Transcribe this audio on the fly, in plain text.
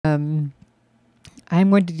I'm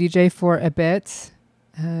going to DJ for a bit,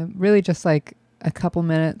 really just like a couple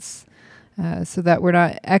minutes, so that we're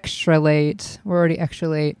not extra late. We're already extra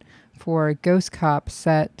late for Ghost Cop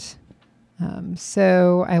set.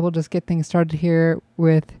 So I will just get things started here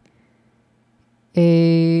with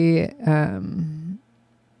a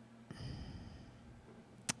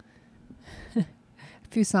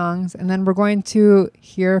few songs, and then we're going to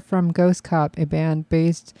hear from Ghost Cop, a band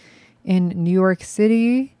based in New York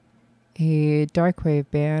City, a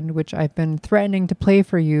Darkwave band, which I've been threatening to play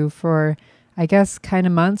for you for, I guess, kind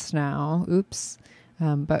of months now. Oops.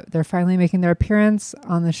 But they're finally making their appearance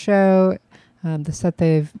on the show. The set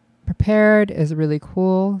they've prepared is really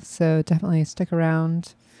cool, so definitely stick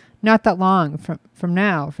around. Not that long from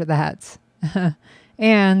now for that.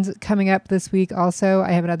 And coming up this week also,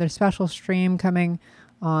 I have another special stream coming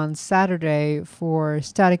on Saturday for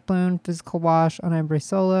Static Balloon, Physical Wash on Embrace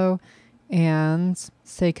Solo, and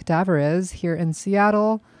Say Cadaverez here in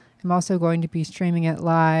Seattle. I'm also going to be streaming it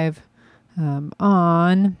live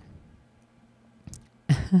on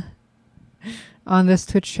on this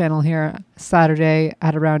Twitch channel here Saturday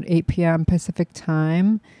at around 8 p.m. Pacific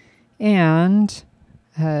time. And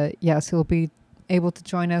yes, you'll be able to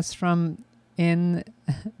join us from in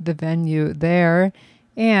the venue there.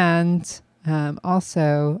 And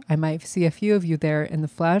also, I might see a few of you there in the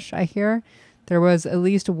flesh, I hear. There was at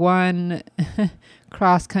least one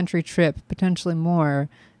cross-country trip, potentially more,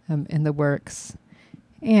 in the works.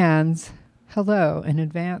 And hello in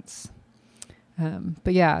advance.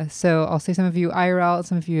 But yeah, so I'll see some of you IRL,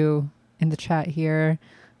 some of you in the chat here.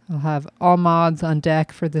 I'll have all mods on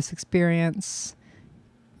deck for this experience,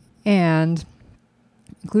 and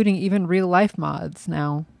including even real-life mods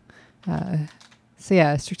now. So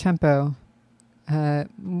yeah, Strict Tempo.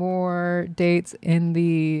 More dates in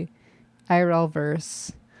the IRL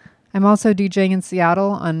verse. I'm also DJing in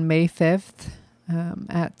Seattle on May 5th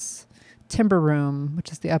at Timber Room,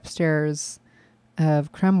 which is the upstairs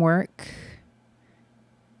of Cremwork.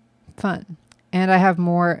 Fun. And I have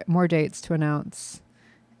more dates to announce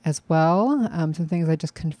as well. Some things I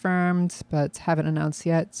just confirmed but haven't announced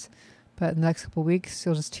yet. But in the next couple of weeks,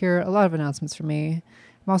 you'll just hear a lot of announcements from me.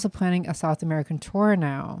 I'm also planning a South American tour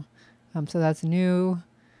now. So that's new.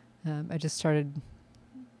 I just started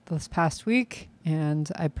this past week, and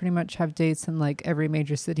I pretty much have dates in like every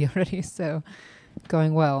major city already, so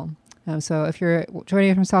going well. So if you're joining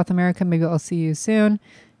me from South America, maybe I'll see you soon.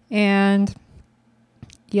 And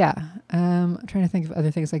yeah, I'm trying to think of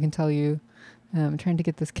other things I can tell you. I'm trying to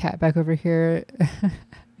get this cat back over here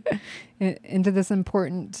into this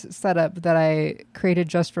important setup that I created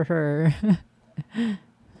just for her.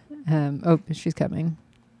 Oh, she's coming.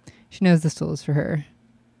 She knows the stool is for her.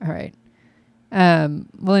 All right.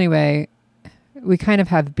 Well, anyway, we kind of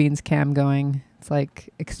have Beans Cam going. It's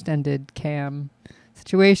like extended cam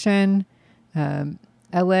situation.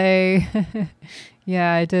 LA.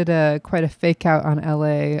 Yeah, I did quite a fake out on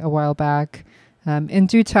LA a while back. In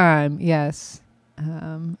due time, yes.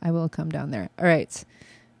 I will come down there. All right.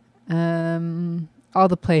 All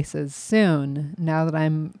the places soon, now that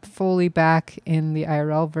I'm fully back in the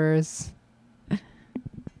IRL verse.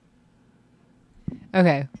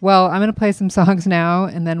 Okay, well, I'm going to play some songs now,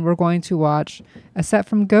 and then we're going to watch a set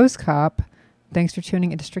from Ghost Cop. Thanks for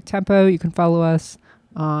tuning into Strict Tempo. You can follow us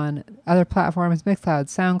on other platforms, Mixcloud,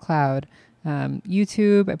 SoundCloud,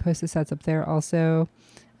 YouTube. I post the sets up there also.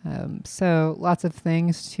 So lots of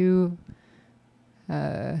things to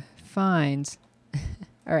find.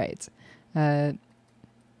 All right.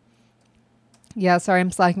 Yeah, sorry,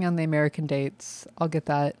 I'm slacking on the American dates. I'll get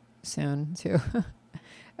that soon, too.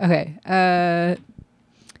 Okay.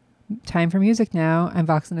 Time for music now. I'm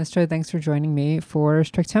Vox Sinistra. Thanks for joining me for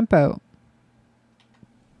Strict Tempo.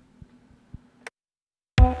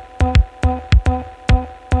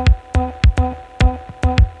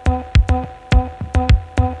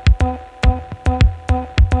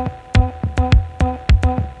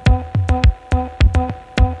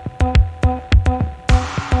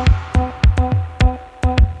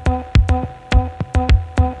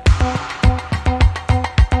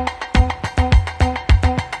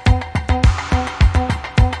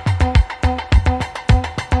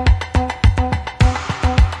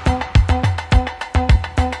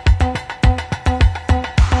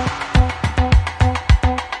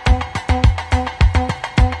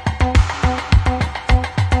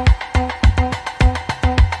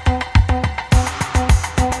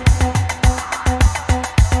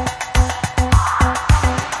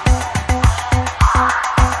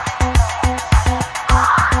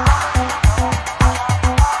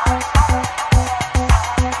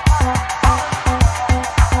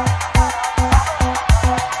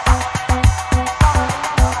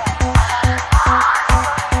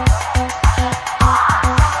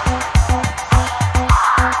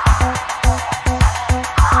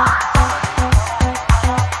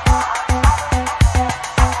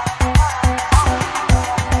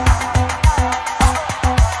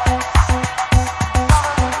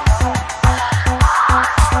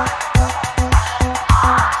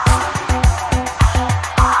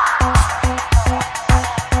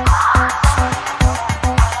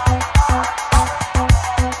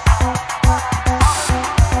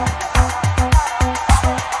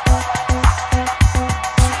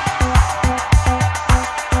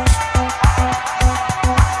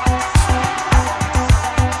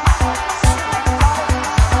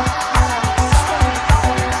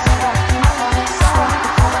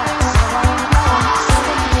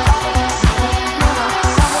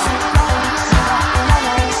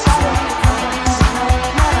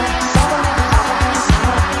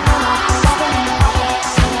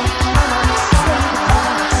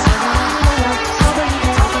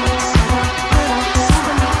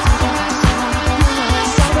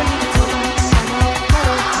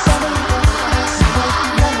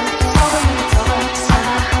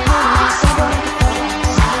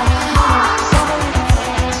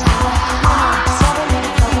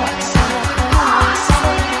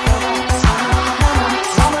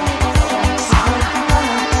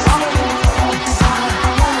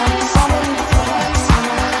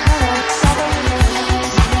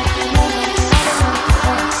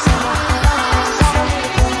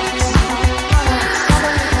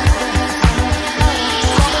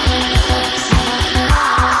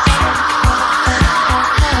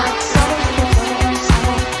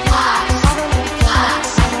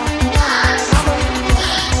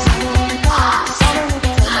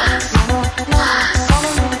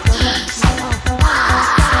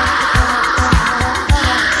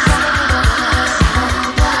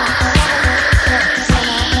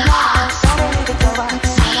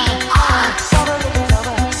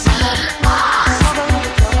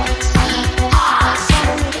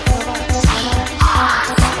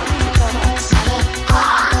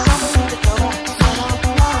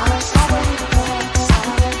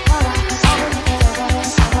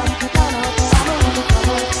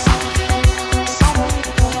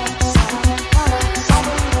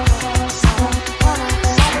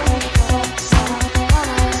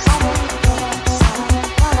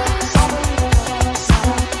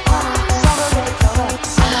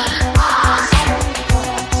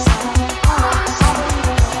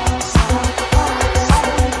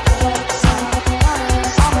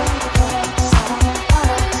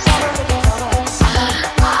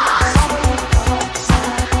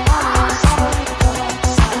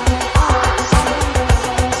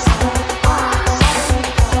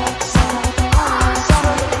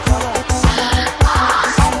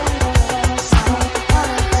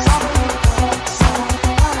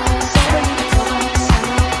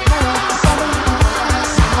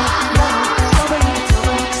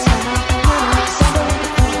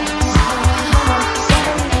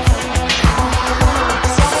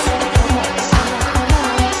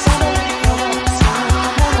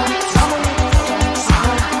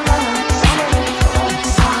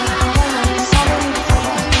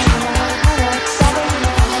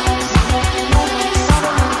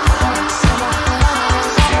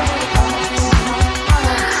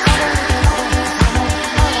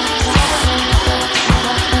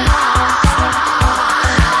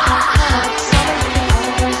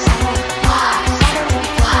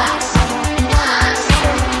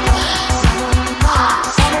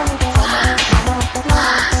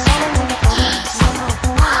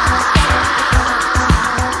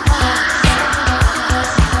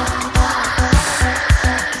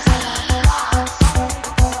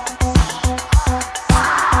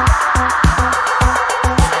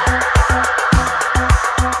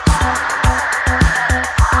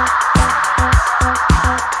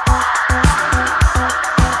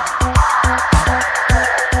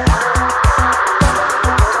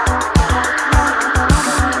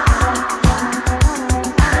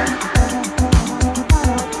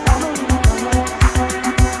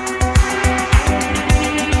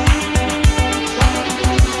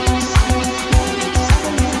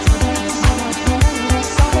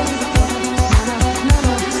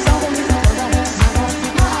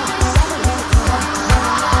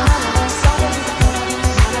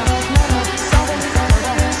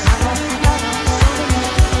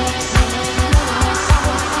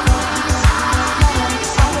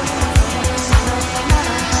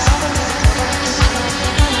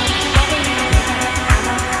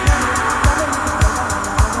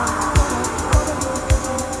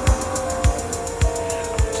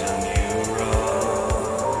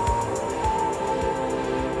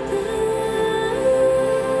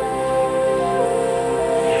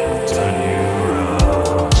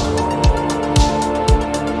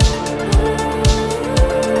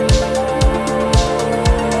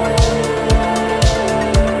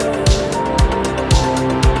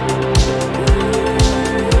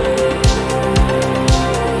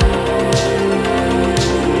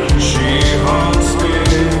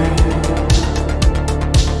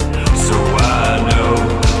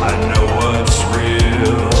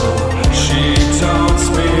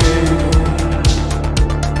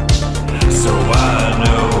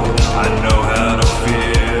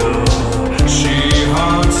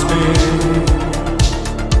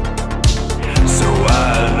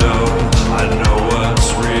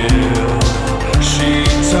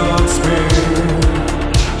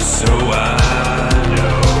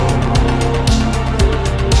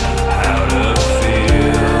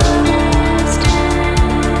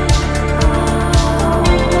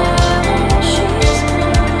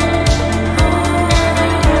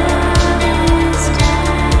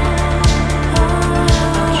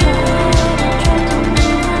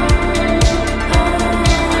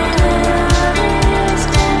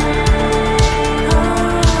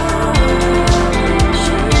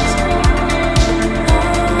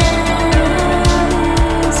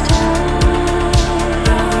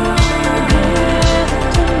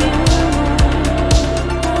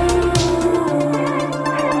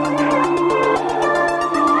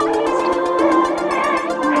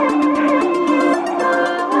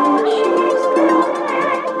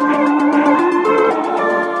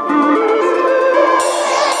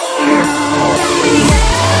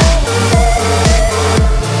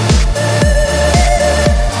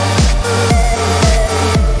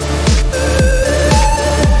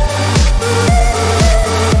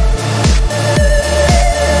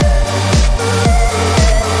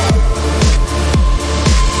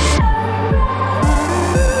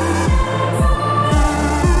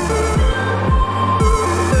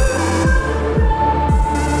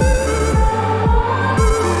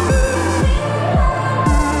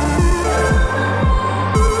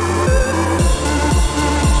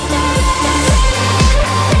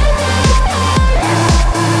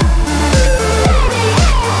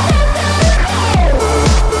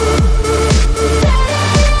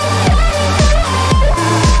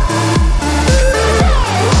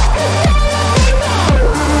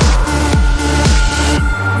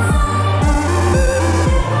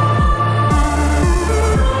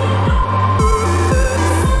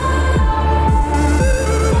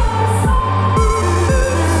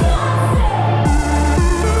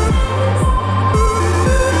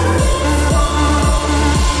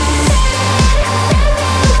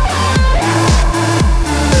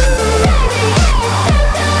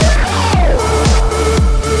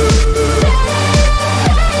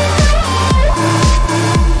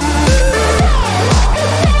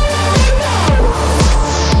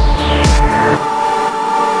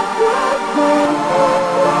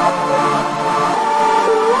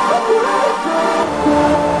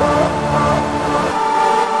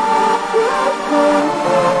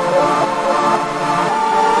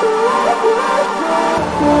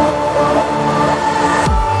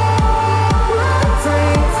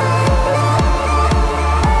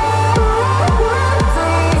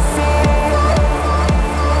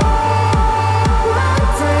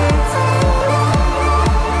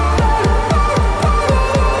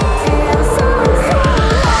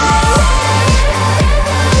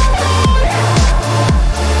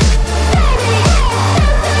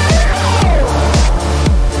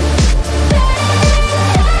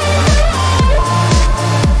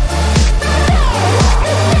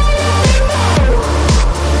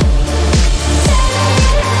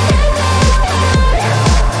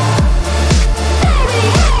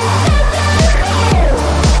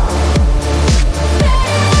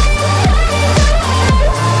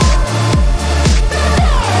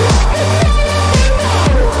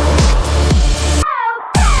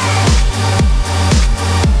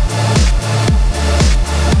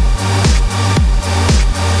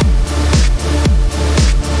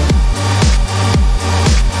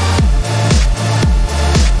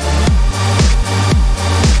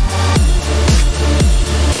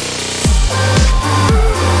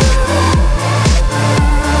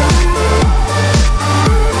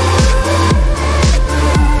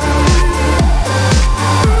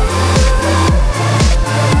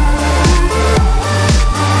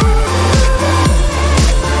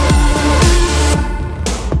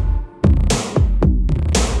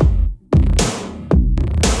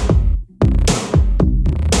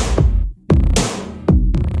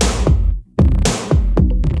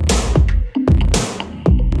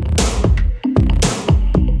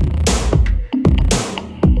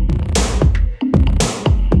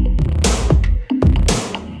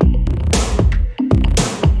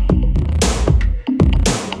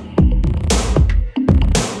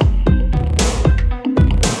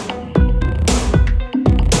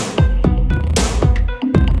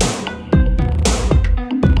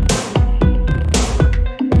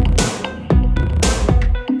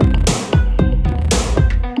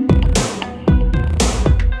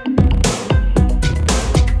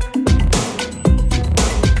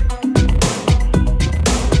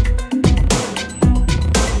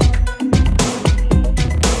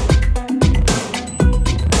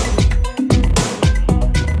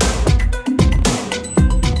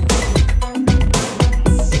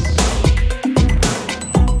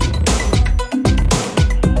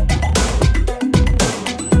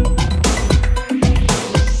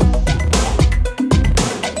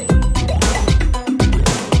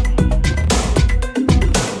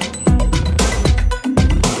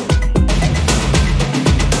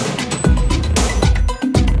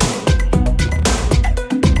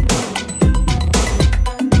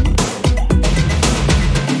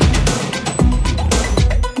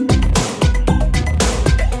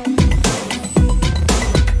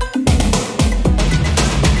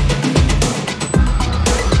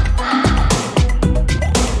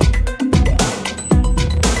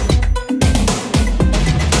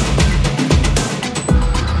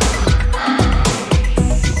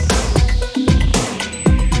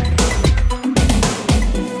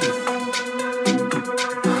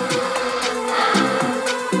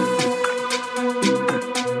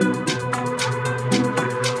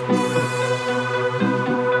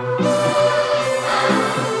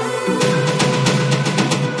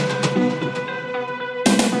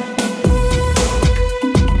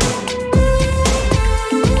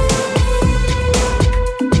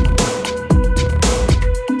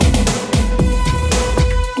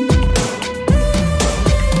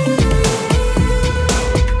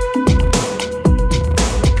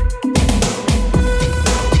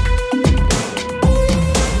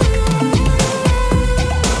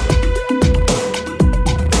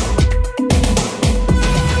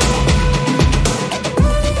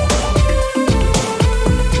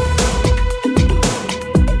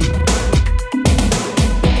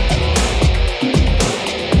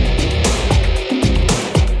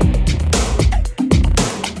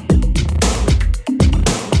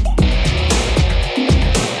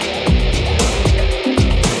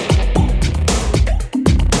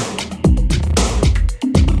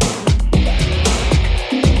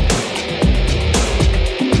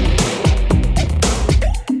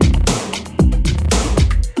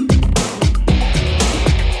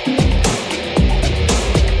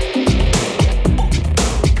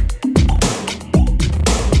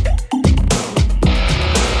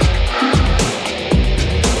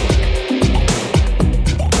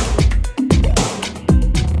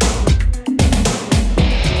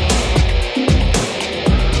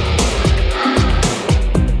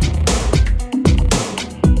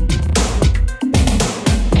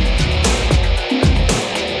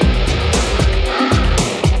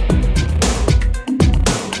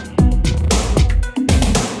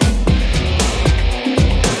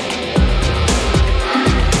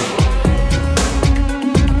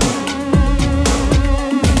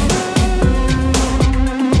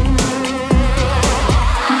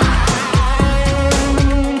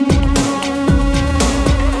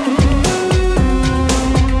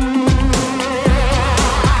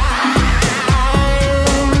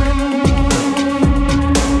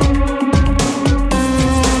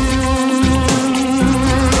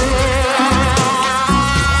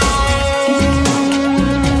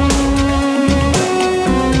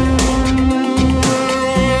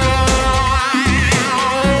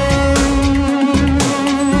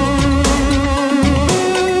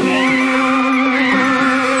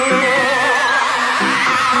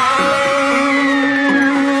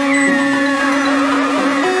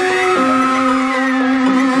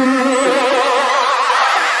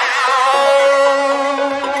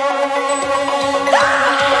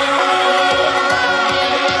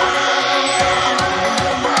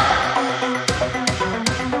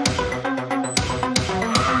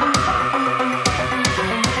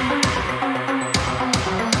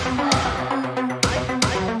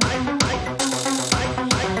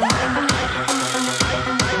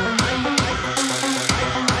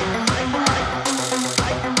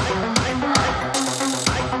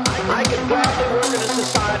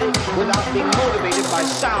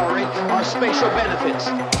 spatial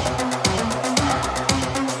benefits.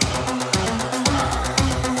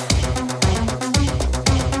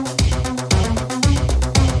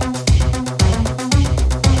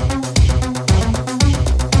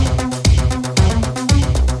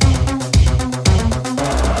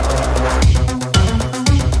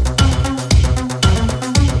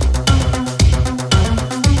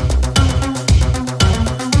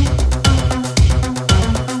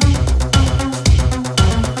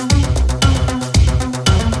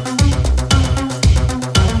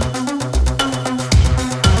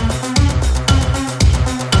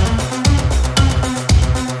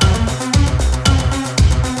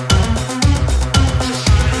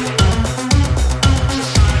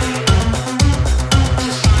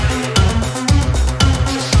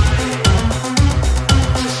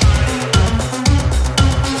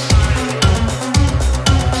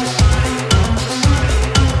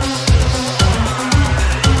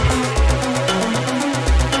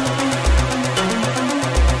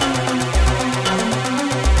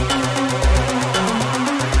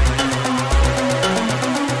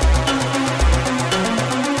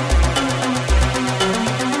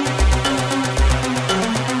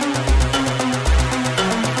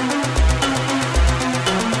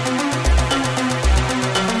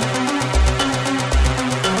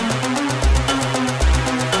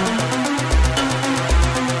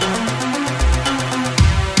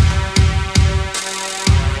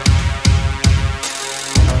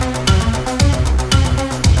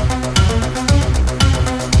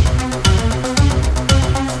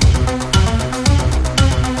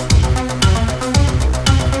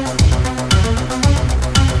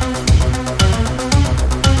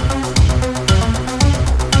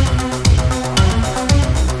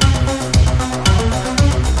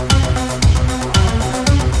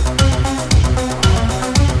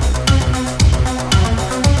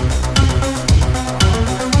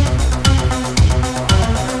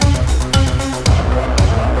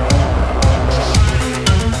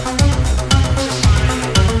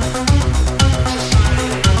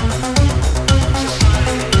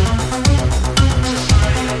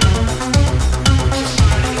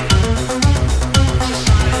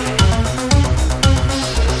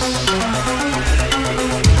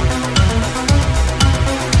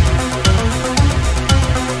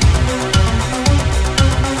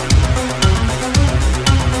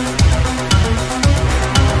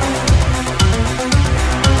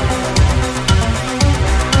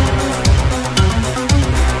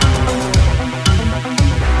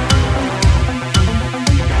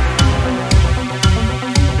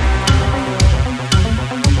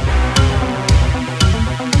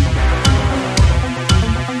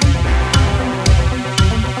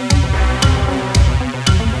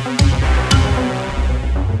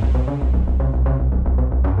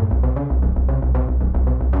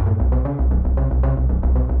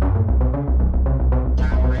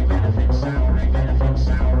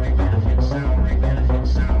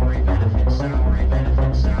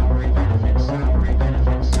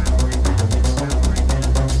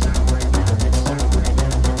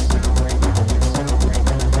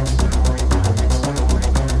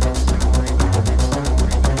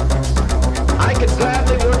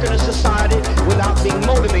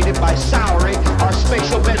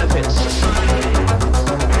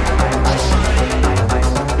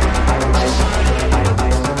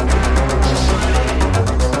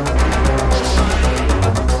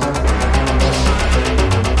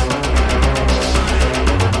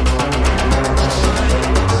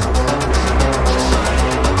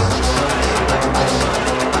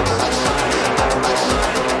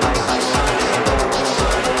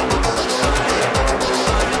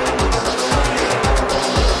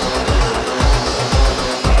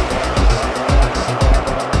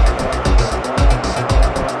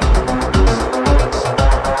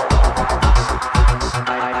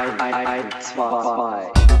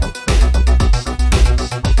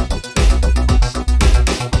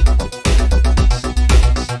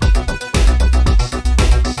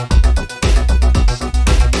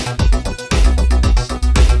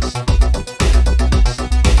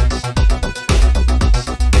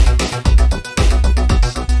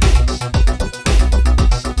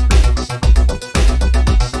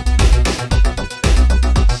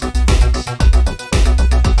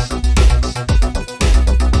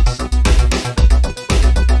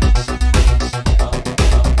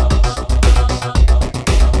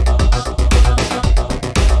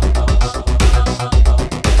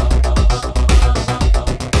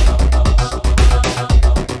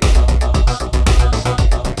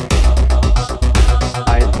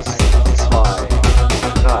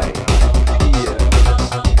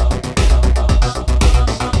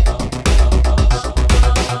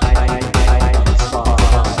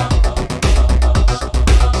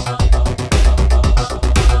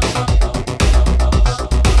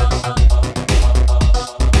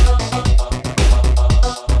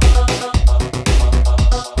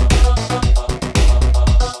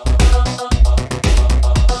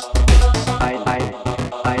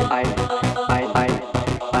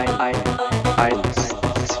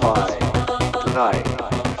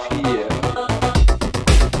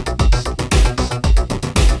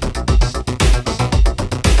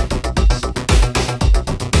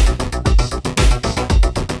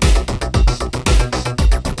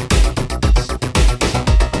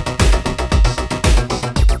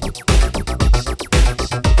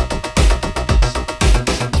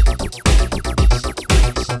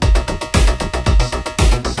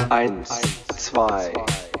 1, 2,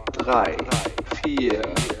 3, 4.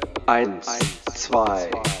 1,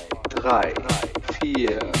 2, 3,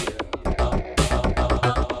 4.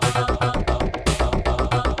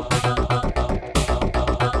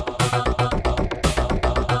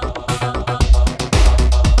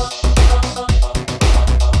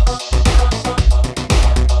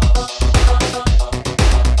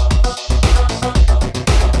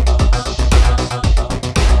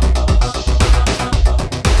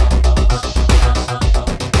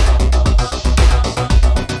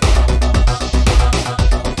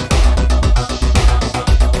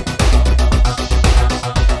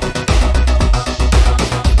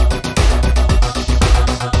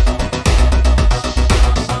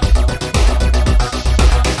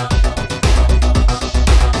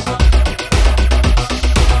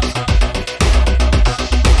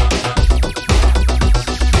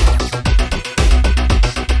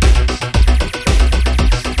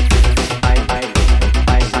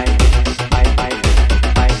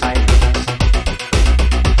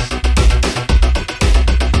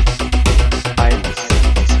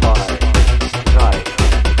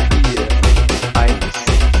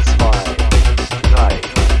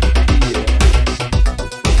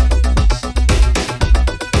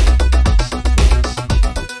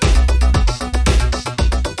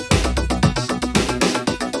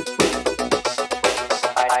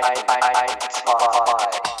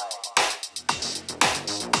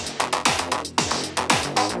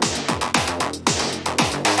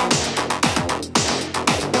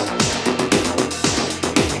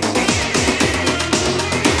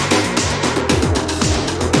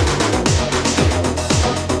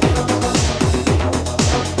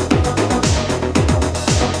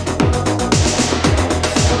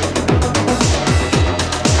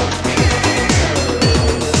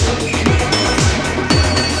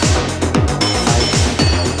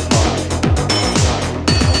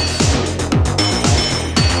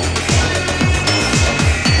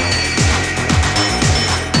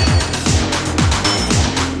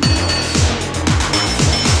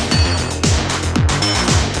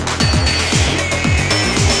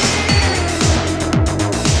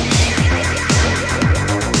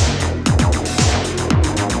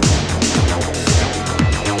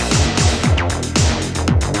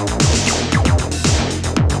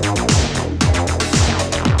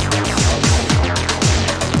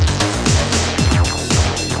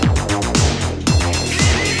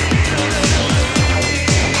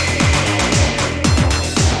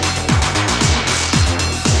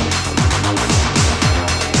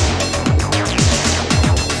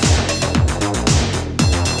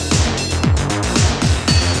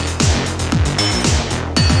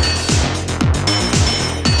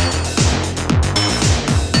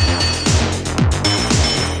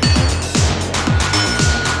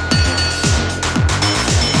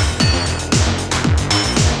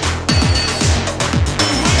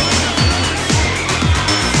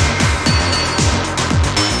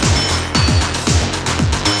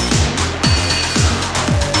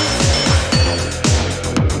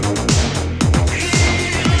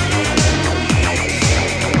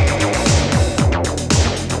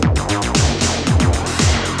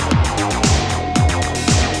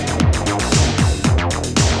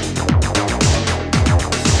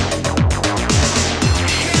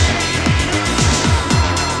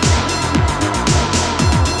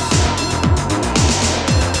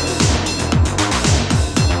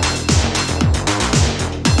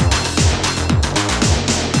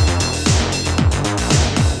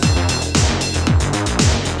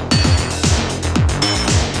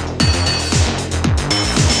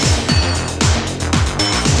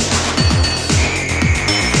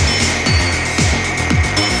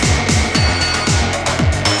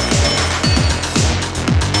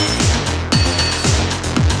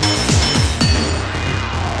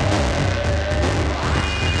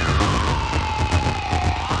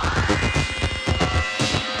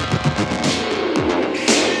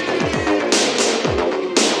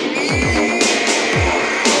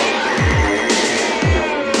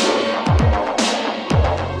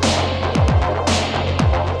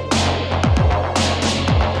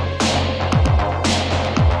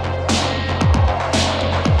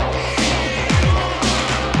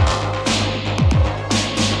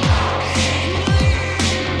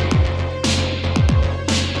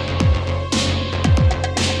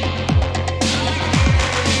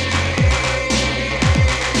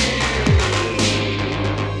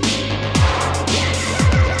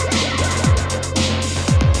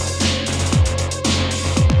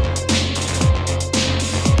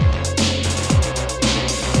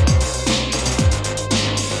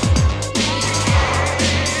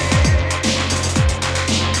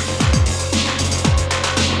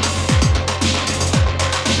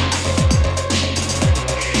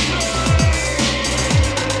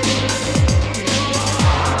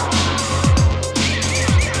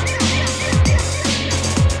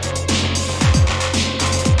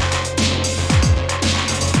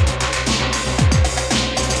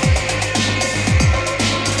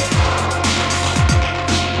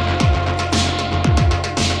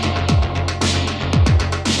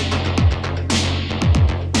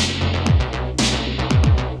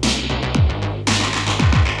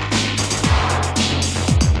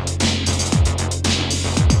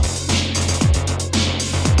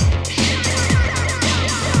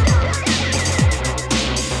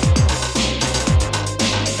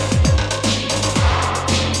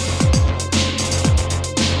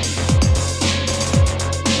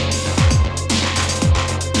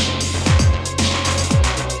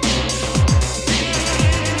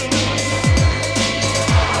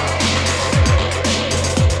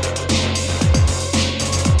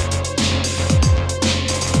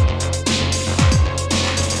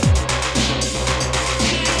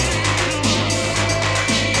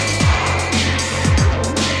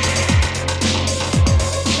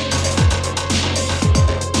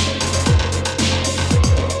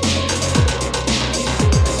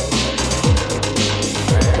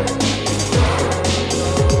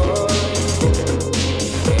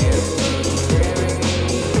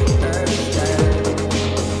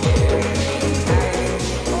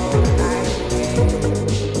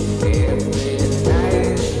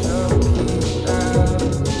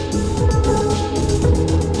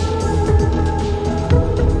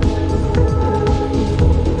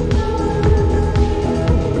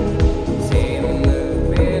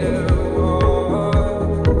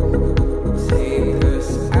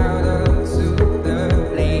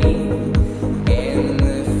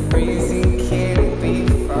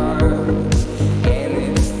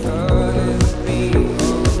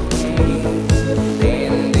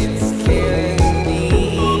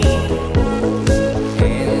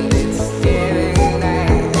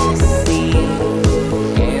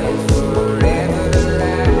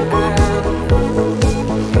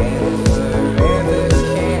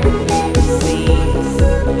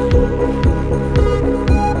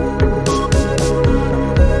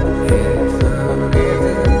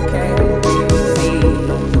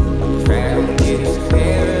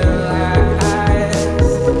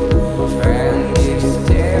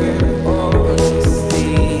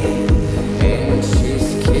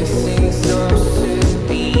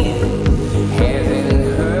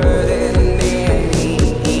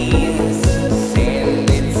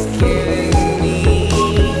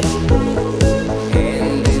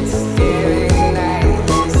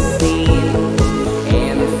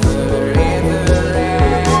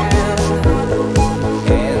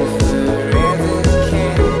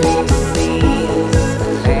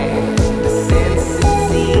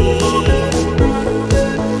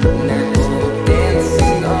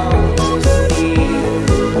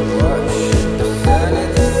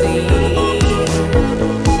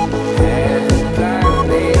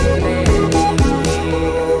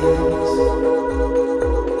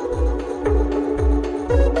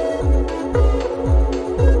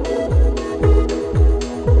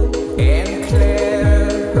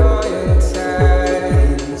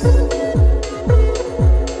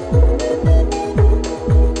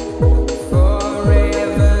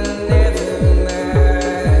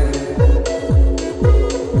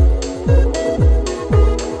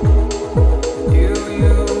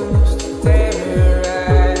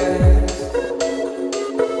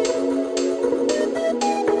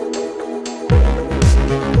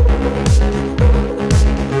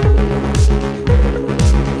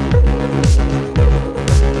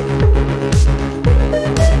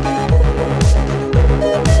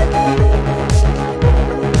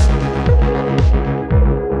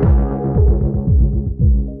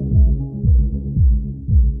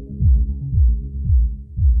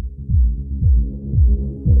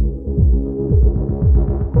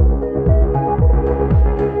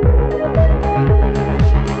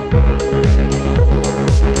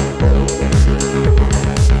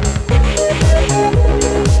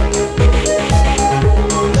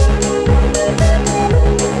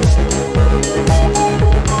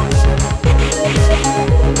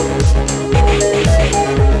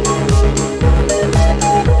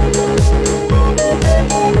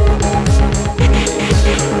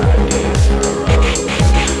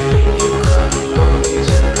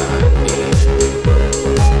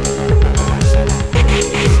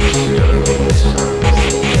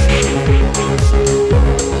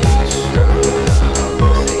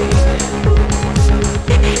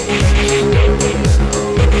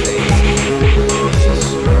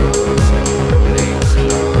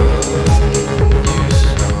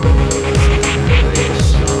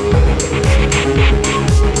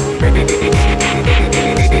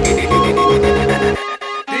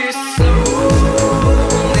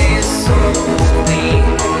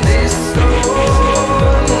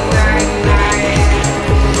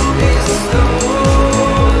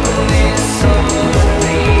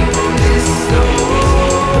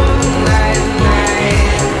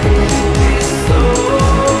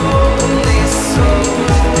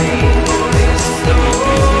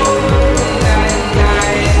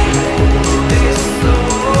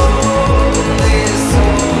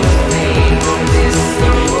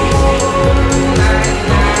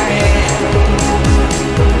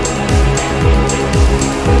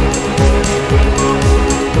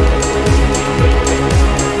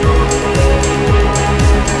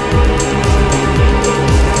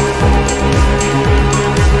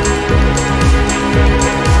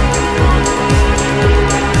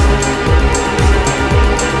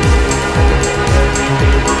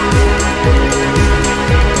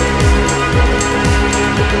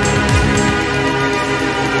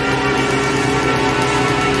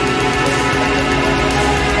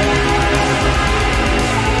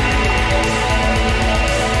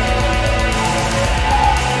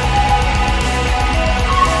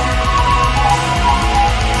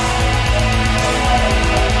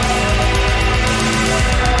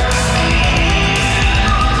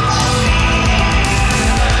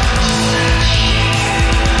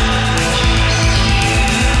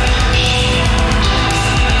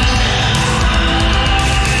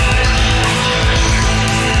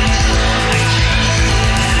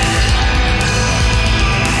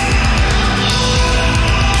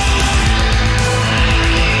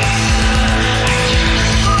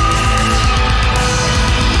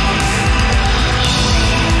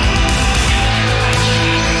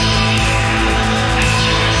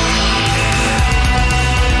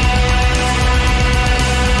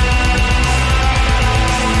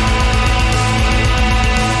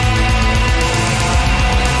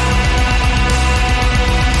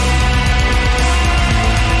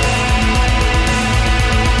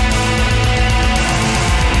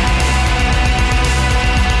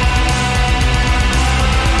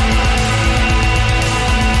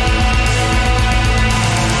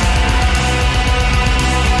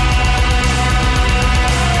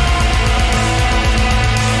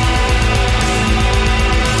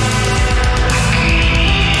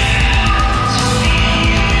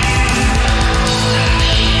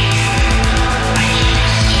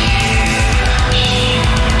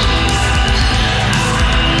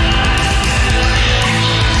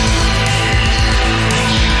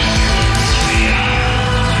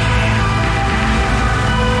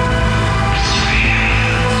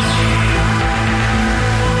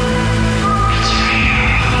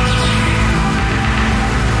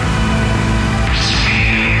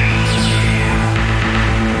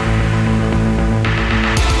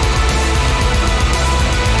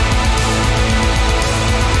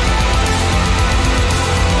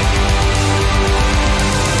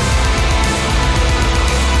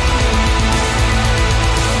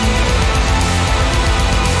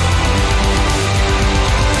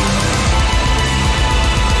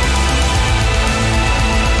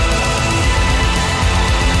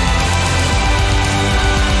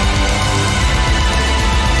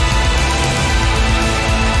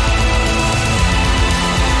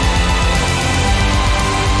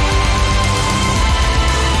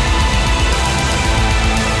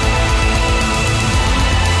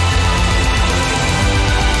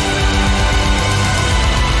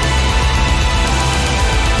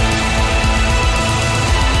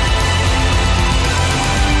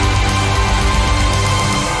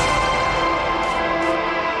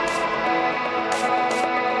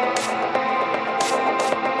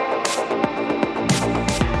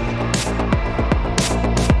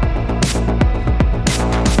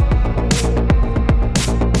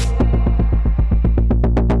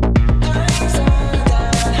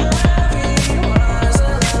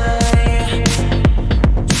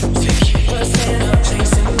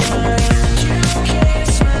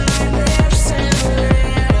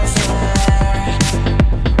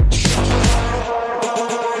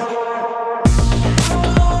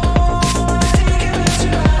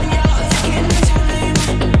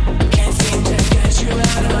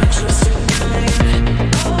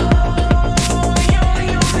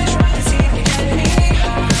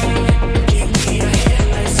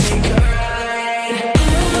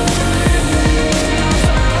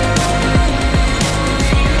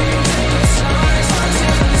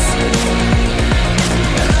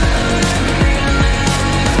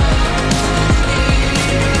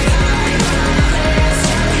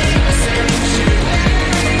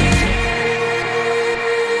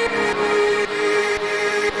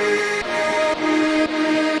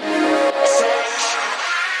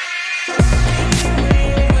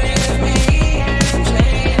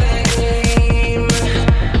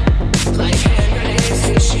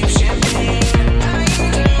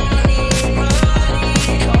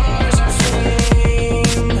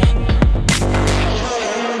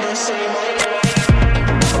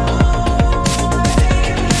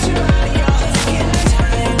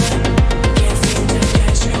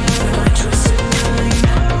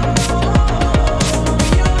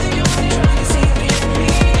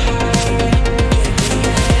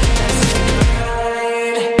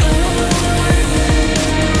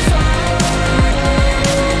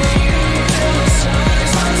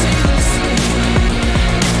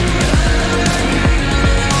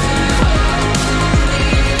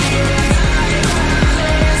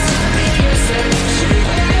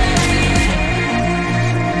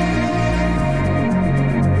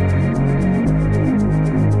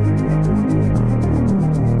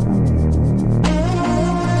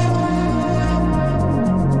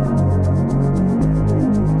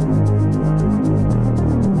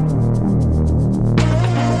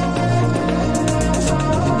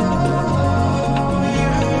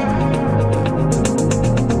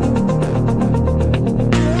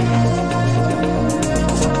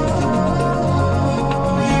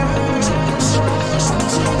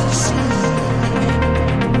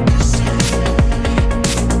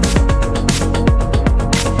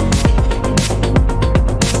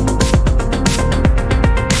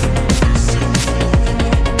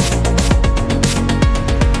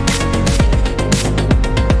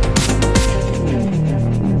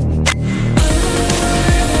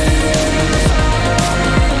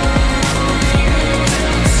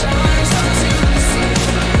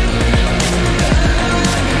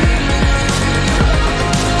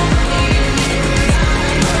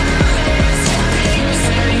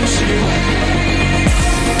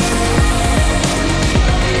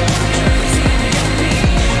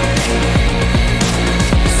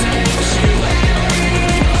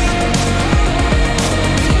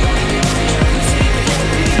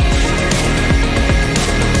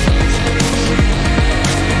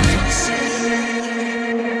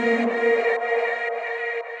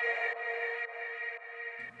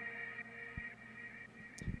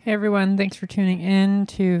 Hey everyone, thanks for tuning in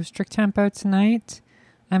to Strict Tempo tonight.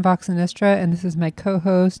 I'm Vox Sinistra, and this is my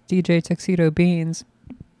co-host, DJ Tuxedo Beans.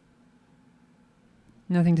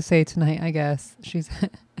 Nothing to say tonight, I guess. She's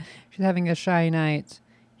having a shy night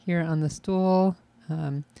here on the stool.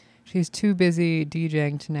 She's too busy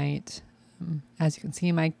DJing tonight. As you can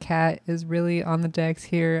see, my cat is really on the decks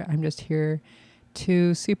here. I'm just here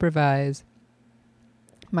to supervise.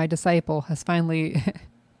 My disciple has finally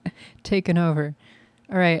taken over.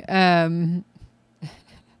 All right.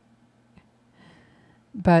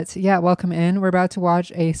 But yeah, welcome in. We're about to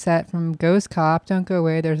watch a set from Ghost Cop. Don't go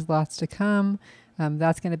away. There's lots to come.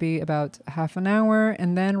 That's going to be about half an hour.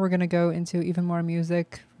 And then we're going to go into even more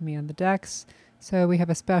music from me on the decks. So we have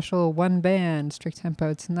a special one band Strict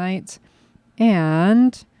Tempo tonight.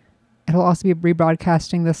 And it'll also be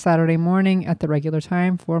rebroadcasting this Saturday morning at the regular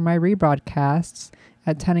time for my rebroadcasts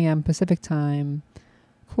at 10 a.m. Pacific time.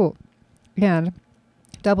 Cool. And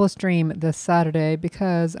double stream this Saturday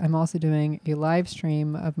because I'm also doing a live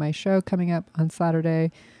stream of my show coming up on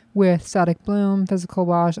Saturday with Static Bloom, Physical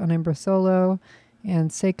Wash, Unimbra Solo,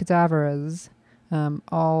 and Say Cadaveras,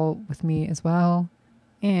 all with me as well.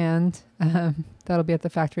 And that'll be at the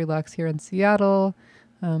Factory Lux here in Seattle,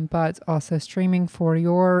 but also streaming for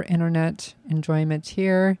your internet enjoyment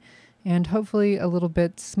here, and hopefully a little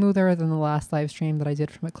bit smoother than the last live stream that I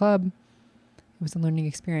did from a club. It was a learning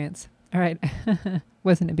experience. All right.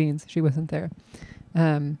 Wasn't it, Beans? She wasn't there.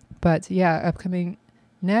 But yeah, upcoming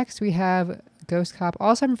next we have Ghost Cop.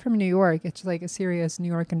 Also, I'm from New York. It's like a serious New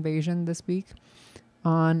York invasion this week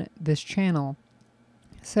on this channel.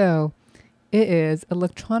 So it is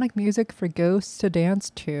electronic music for ghosts to dance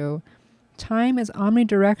to. Time is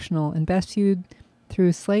omnidirectional and best viewed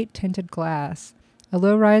through slate-tinted glass. A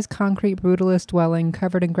low-rise concrete brutalist dwelling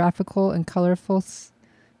covered in graphical and colorful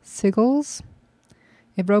sigils.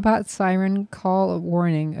 A robot siren call a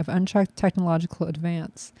warning of unchecked technological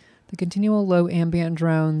advance. The continual low ambient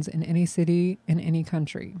drones in any city in any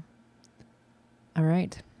country. All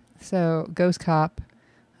right. So Ghost Cop,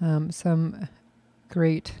 some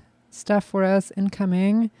great stuff for us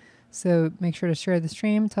incoming. So make sure to share the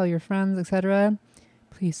stream, tell your friends, etc.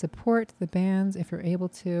 Please support the bands if you're able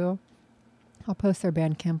to. I'll post their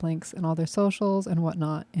Bandcamp links and all their socials and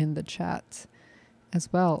whatnot in the chat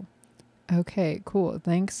as well. Okay, cool.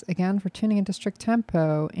 Thanks again for tuning into Strict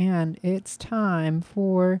Tempo, and it's time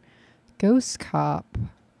for Ghost Cop. You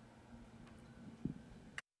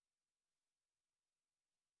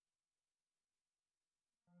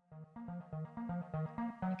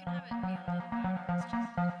can have it be a little louder. It's just...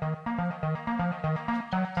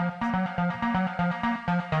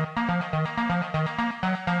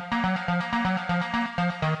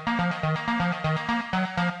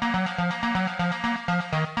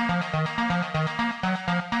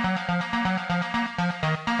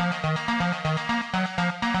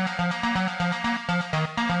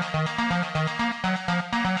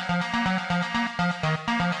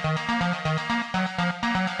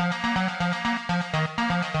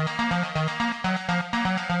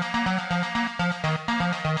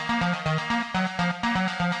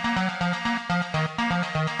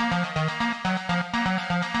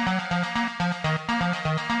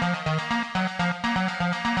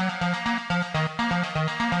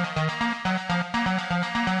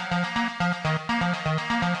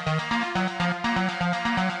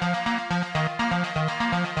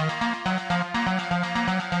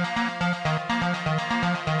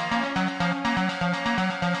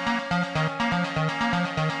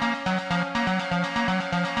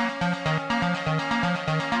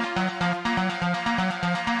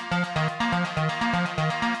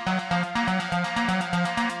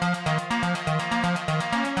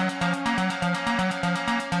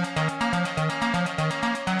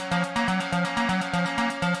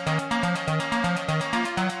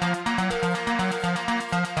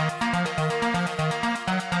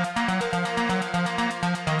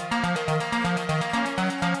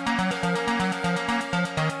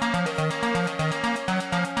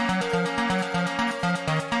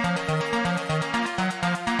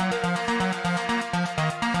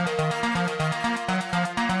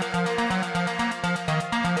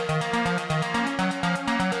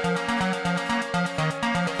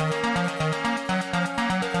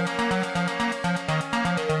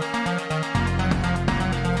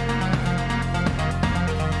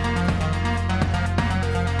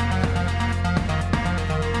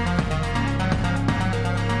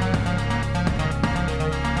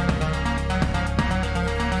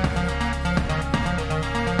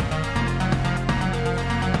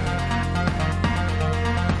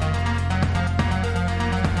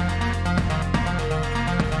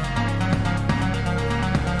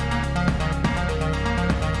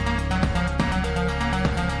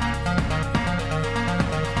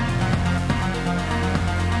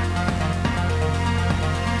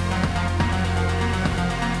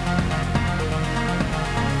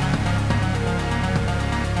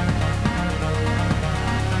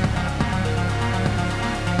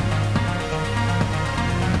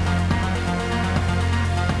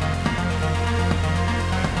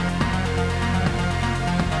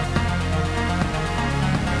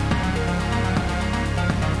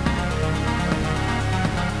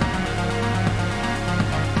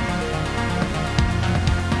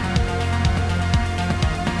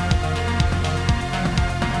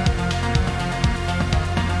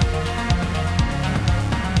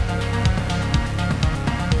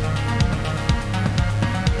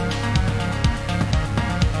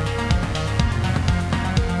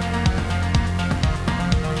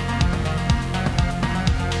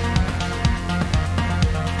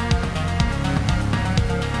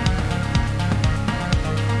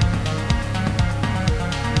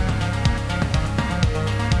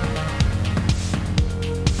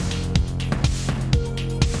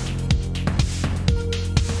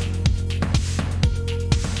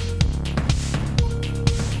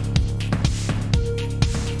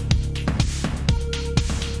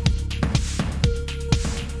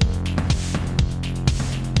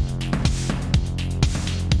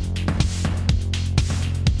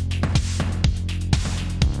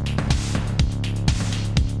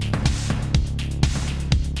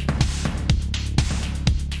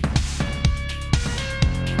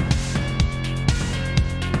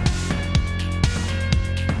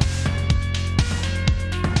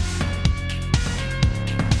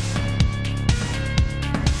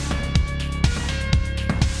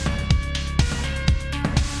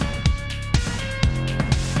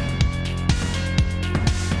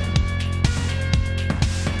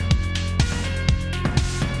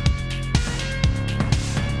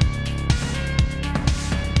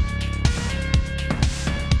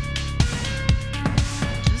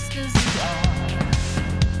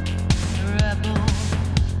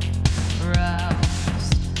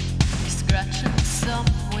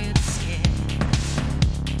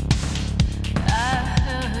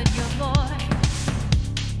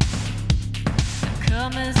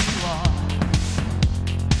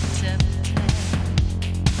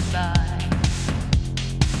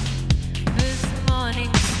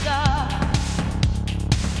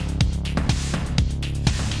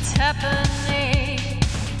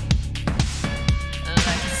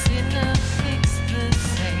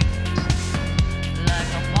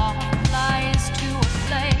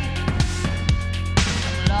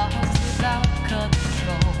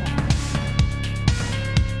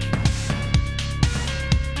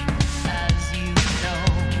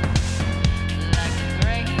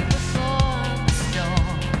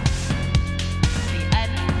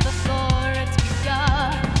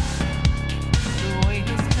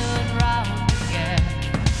 Round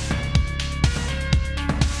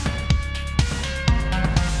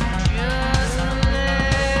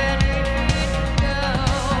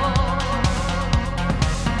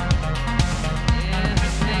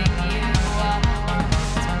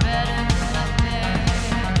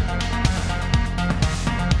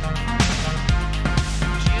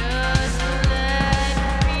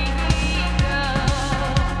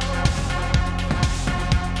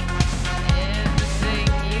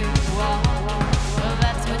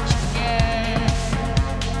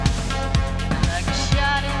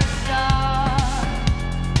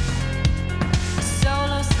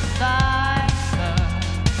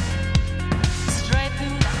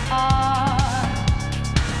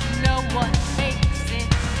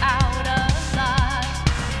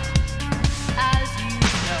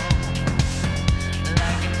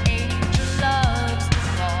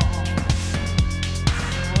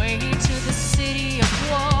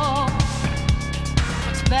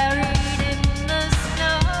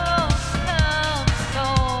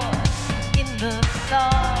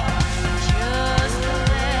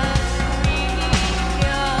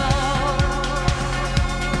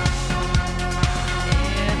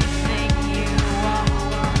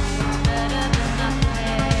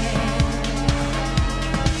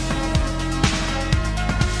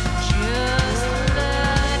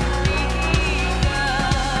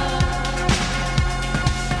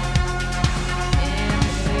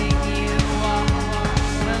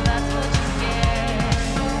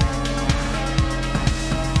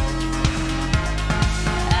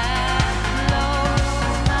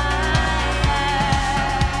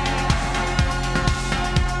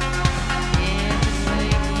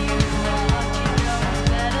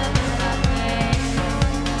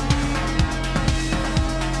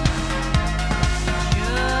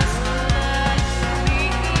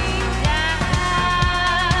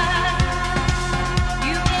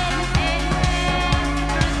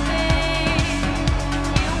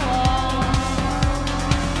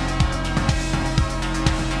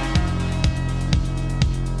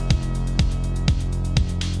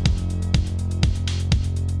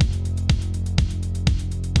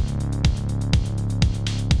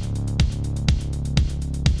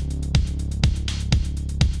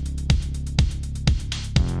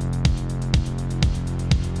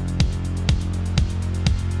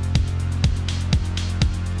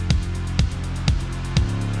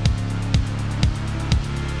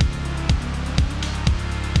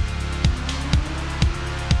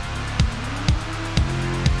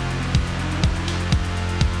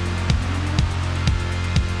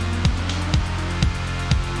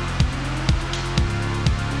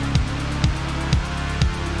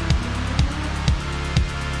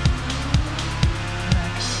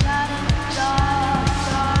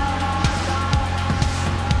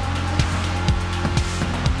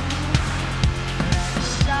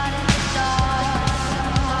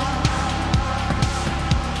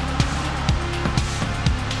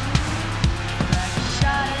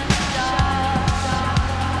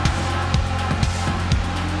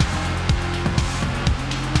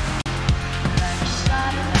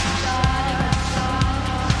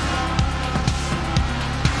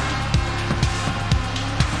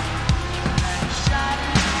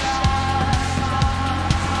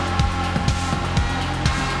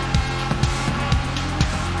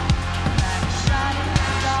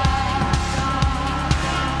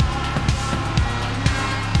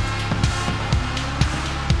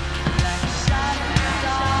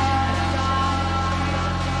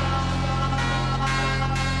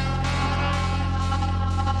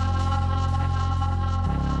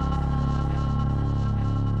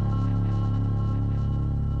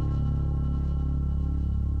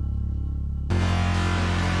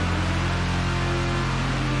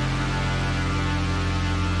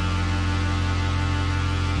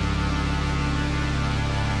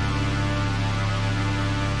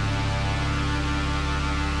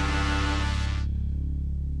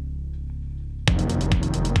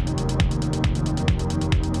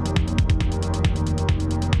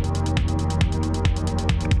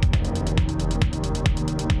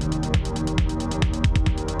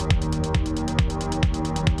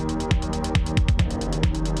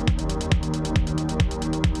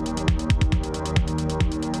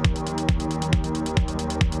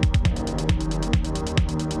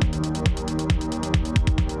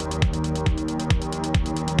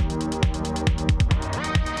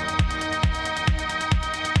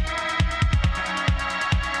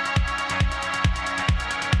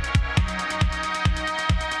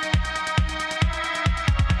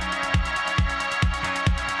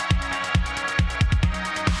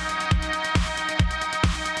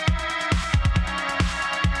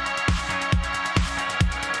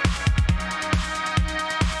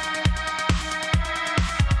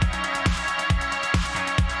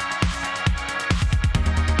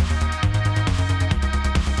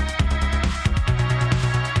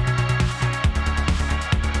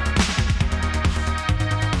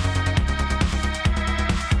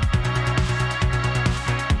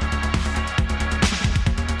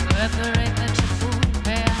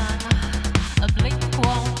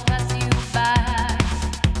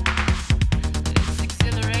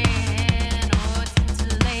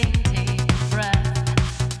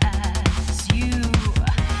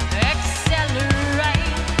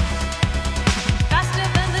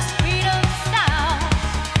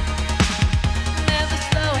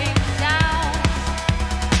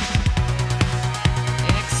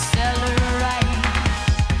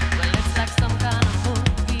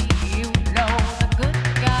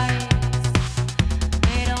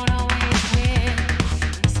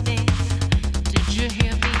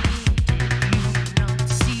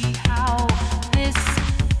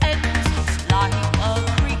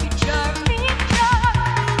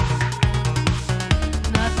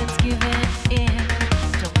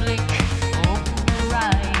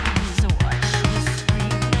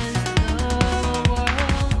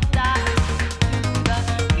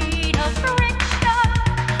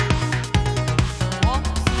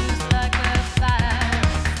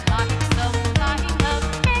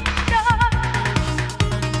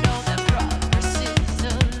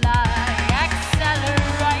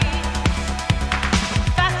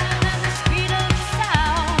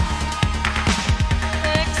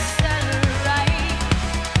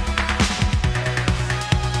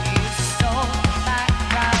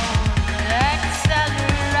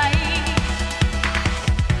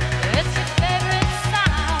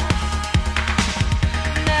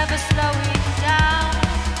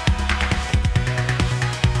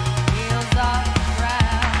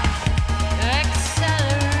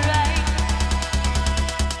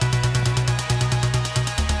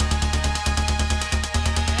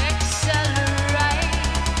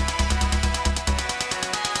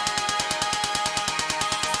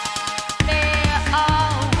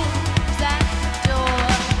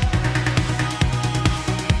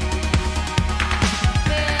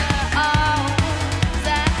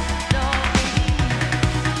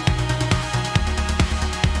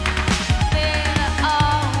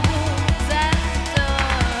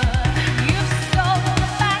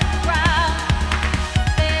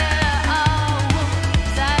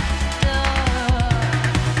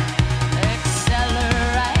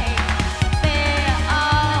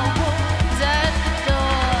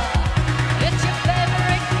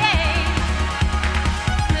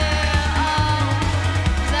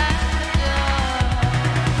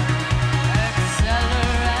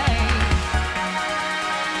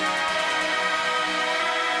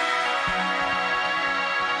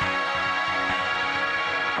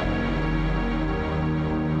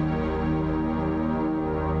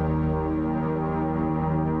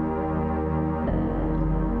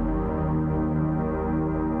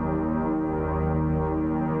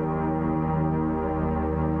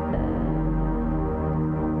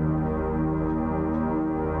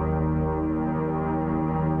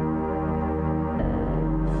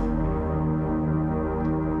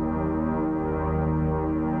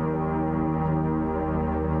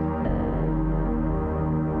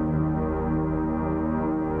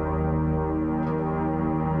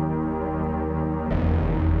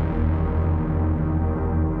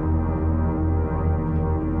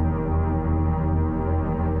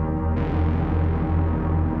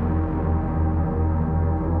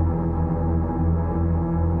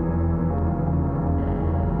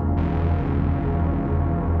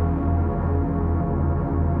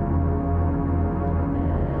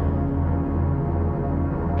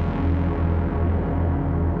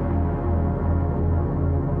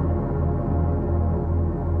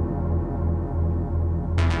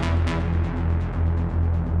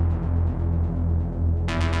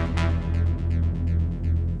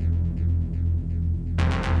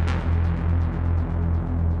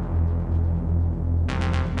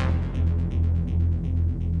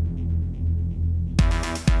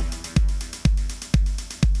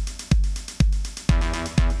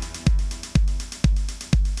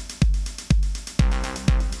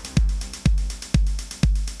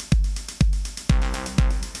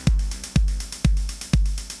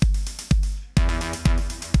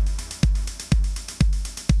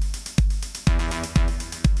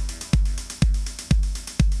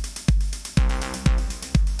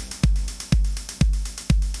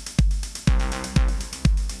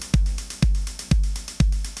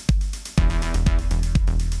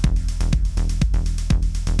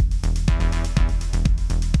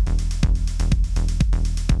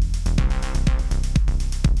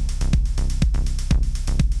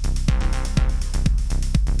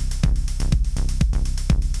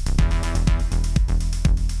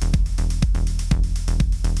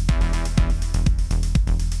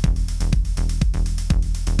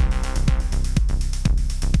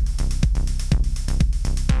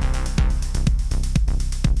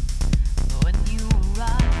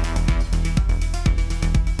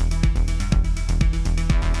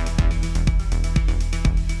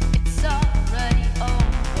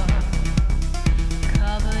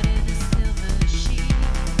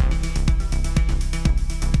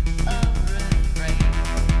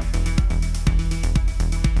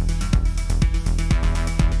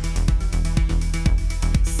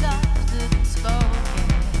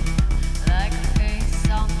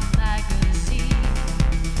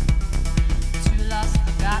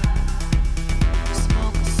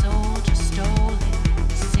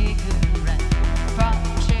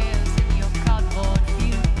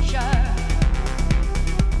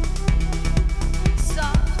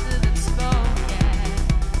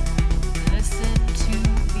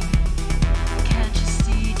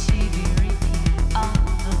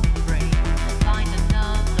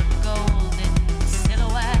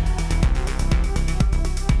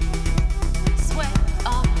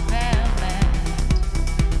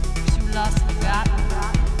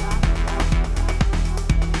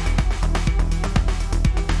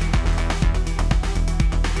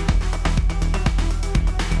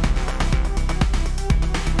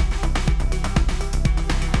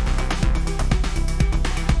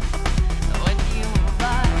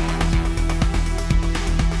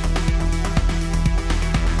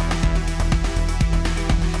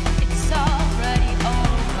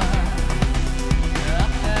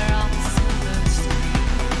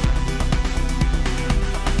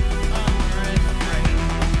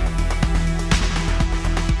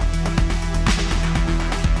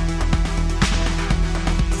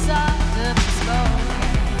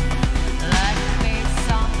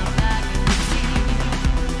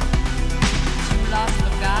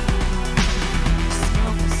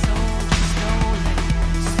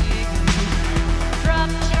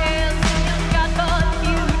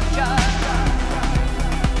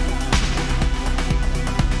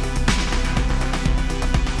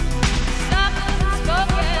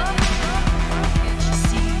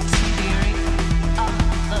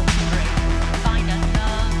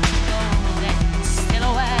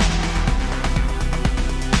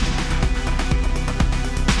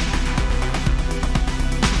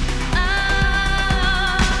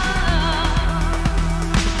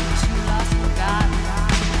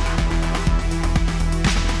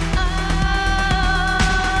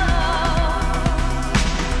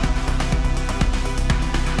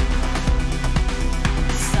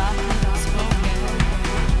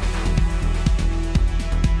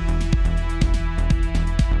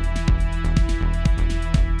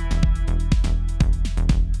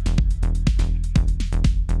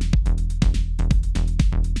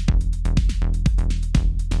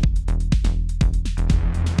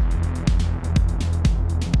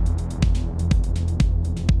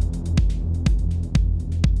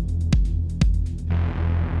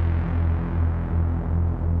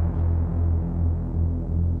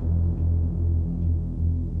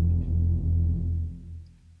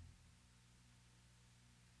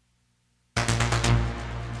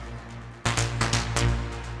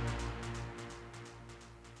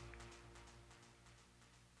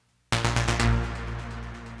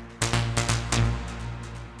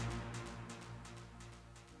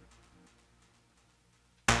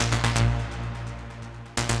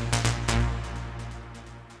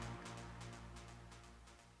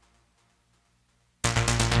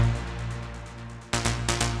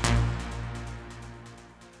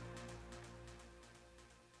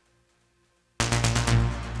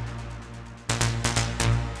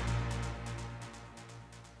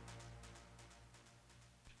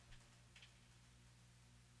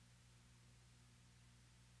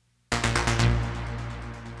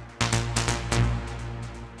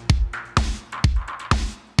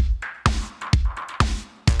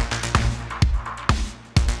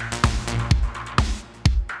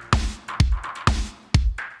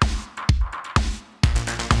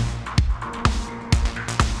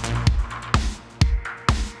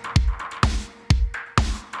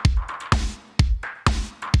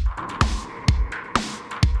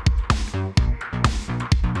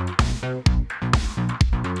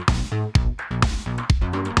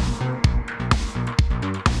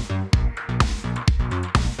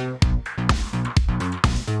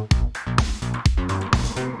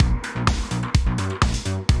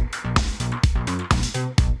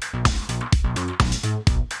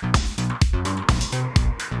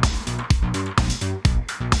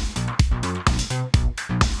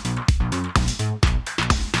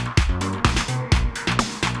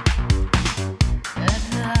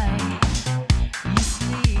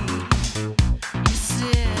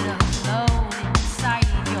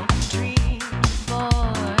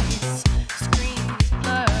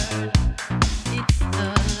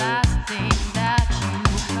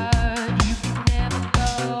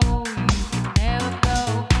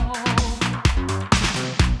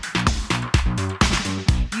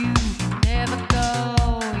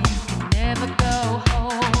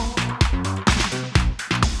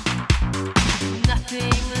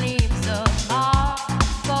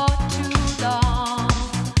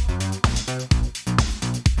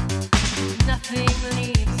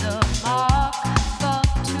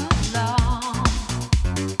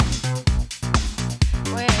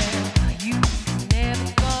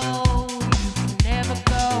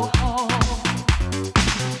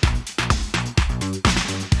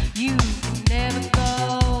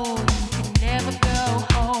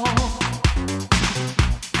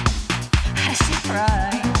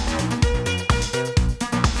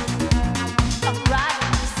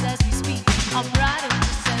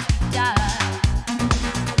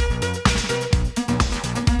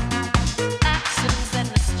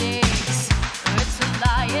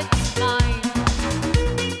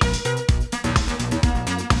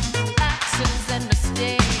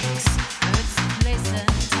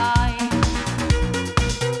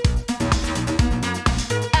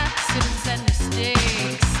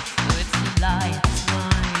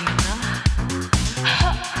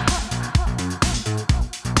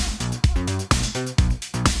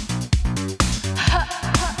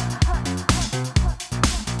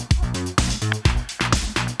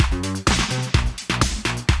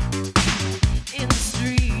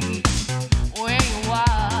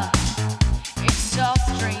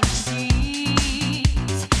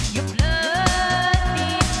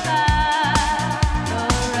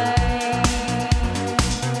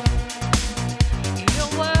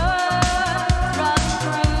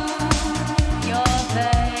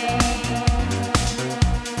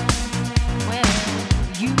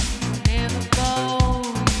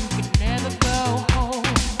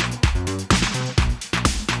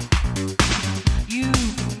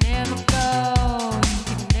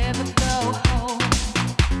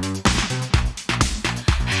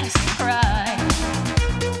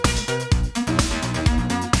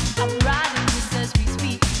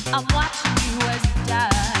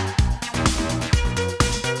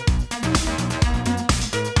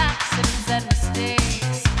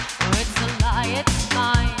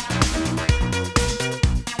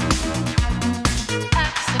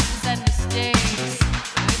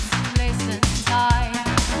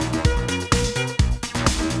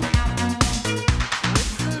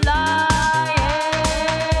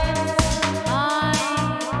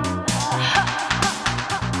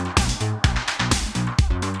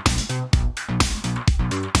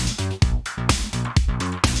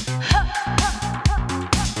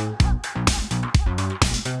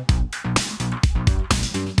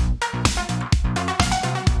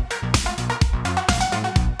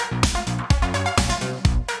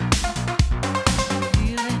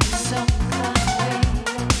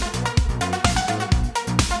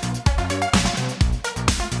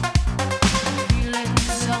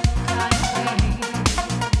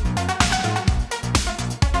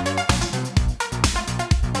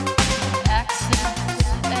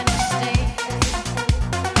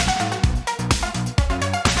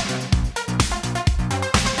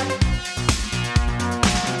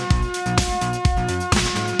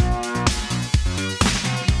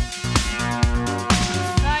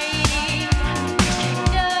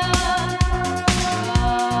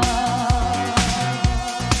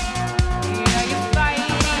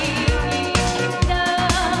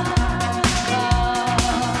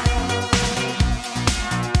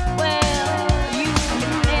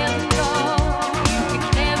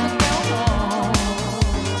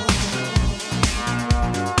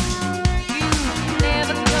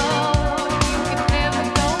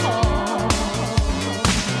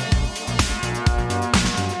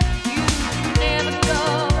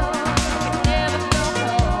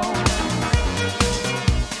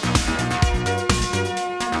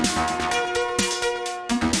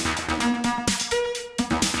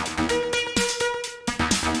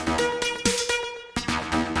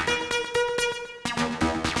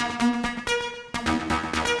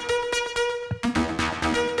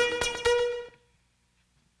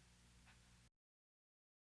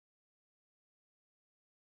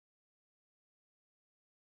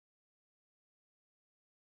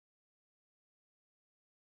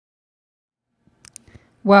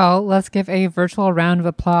Well, let's give a virtual round of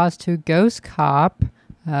applause to Ghost Cop.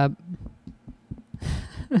 That's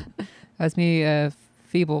me,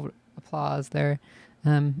 feeble applause there.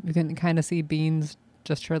 You can kind of see Beans,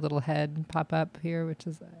 just her little head pop up here, which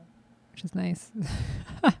is nice.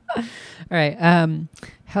 All right.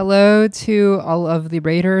 Hello to all of the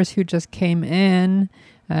raiders who just came in.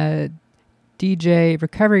 DJ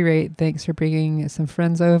Recovery Rate, thanks for bringing some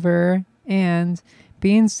friends over. And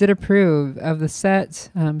Beans did approve of the set.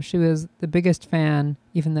 She was the biggest fan,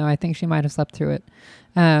 even though I think she might have slept through it.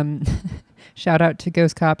 Shout out to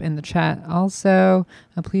Ghost Cop in the chat. Also,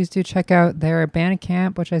 please do check out their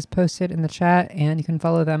Bandcamp, which I posted in the chat, and you can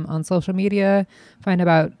follow them on social media. Find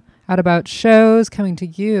out about shows coming to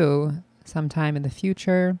you sometime in the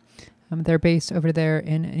future. They're based over there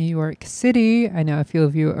in New York City. I know a few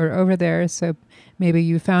of you are over there, so maybe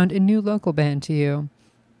you found a new local band to you.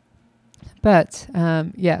 But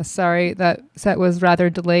yeah, sorry, that set was rather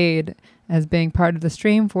delayed as being part of the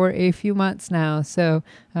stream for a few months now. So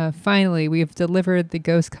finally, we've delivered the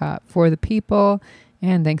Ghost Cop for the people,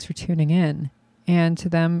 and thanks for tuning in. And to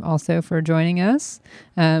them also for joining us.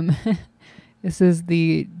 This is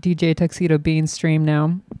the DJ Tuxedo Beans stream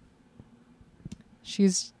now.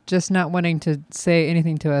 She's just not wanting to say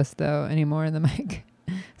anything to us, though, anymore in the mic.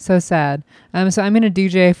 So sad. So I'm going to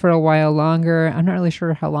DJ for a while longer. I'm not really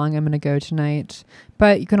sure how long I'm going to go tonight.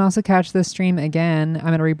 But you can also catch this stream again.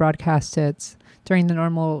 I'm going to rebroadcast it during the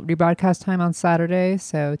normal rebroadcast time on Saturday.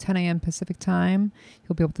 So 10 a.m. Pacific time.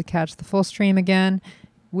 You'll be able to catch the full stream again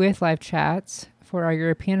with live chats for our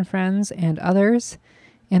European friends and others.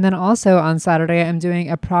 And then also on Saturday, I'm doing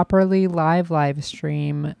a properly live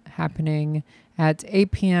stream happening at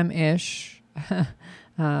 8 p.m.-ish.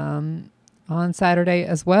 On Saturday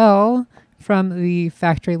as well from the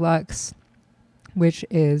Factory Lux, which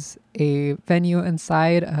is a venue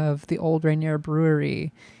inside of the Old Rainier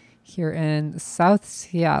Brewery here in South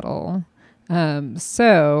Seattle. So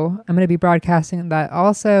I'm going to be broadcasting that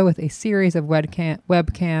also with a series of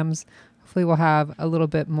webcams. Hopefully we'll have a little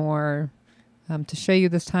bit more to show you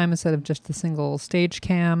this time instead of just the single stage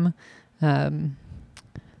cam.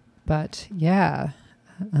 But yeah.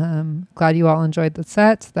 Glad you all enjoyed the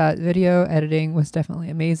set. That video editing was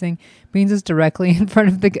definitely amazing. Beans is directly in front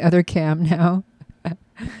of the other cam now.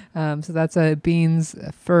 So that's a Beans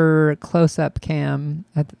fur close-up cam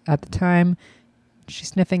at the time. She's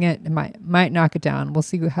sniffing it. It might knock it down. We'll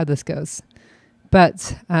see how this goes.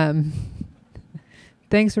 But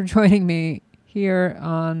thanks for joining me here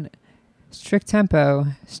on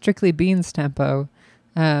Strictly Beans Tempo.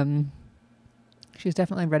 She's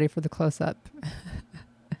definitely ready for the close-up.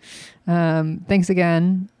 Thanks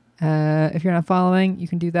again. If you're not following, you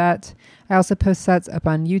can do that. I also post sets up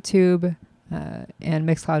on YouTube and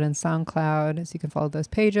Mixcloud and SoundCloud, so you can follow those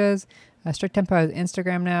pages. Strict Tempo has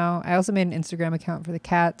Instagram now. I also made an Instagram account for the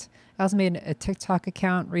cat. I also made a TikTok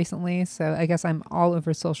account recently, so I guess I'm all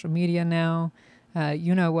over social media now.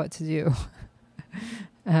 You know what to do.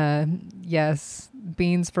 Yes,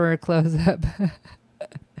 Beans for a close-up.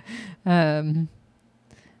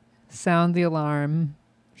 Sound the alarm.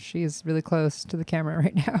 She's really close to the camera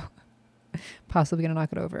right now. Possibly going to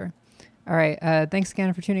knock it over. All right. Thanks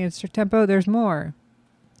again for tuning in to Strict Tempo. There's more.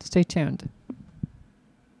 Stay tuned.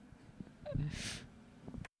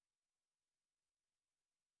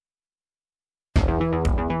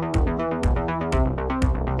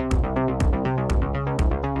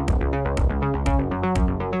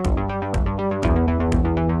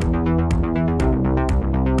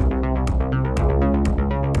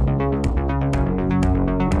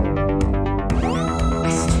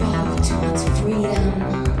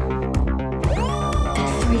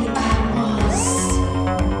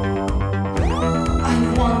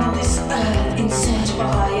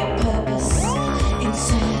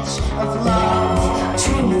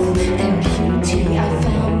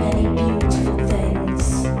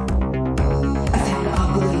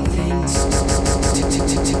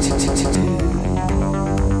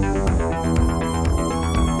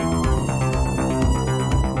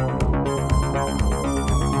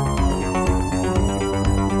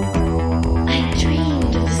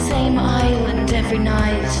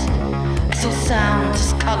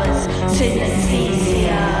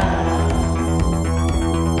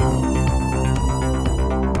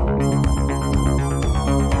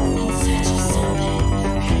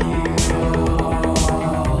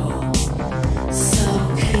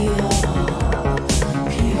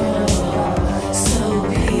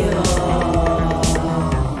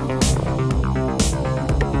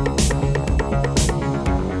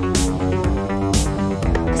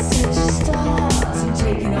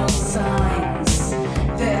 Signs,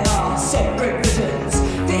 there are separate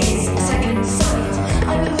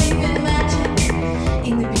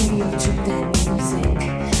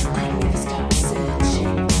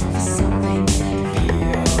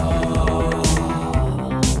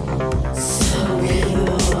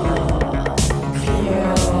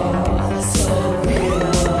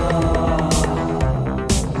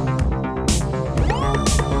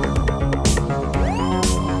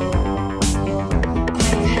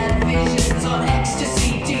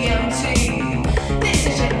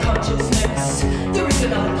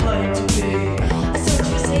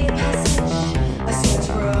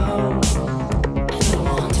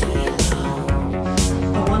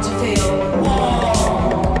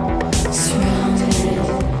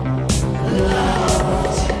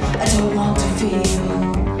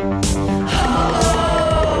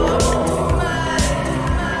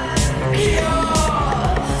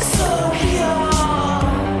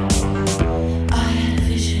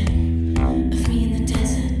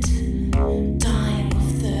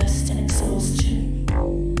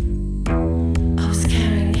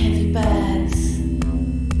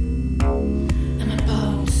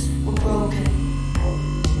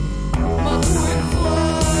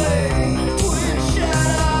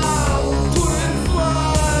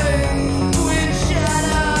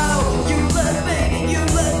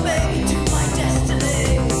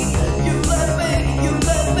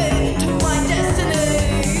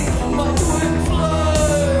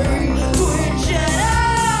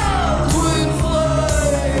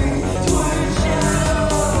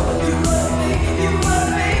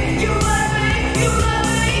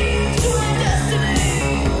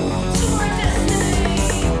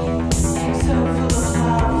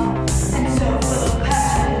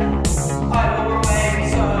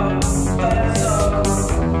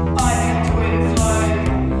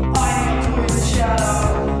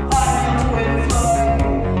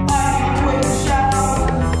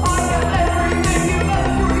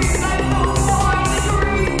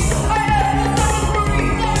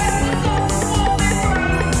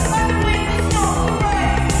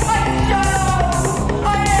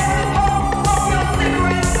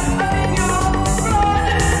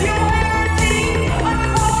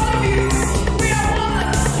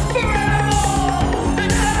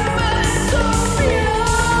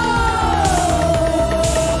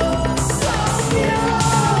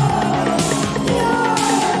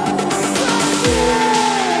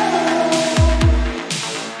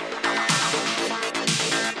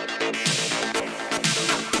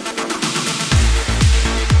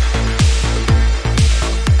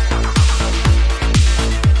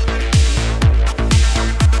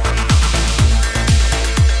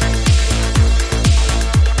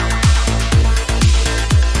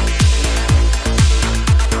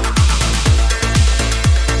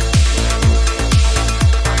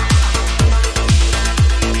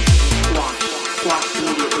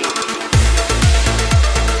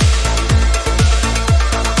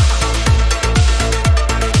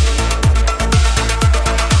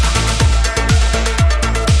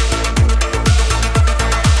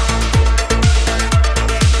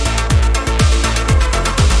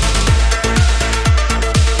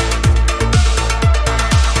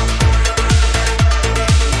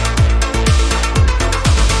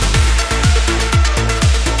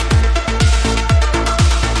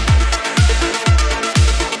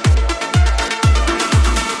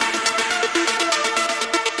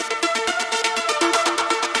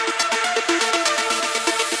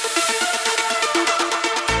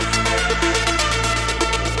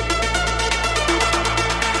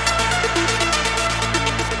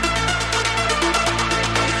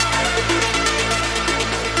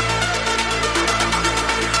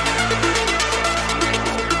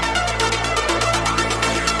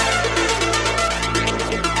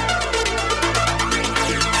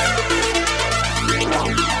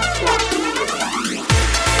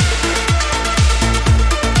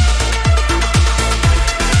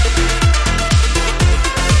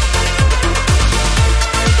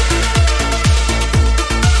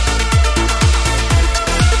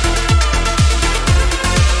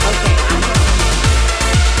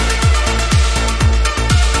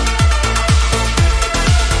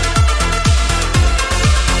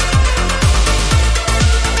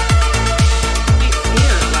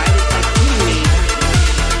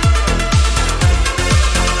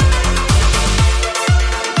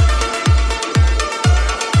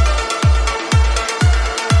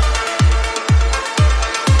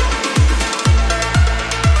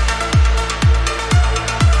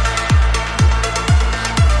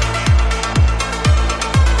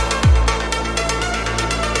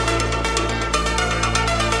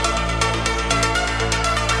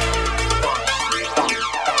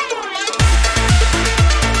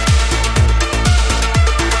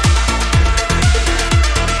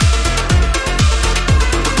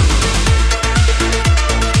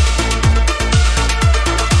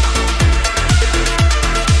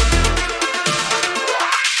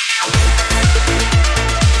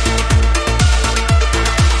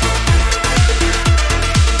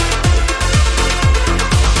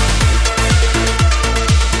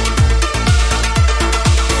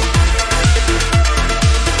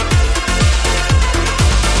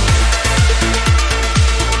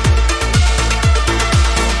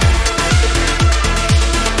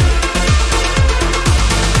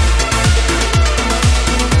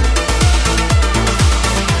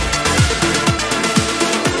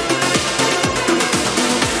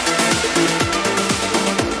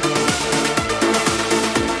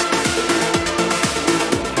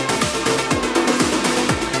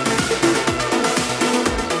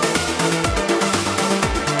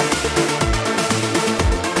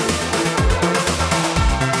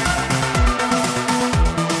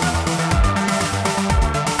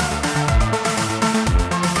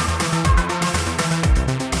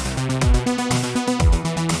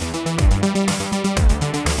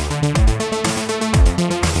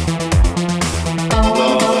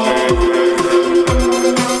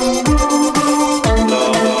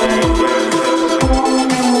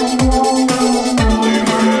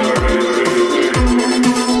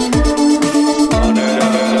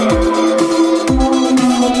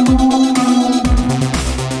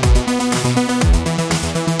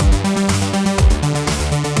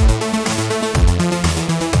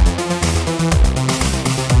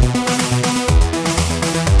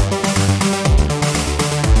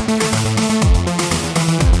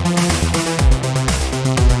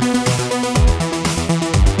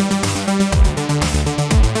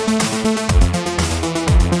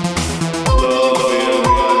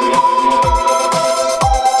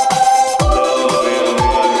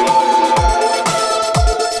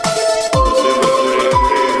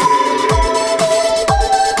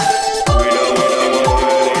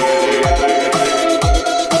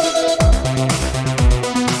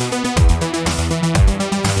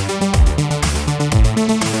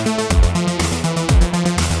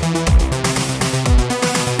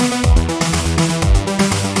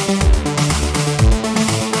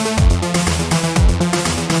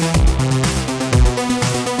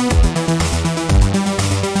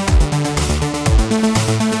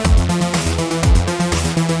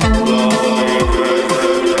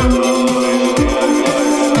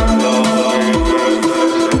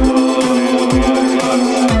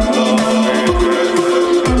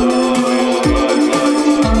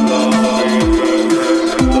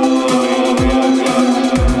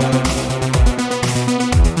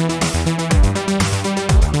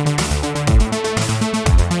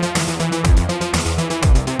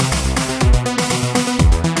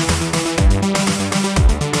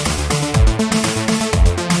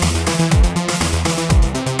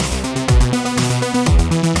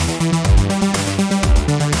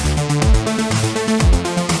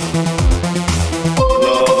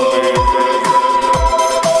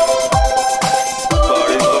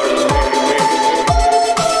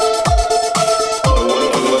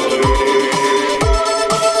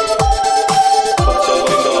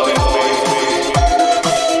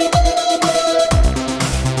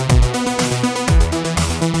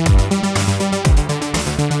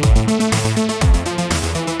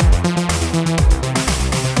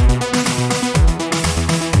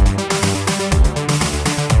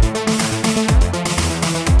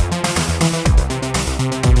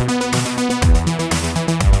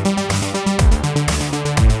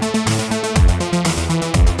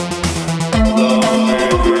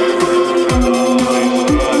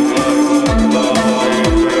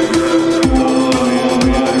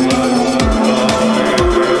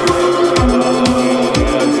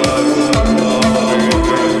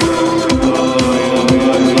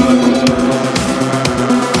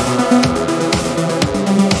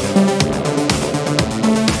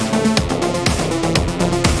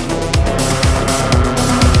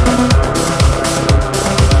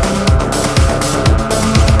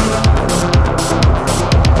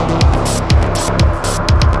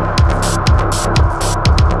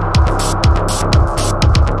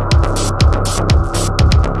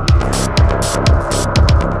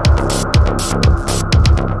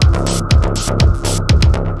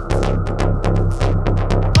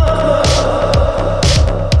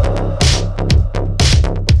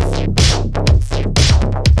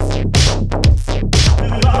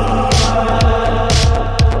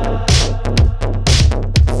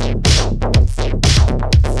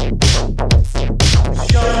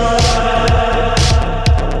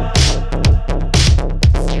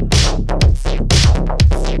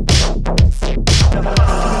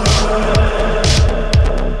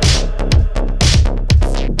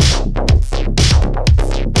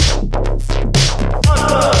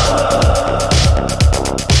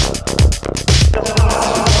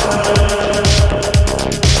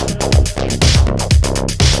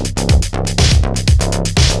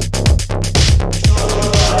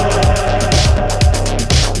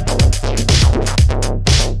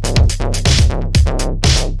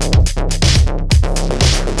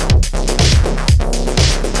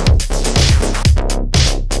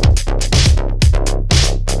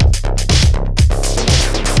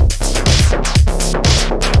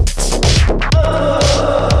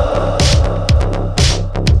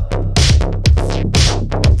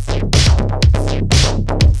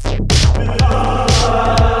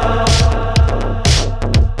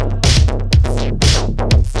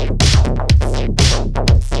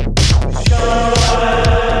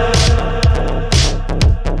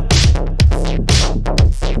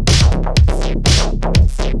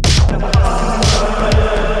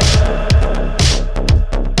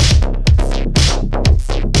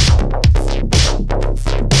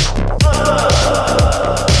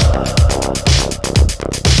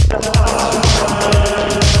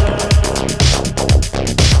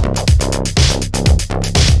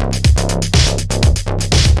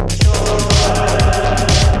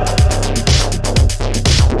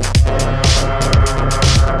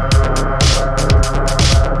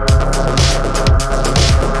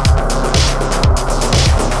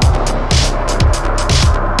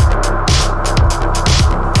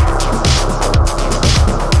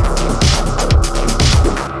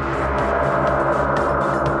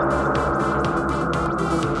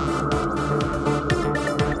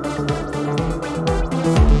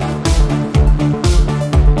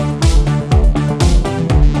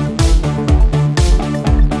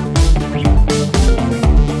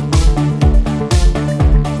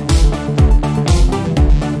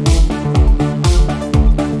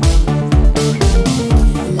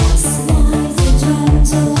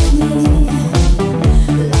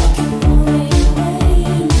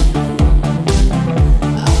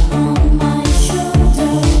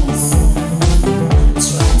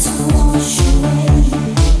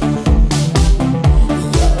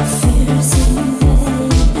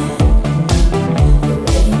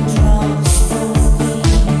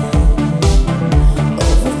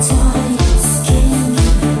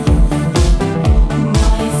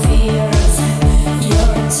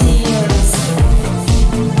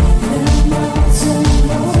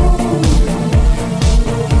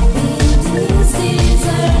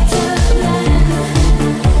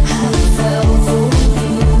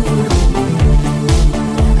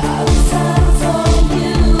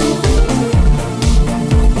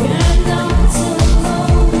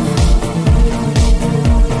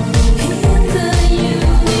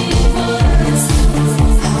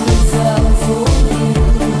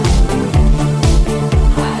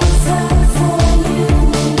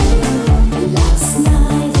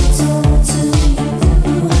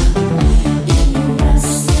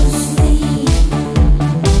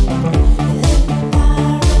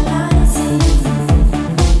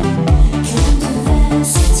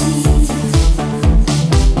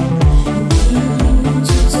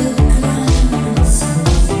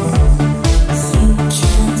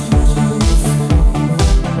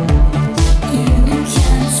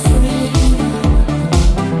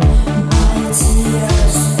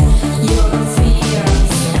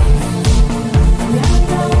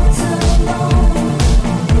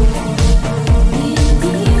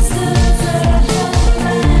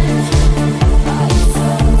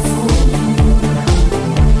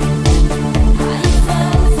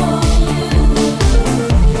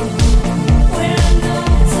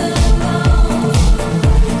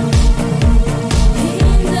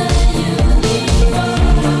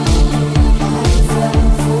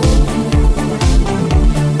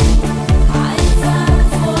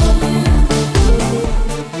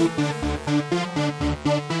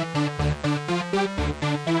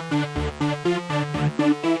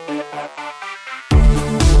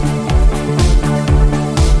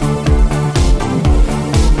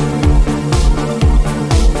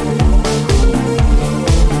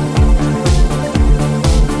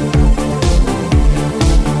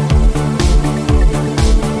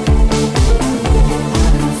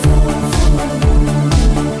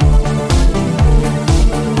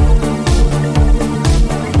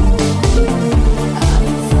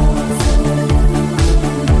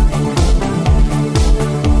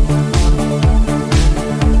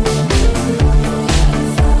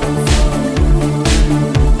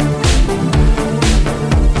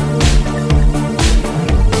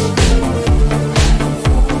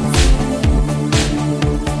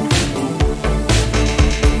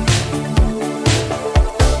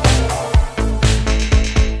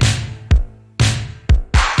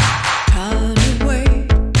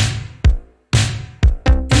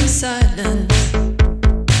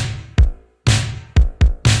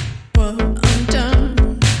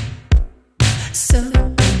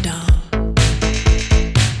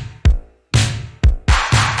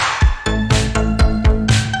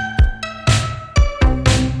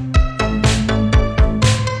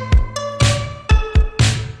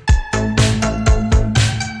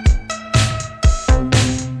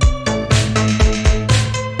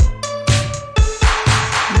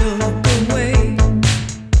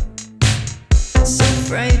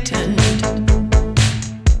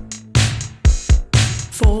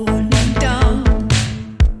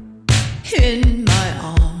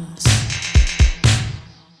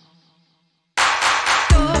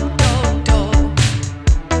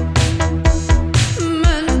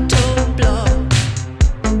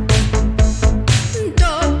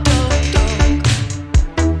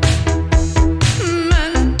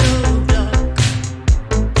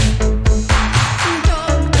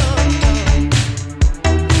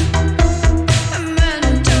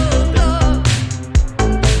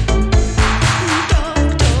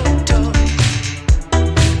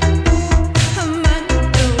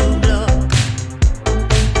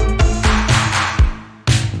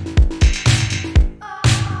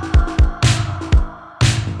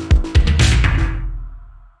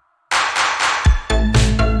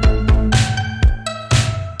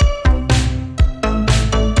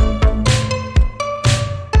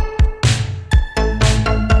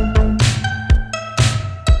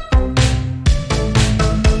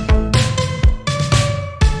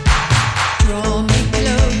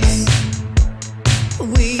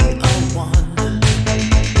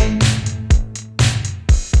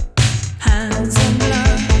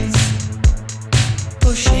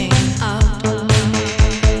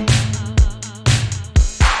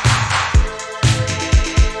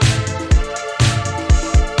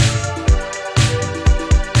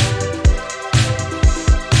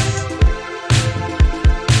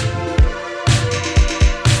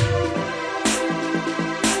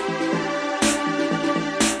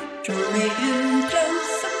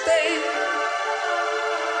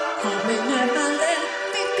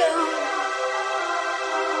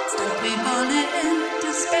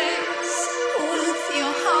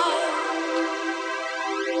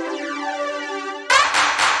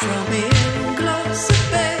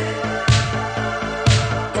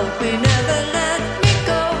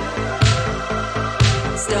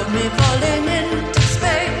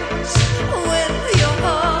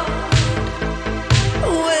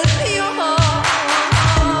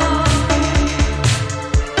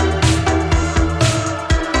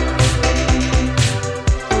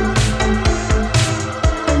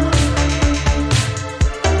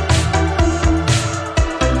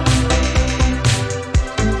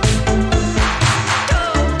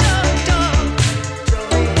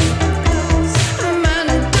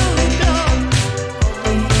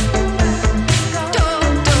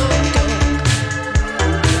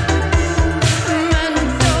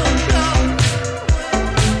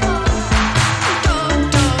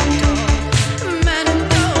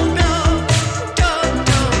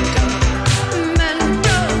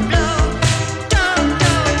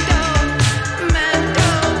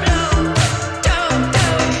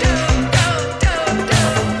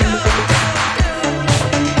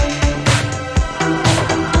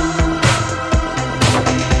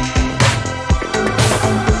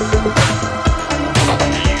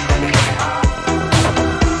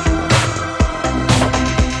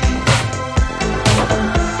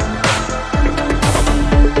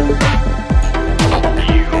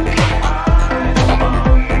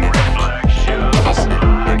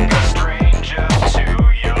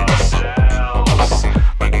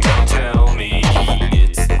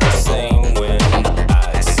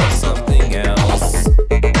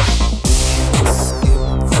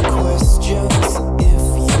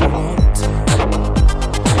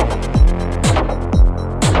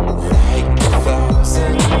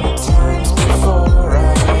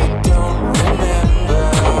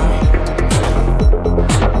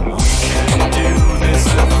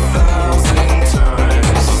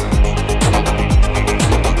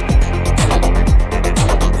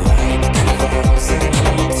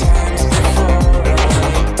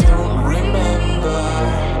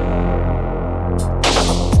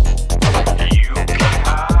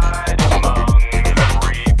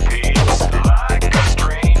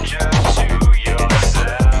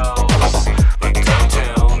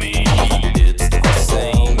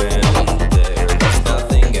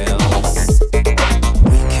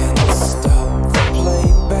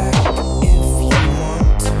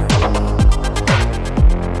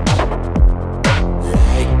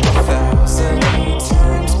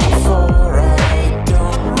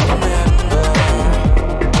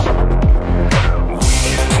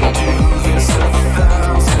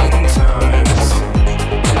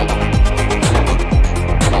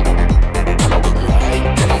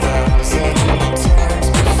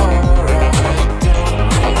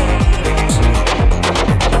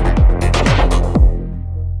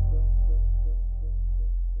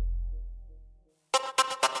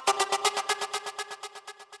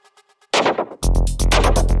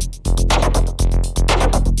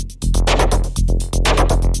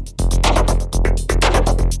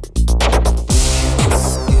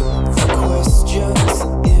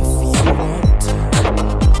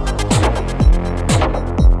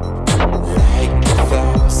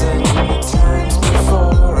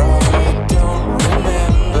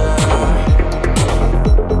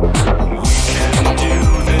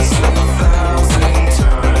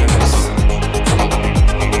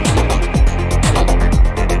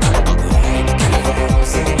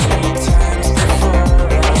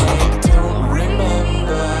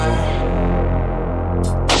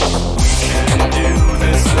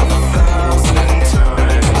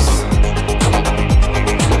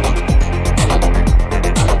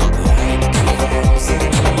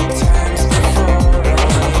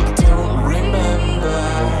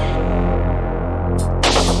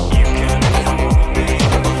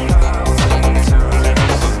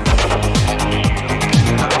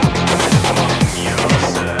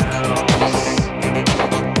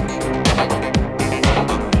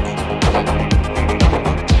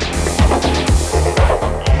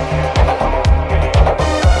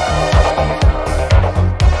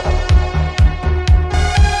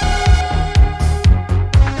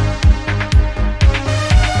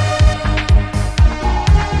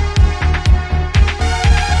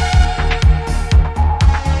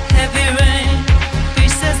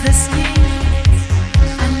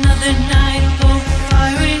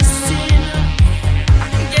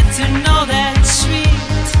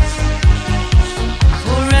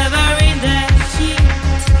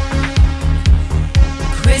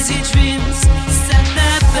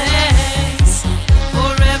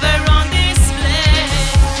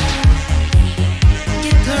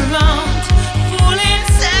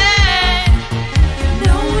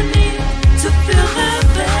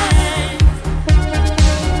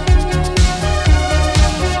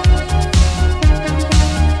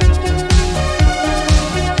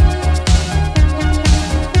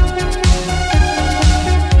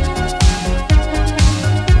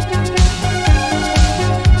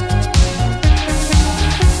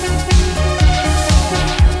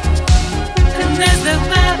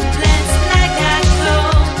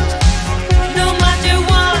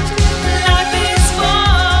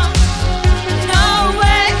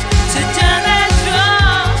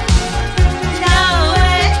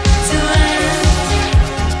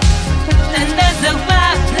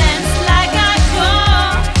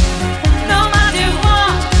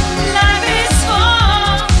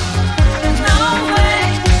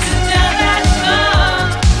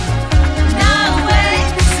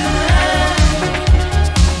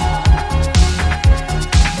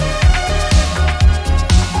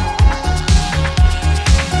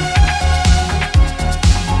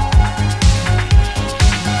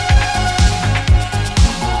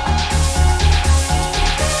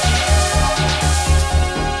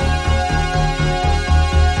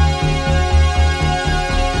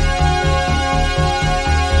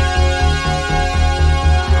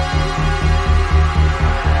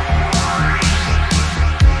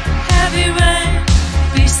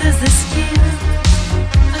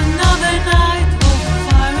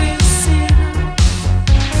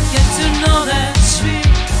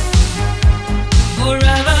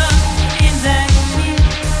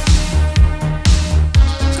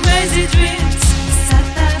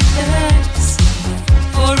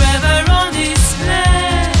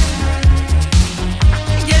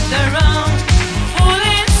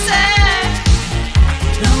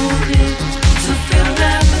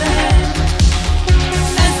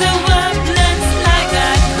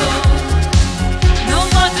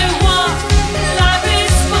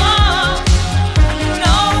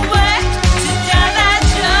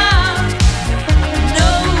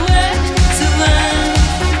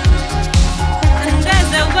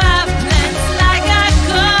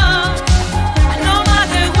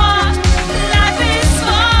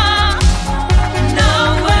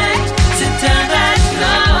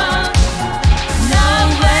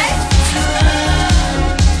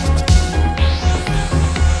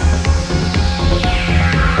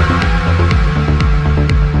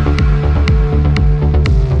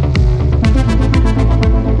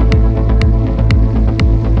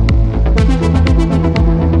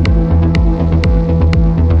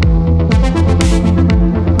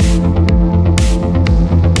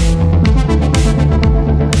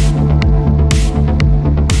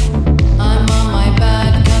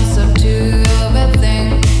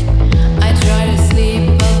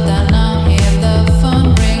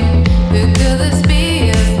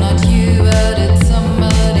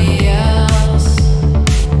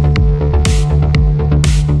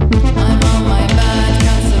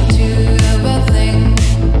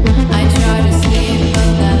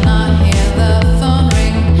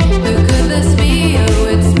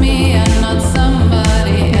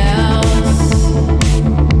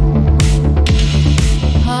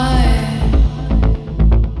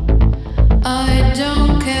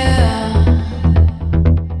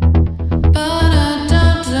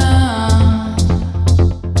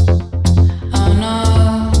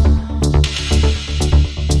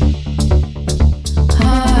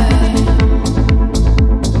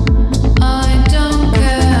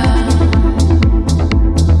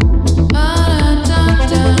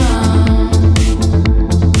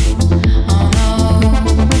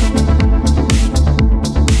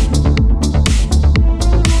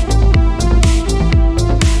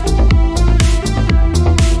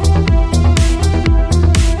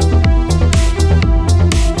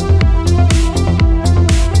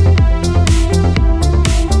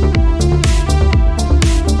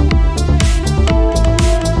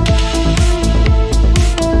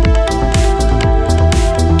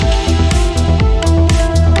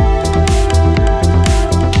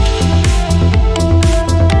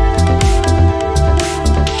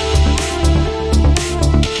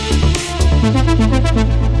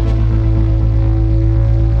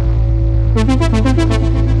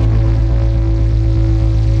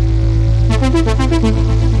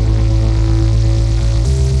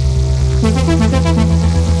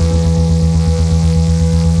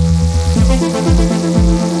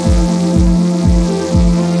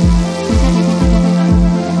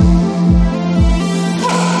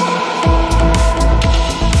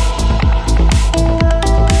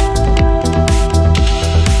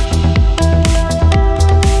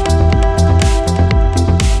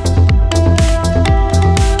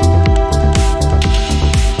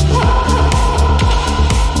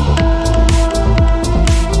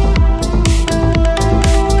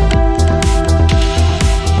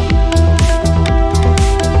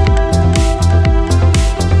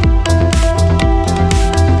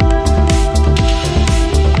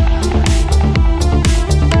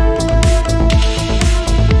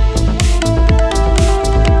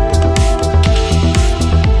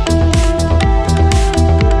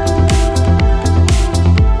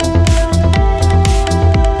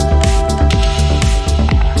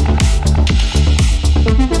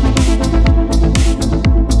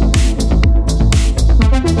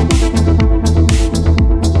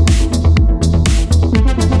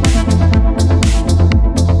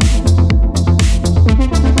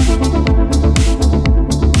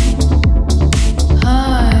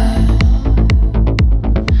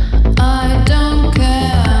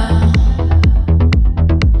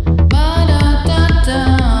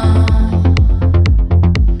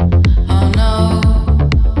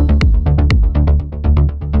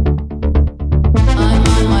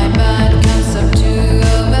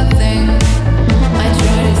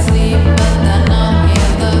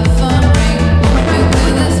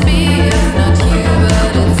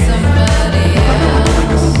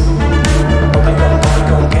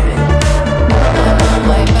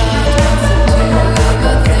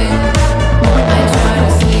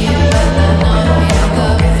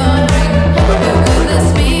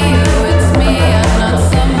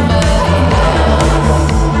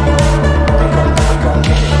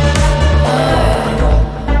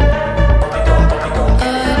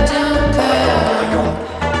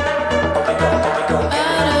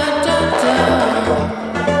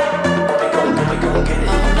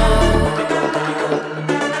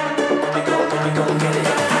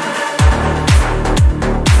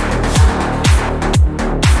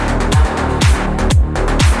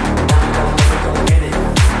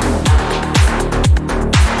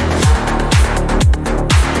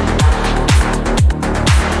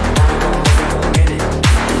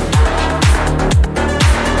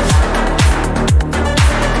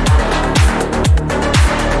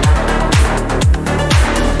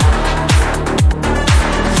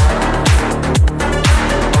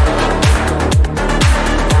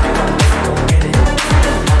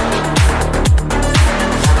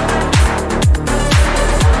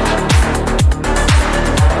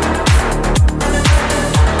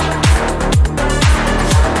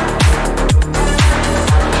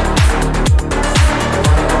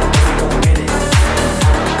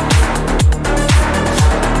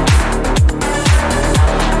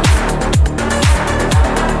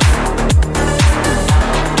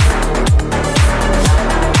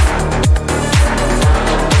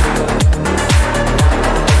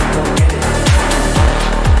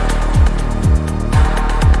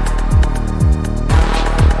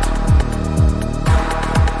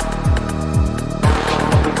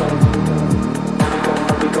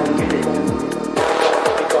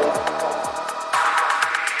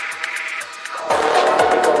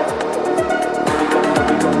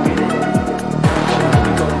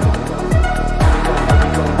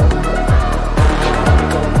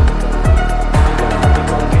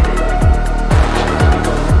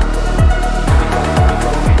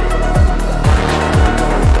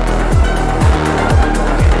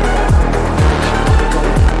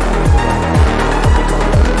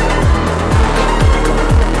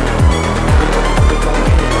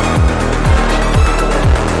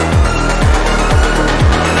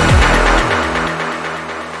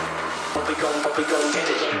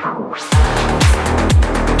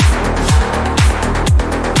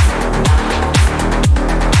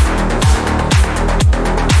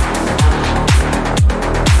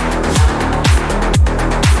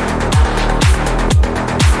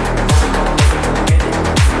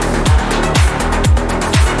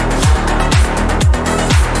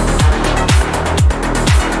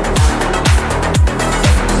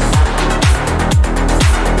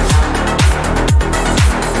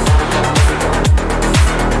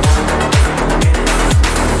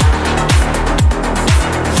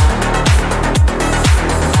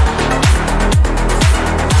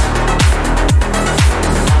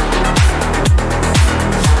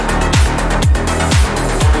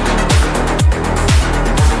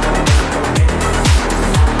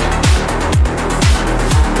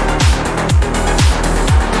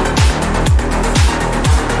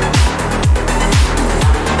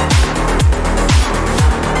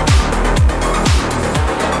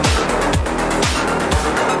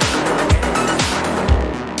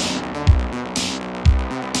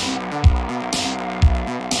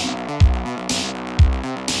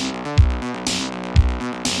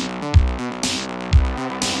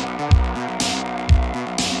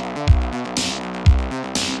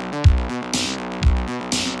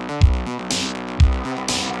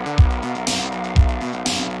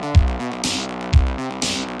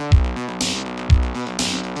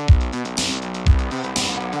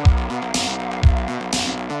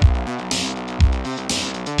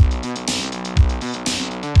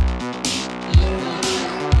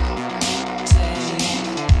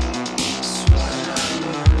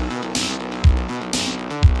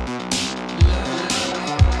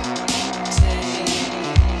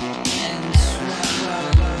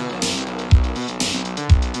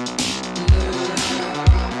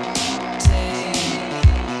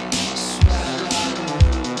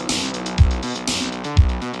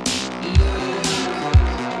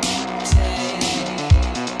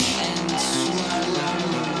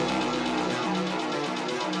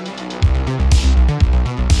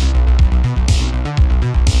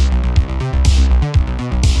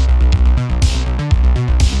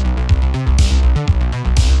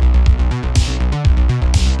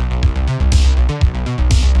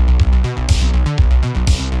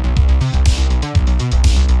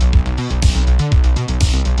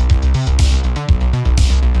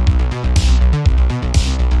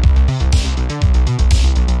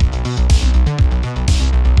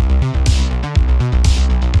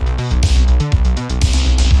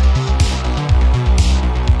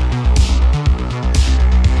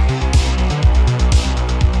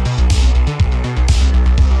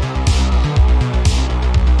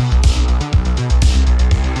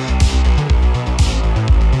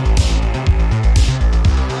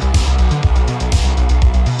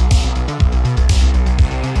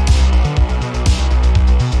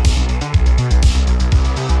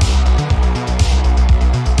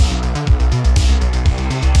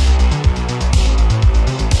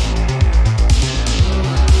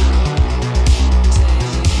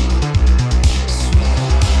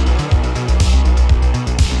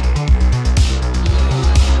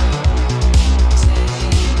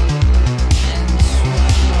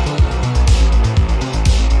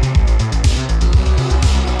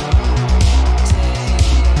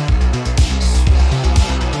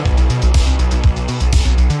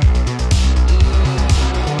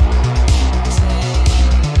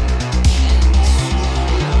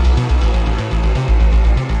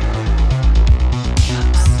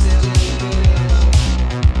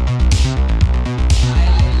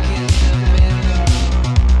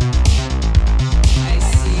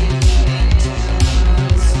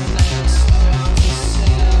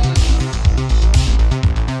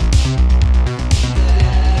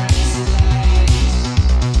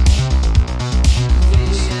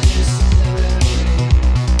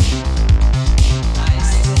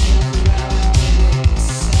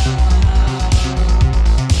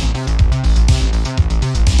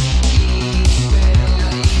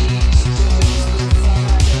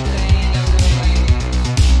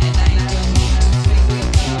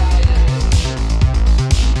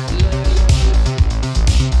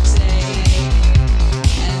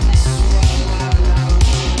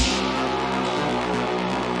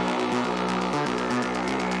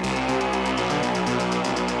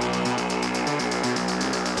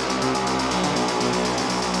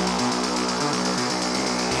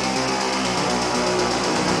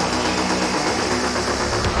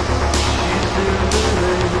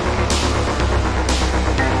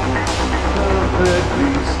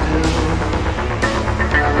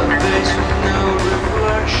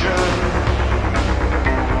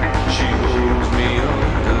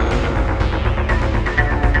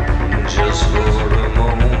just for a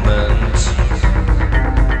moment,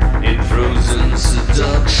 in frozen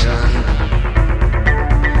seduction.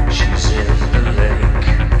 She's in the lake.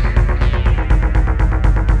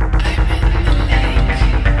 I'm in the lake.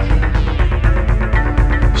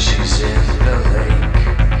 She's in the lake.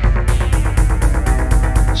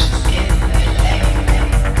 She's in the lake.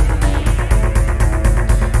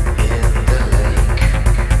 In the lake.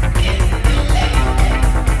 In the lake.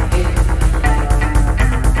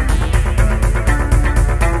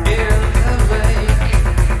 In the lake.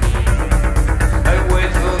 I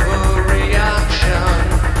wait for her reaction.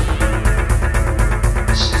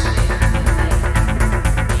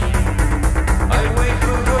 I wait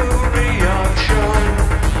for her reaction.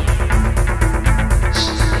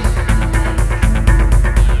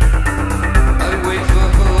 I wait for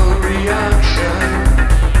her reaction.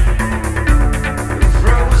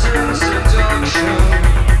 Frozen seduction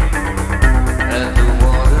at the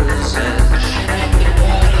water's edge.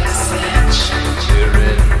 We're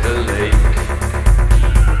in the lake.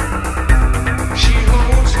 She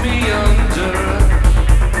holds me under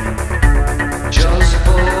just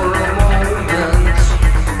for a moment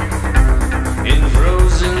in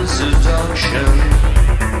frozen seduction.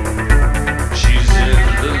 She's in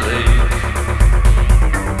the lake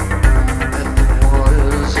at the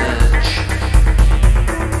water's edge.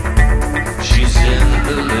 She's in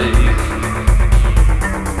the lake,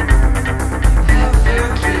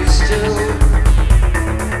 perfectly still,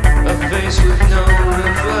 a face with no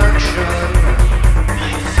reflection.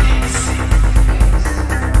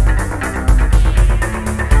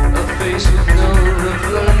 A face with no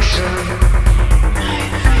reflection.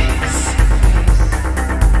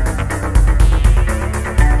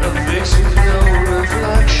 A face with no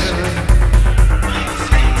reflection.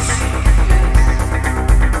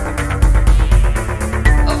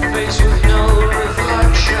 A face with no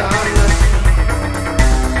reflection.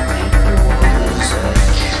 The water's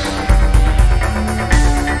edge.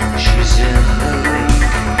 She's in the lake.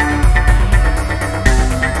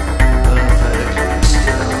 Perfectly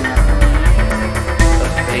still. A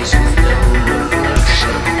face with no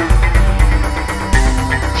reflection.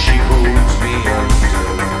 She holds me under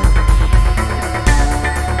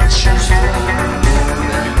just for a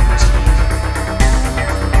moment.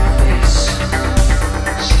 Face.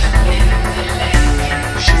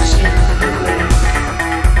 She's in the lake.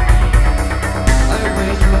 I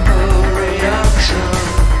wait for her reaction.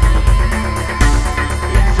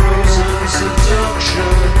 In frozen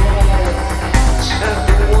seduction at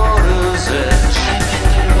the water's edge.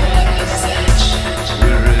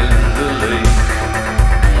 We're in the lake.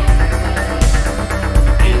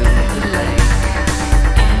 In the lake.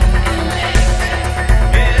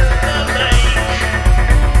 In the lake.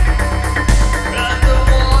 At the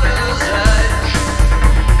water's edge.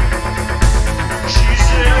 She's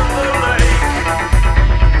in the lake.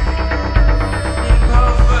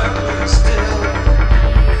 Perfectly still.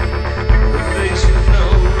 A face with no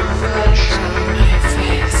reflection. A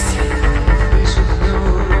face with no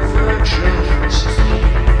reflection.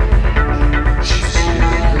 She's in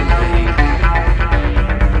the lake.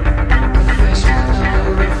 A face with no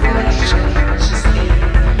reflection.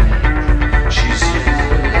 She's in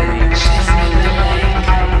the lake. She's in the lake. She's in the lake.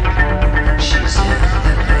 She's in the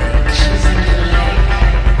lake. She's in the lake.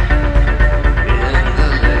 In the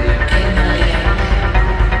lake. In the lake.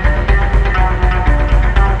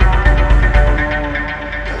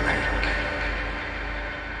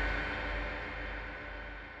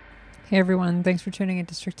 Hey everyone, thanks for tuning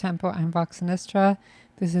into Strict Tempo. I'm Vox Sinistra.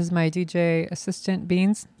 This is my DJ assistant,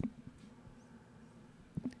 Beans.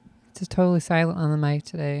 It's just totally silent on the mic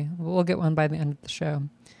today. We'll get one by the end of the show.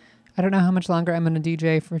 I don't know how much longer I'm going to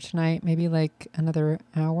DJ for tonight. Maybe like another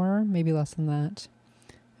hour, maybe less than that.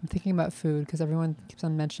 I'm thinking about food because everyone keeps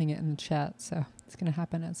on mentioning it in the chat, so it's going to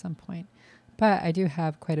happen at some point. But I do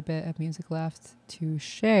have quite a bit of music left to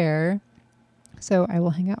share, so I will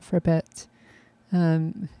hang out for a bit.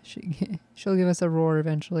 She'll give us a roar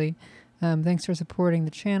eventually. Thanks for supporting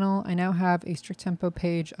the channel. I now have a Strict Tempo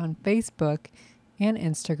page on Facebook and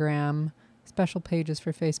Instagram. Special pages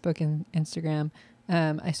for Facebook and Instagram.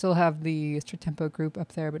 I still have the Strict Tempo group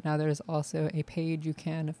up there, but now there's also a page you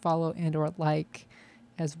can follow and or like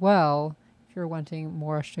as well if you're wanting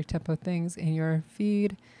more Strict Tempo things in your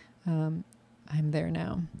feed. I'm there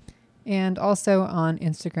now. And also on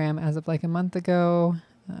Instagram as of like a month ago,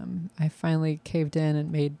 I finally caved in and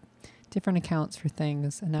made different accounts for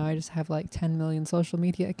things. And now I just have like 10 million social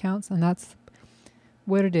media accounts, and that's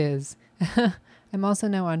what it is. I'm also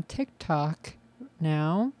now on TikTok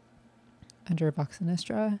now under Vox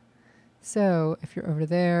Sinistra. So if you're over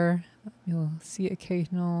there, you'll see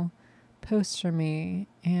occasional posts from me,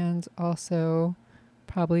 and also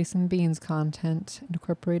probably some Beans content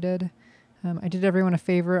incorporated. I did everyone a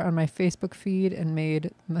favor on my Facebook feed and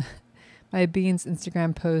made my Beans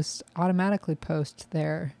Instagram post automatically post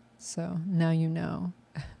there. So now you know.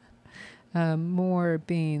 More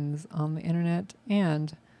Beans on the internet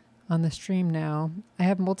and on the stream now. I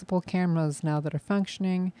have multiple cameras now that are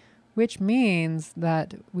functioning, which means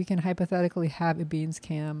that we can hypothetically have a Beans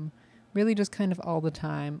cam really just kind of all the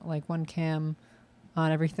time, like one cam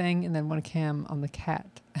on everything and then one cam on the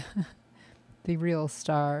cat. The real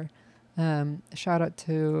star. Shout out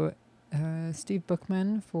to Steve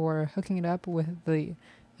Bookman for hooking it up with the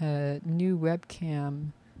new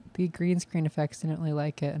webcam. The green screen effects didn't really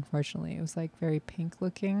like it, unfortunately. It was like very pink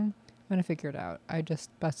looking. I'm going to figure it out. I just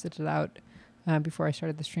busted it out before I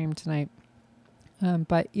started the stream tonight.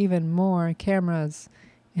 But even more cameras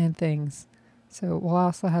and things. So we'll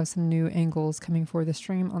also have some new angles coming for the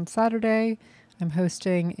stream on Saturday. I'm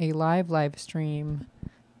hosting a live stream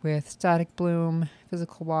with Static Bloom,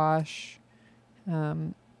 Physical Wash,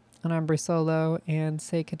 Unambre Solo, and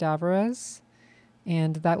Say Cadaveras.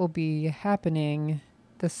 And that will be happening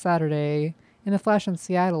this Saturday in the flesh in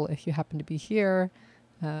Seattle. If you happen to be here,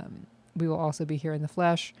 we will also be here in the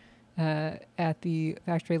flesh at the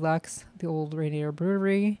Factory Lux, the old Rainier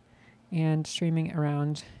Brewery, and streaming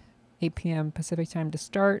around 8 p.m. Pacific time to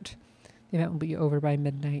start. The event will be over by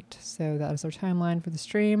midnight. So that is our timeline for the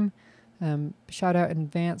stream. Shout out in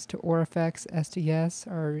advance to Orifex SDS,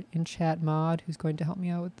 our in-chat mod, who's going to help me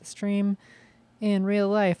out with the stream in real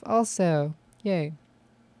life also. Yay.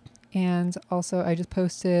 And also, I just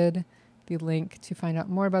posted the link to find out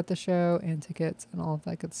more about the show and tickets and all of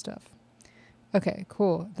that good stuff. Okay,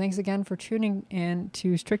 cool. Thanks again for tuning in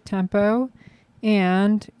to Strict Tempo.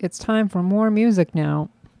 And it's time for more music now.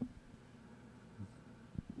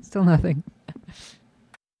 Still nothing.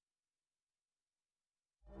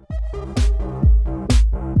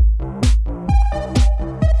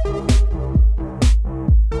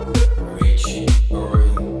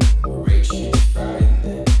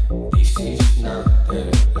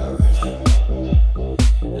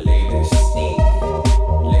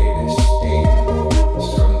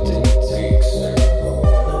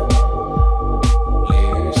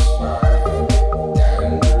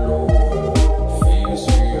 Feels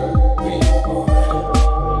real,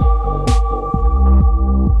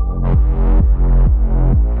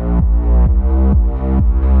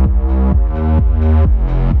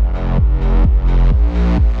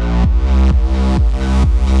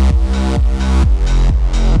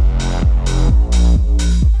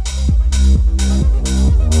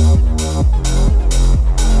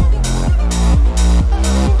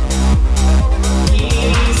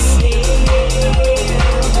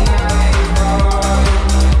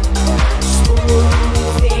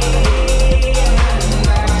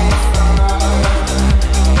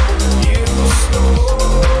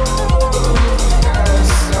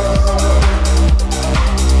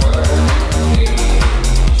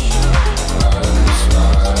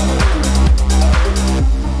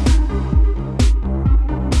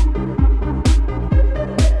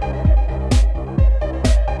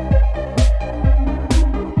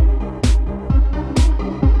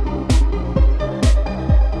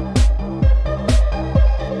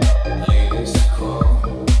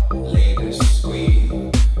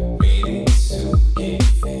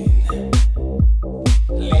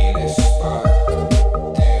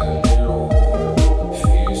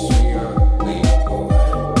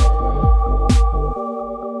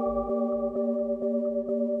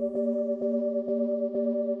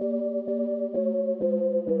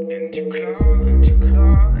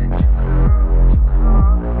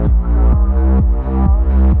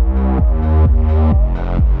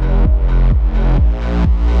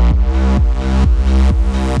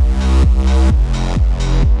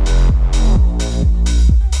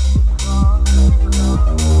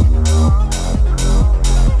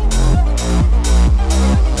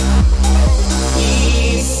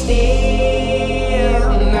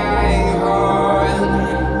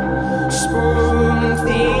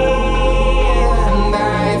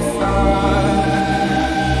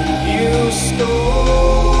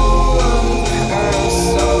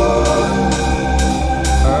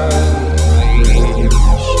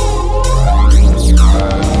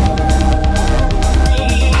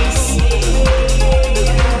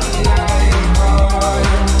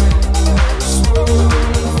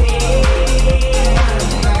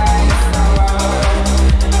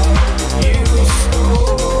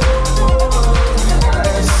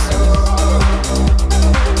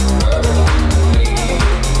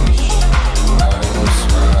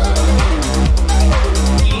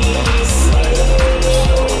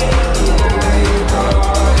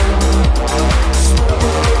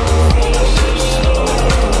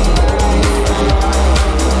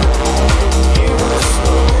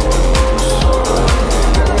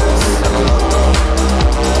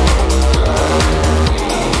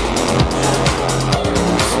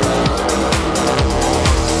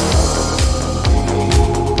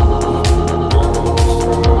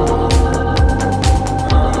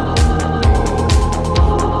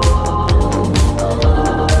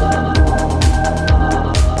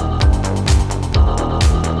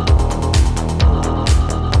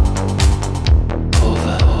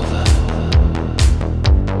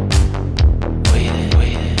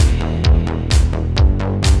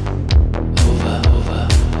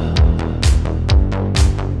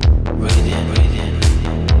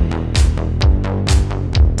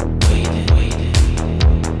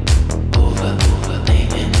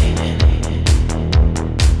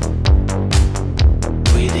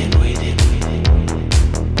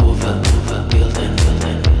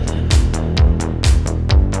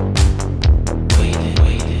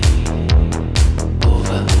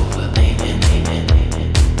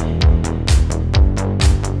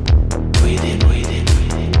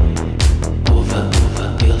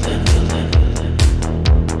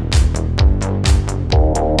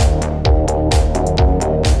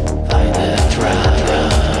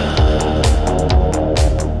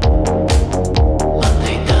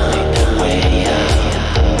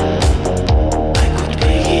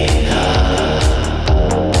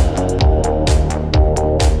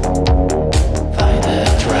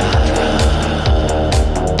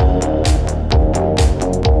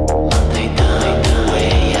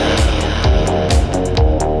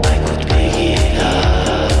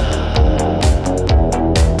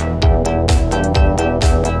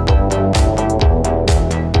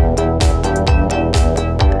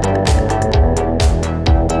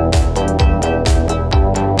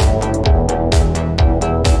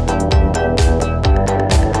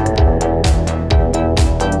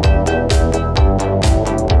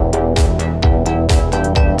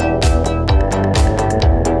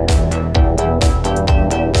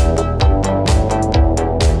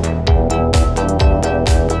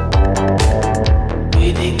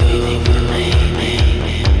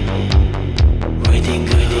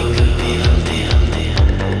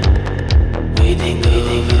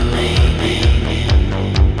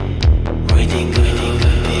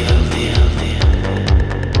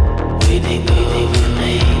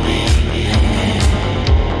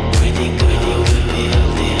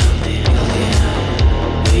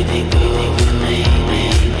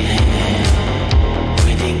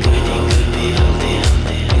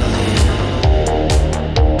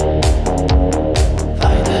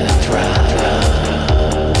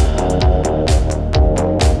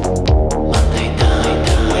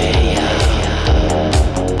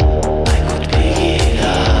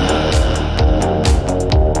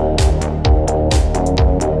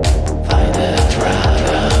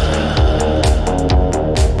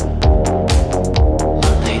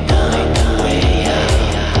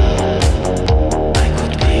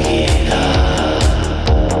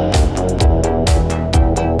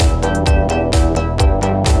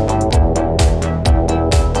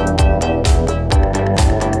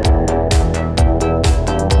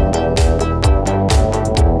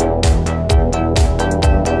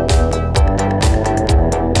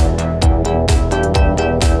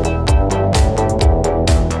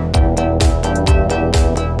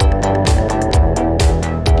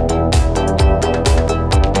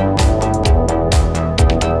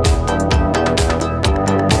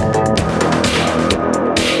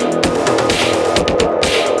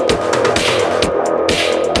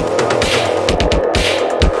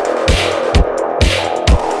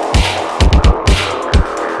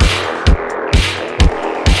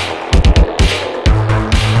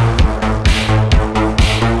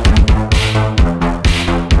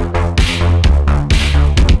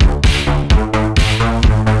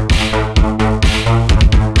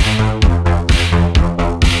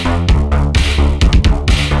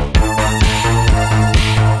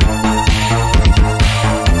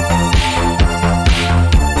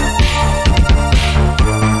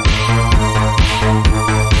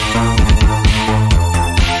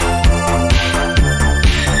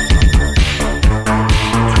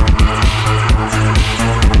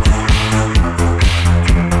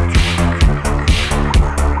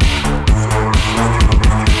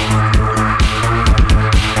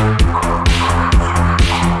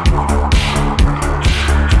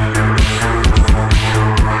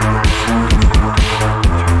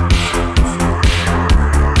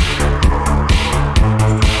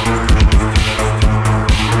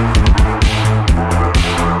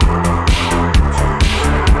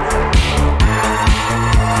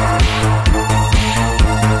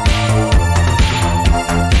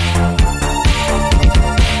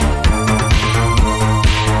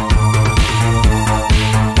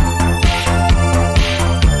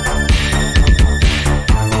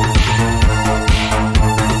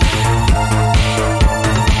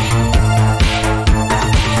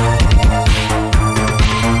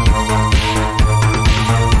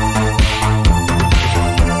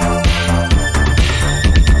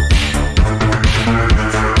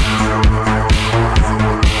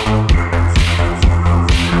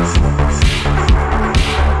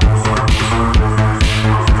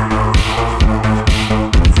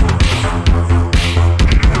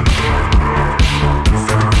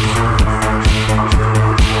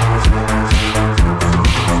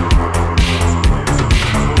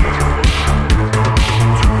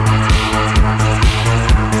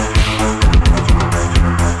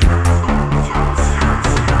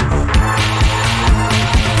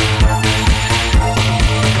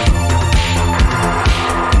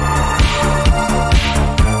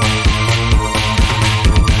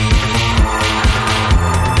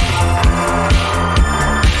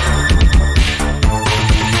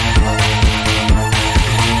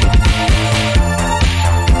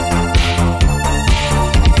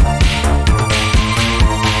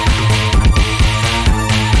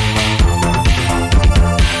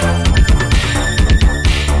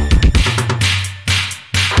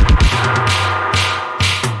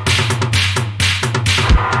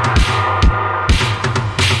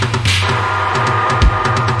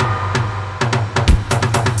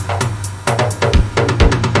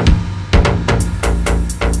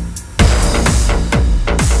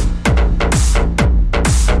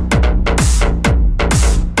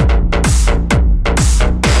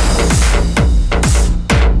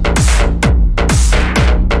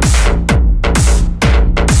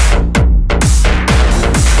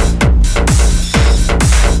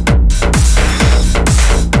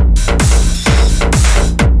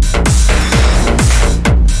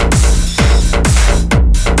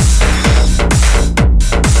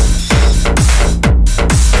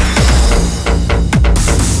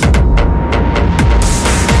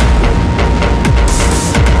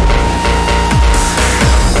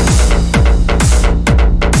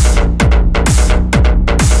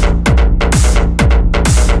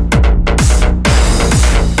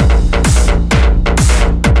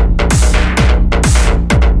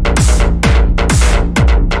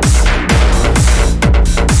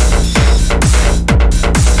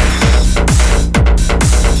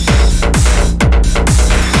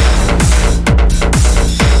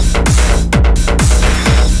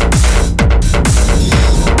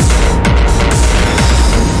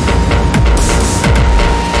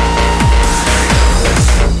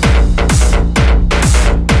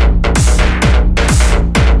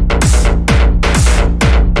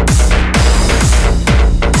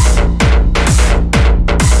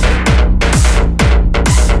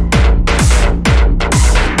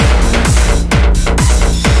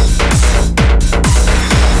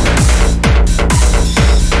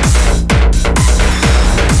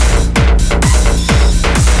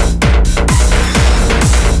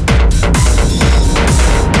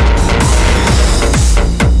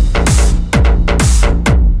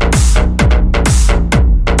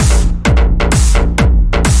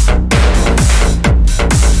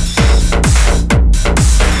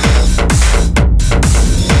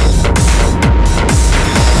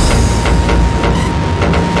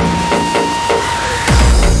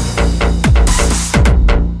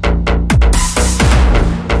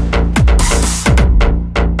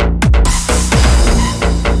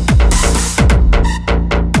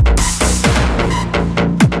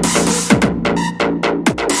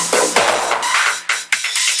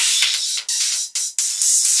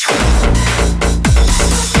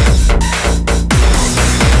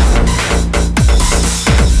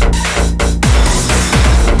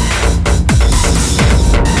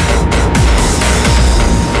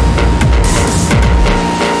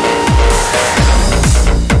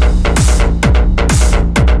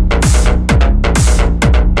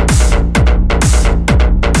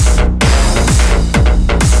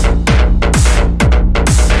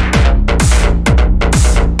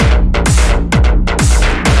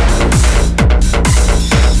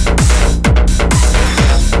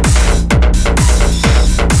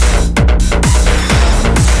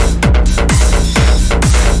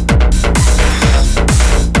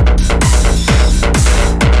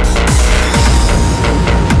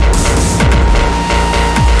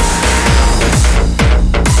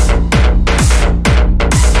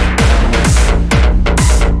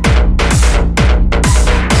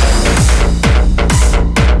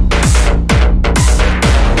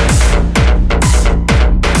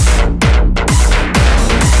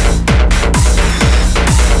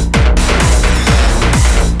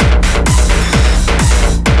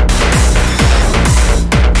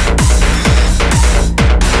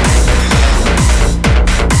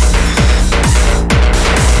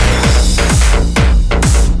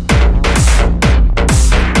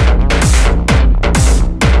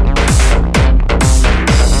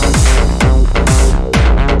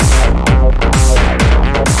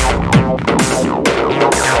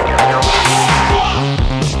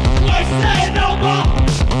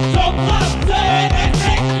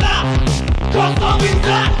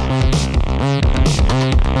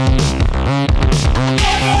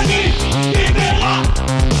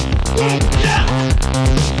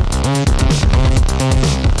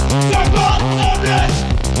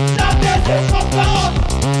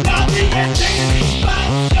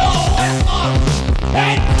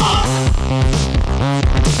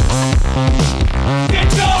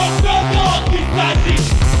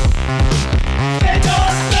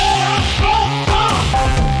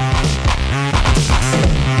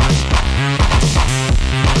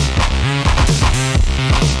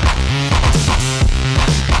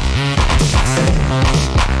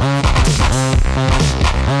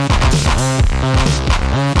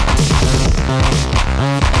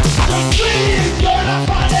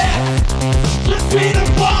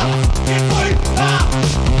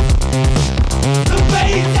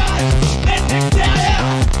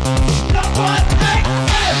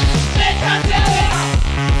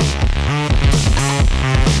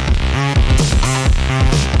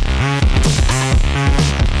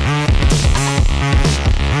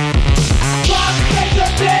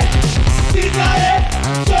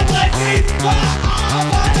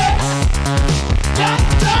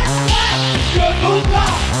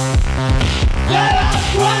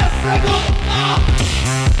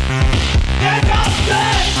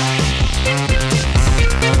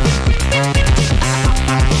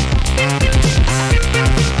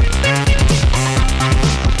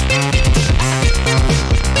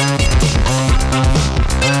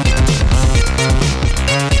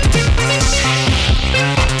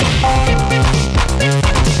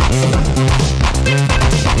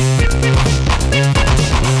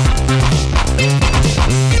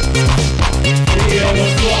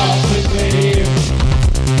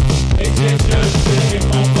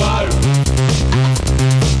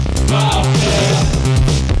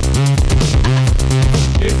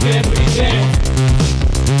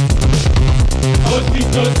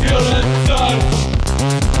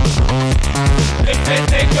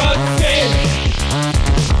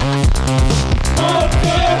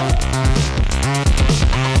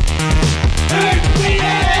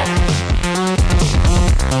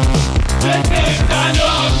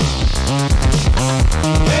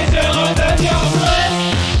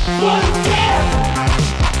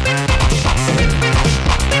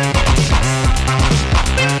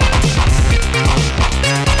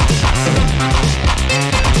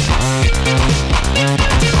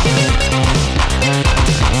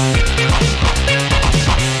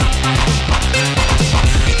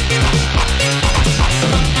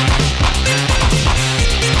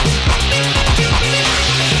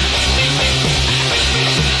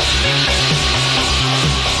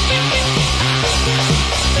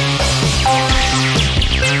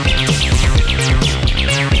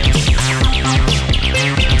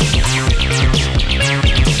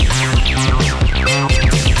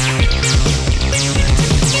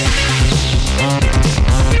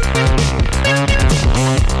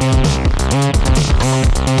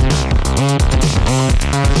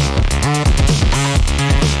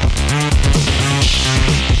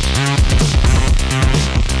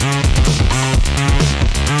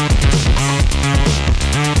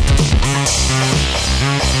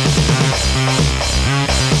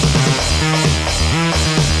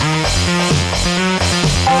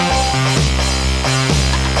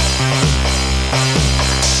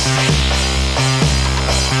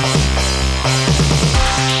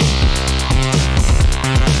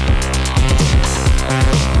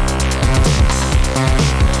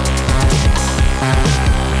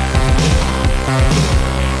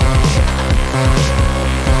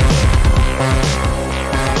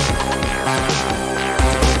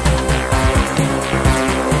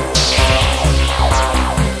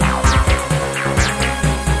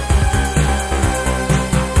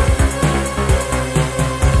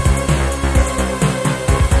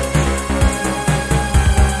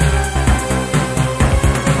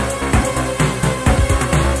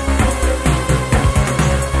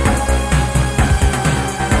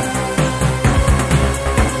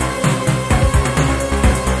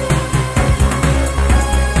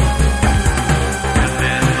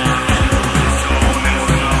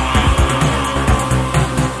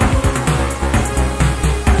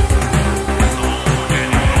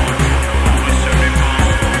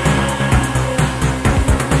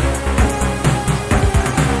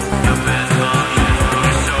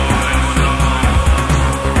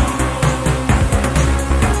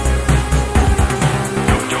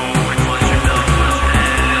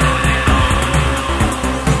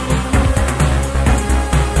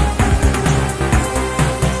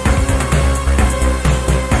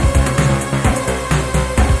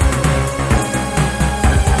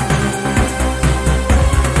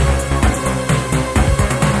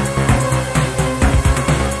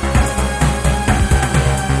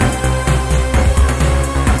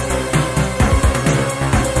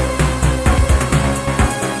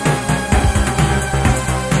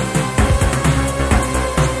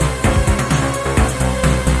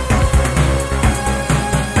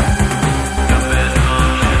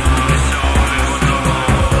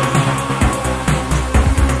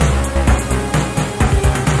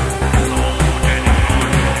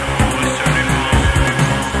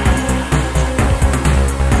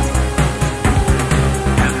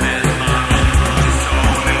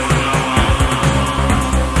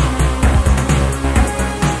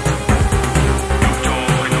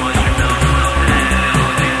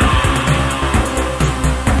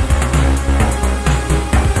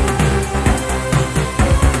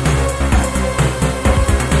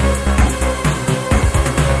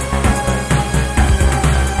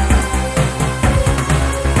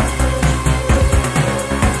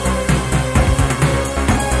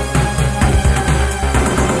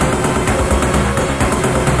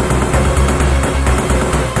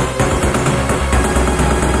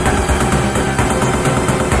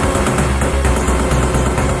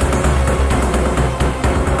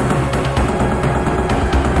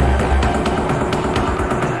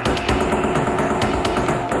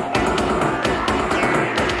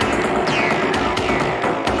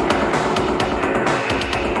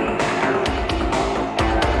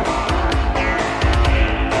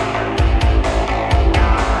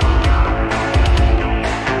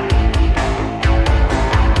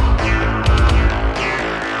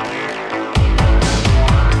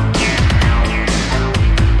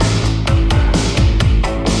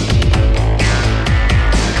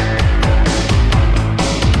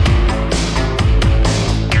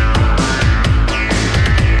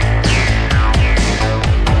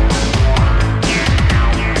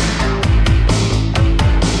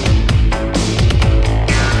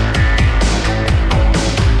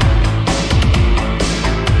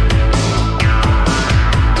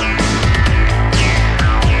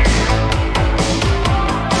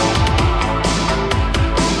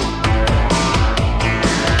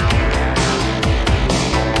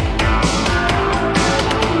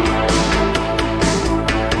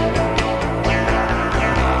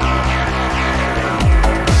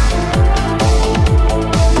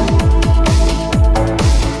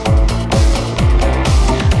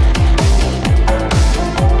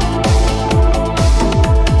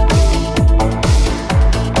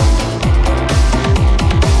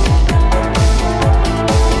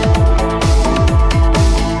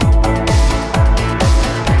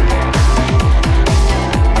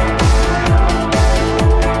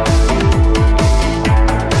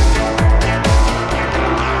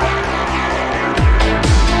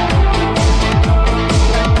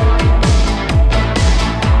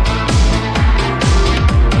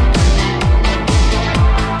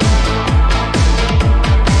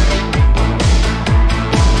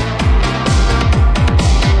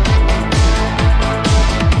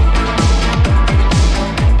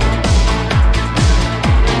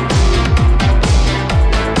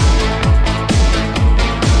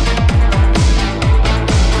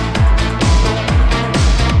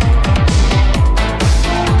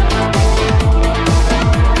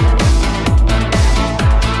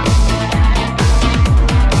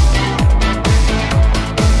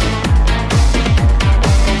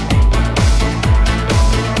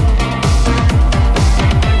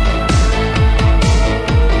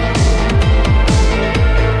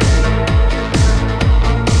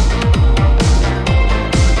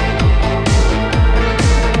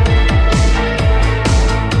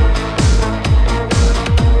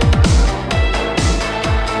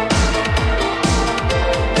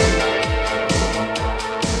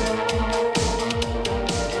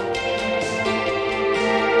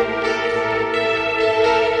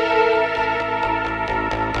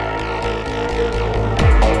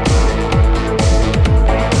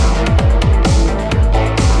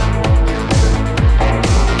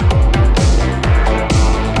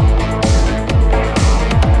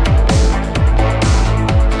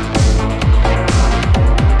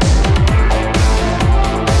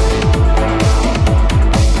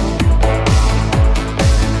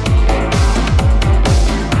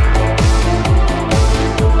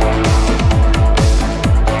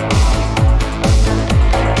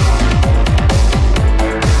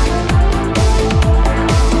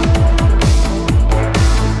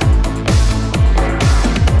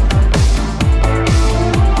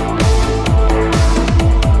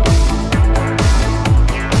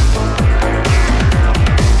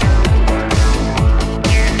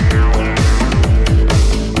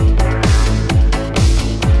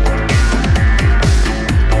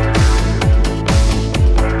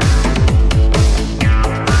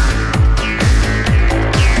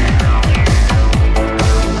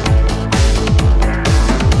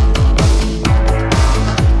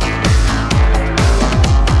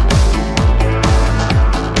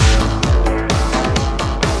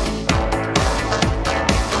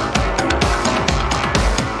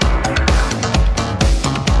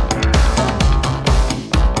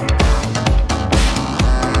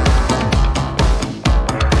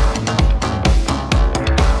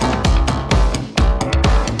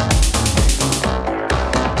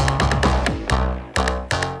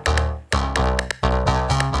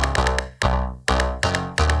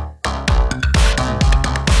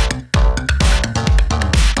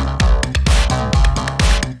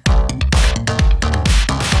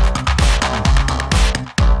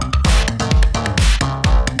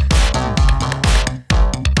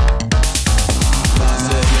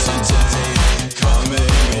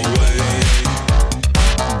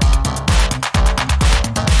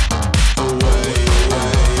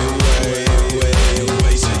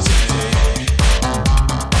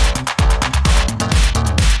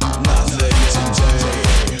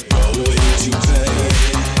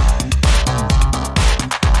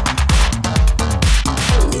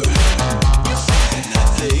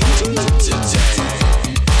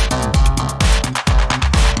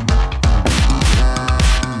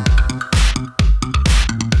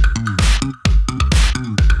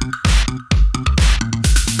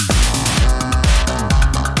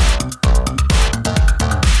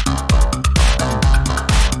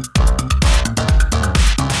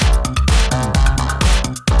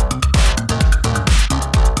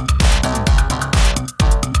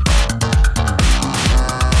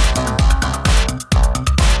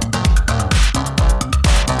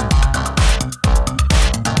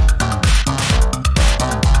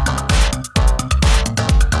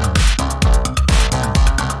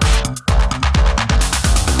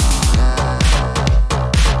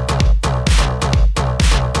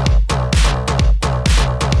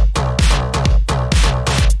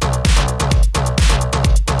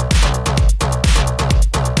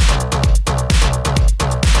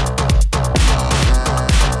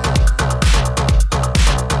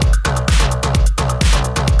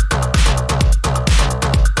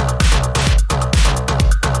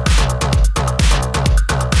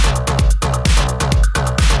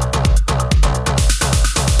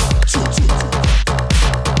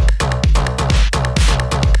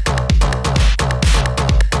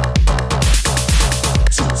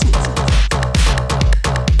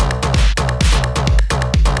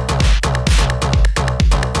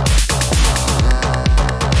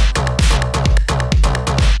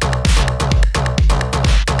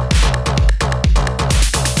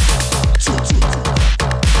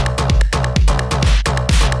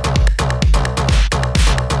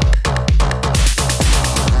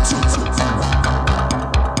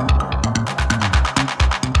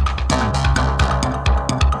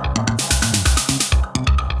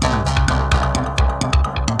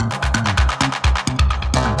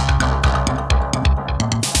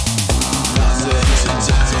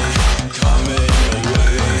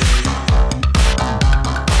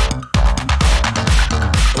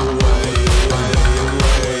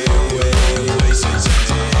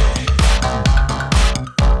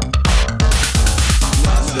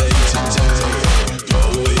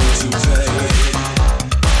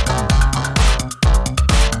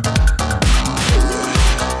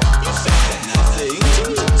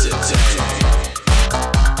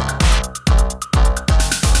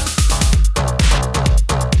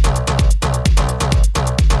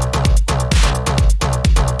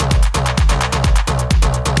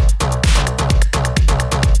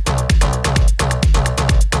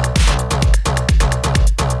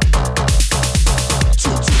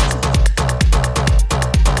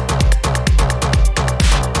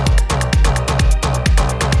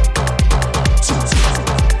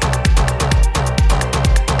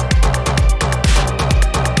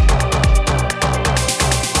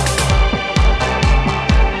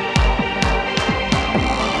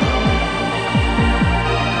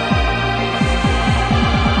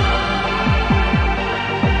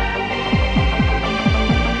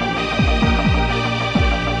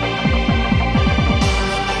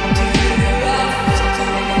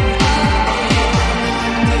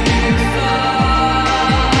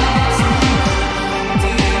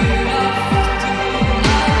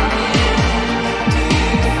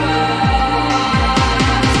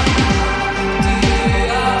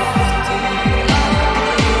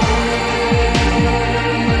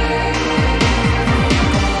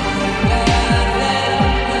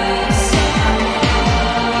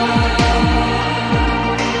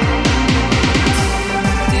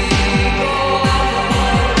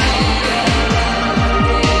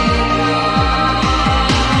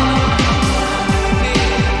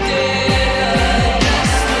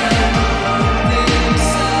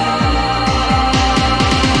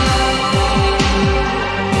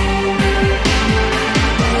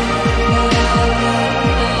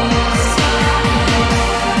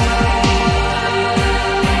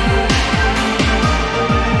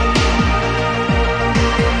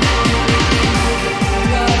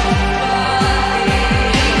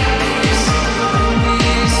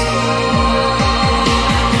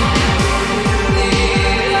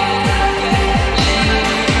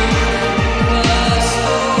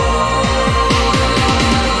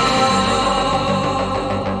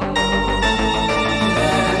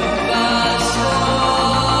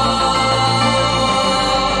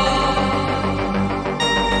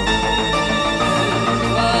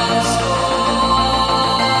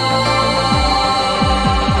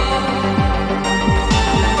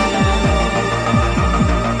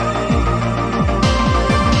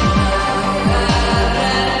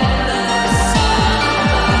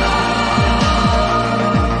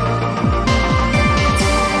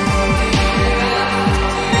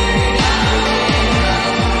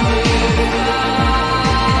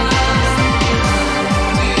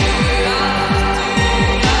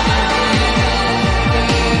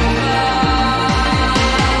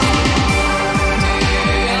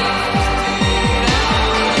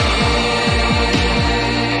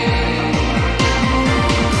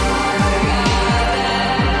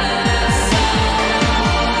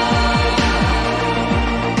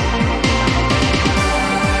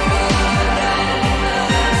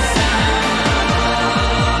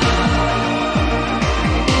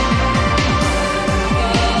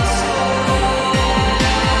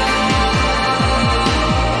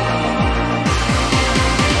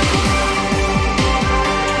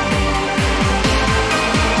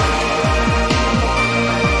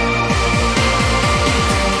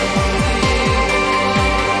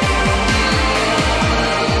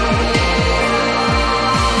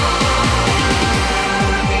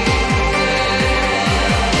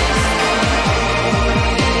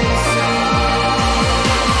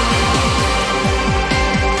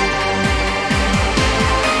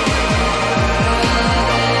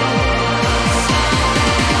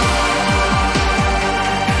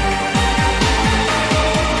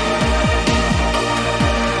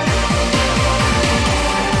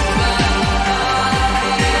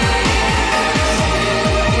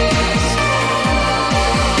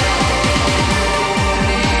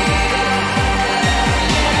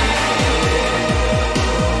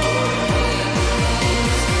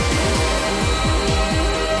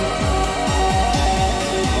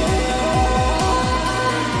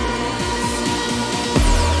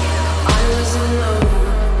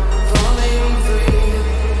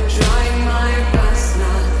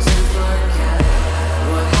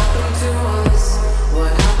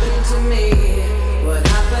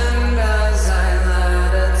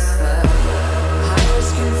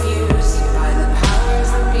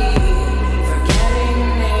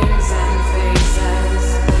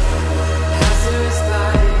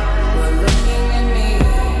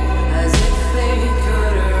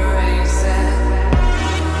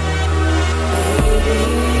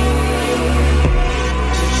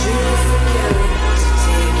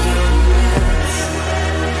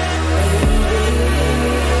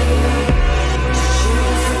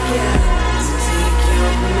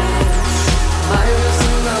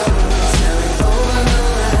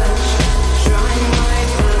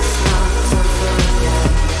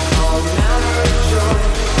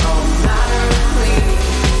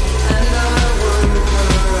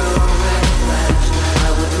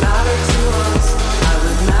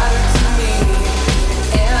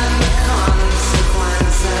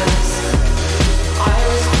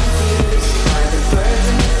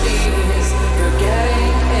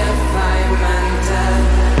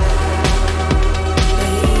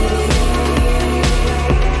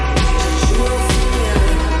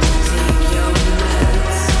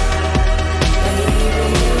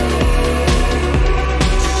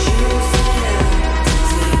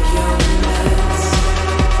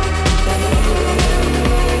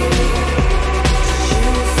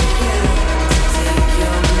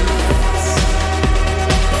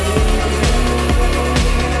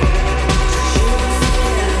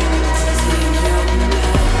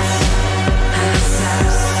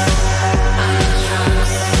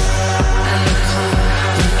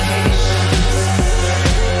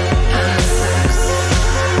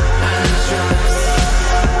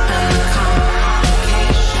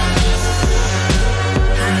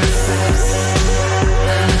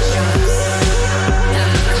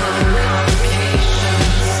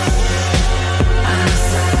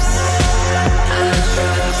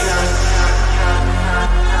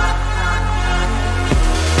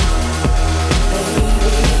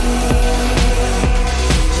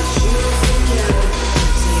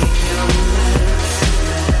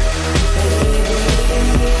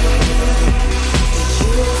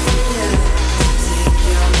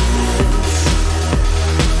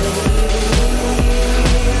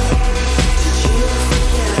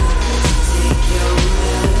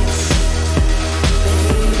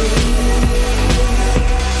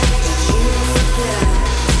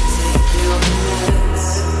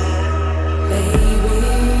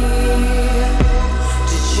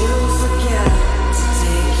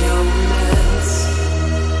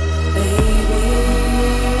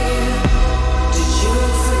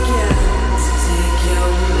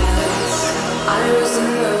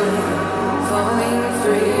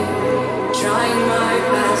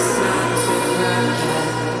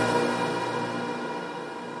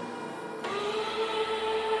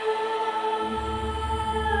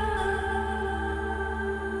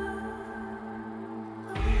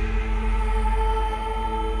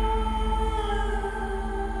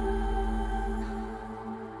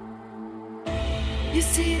 You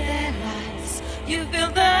see their lies, you feel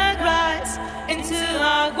the rise into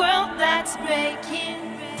a world that's breaking.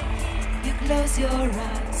 You close your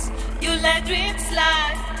eyes, you let dreams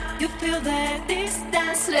slide, you feel the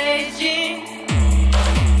distance raging.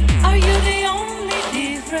 Are you the only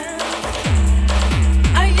different?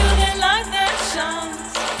 Are you the light that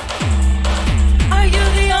shines? Are you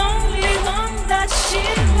the only one that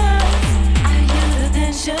shivers? Are you the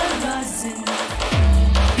tension rising?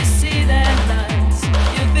 You see their lights,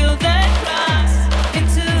 you feel their cries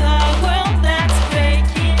into a world that's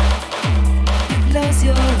breaking. You close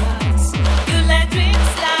your eyes, you let dreams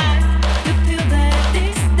slide, you feel the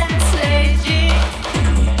distance raging.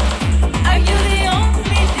 Are you the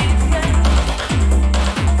only different?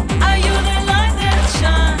 Are you the light that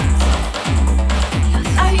shines?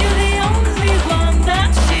 Are you the only one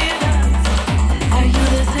that shivers? Are you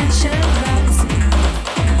the tension rising?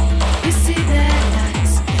 You see their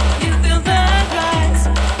lights, you feel the rise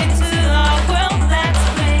into a world that's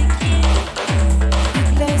breaking. You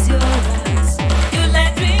close your eyes, you let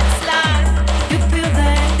dreams slide, you feel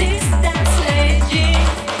the distance raging.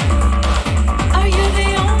 Are you the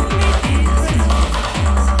only different?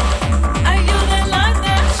 Are you the light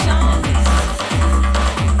that shines?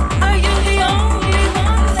 Are you the only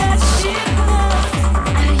one that shivers?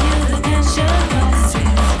 Are you the tension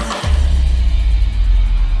rising?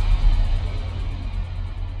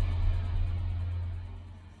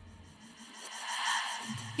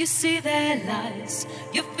 You see their lies,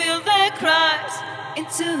 you feel their cries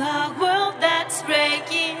into a world that's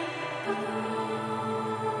breaking.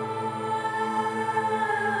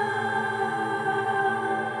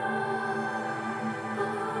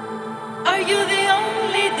 Are you the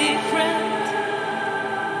only different?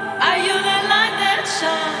 Are you the light that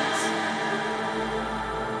shines?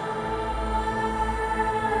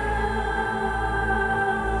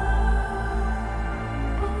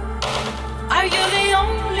 Are you the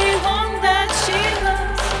only one that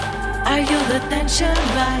shivers? Are you the tension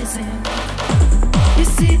rising? You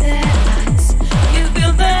see their eyes, you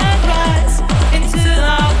feel their rise into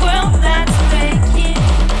a world that's breaking.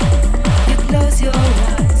 You close your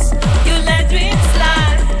eyes, you let dreams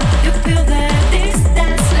slide, you feel the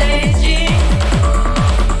distance raging.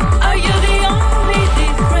 Are you the only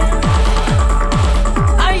different?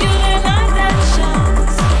 Are you the light that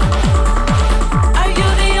shines? Are you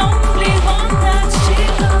the only one that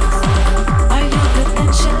shivers? Are you the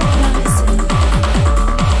tension rising?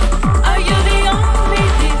 Are you the only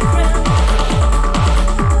different?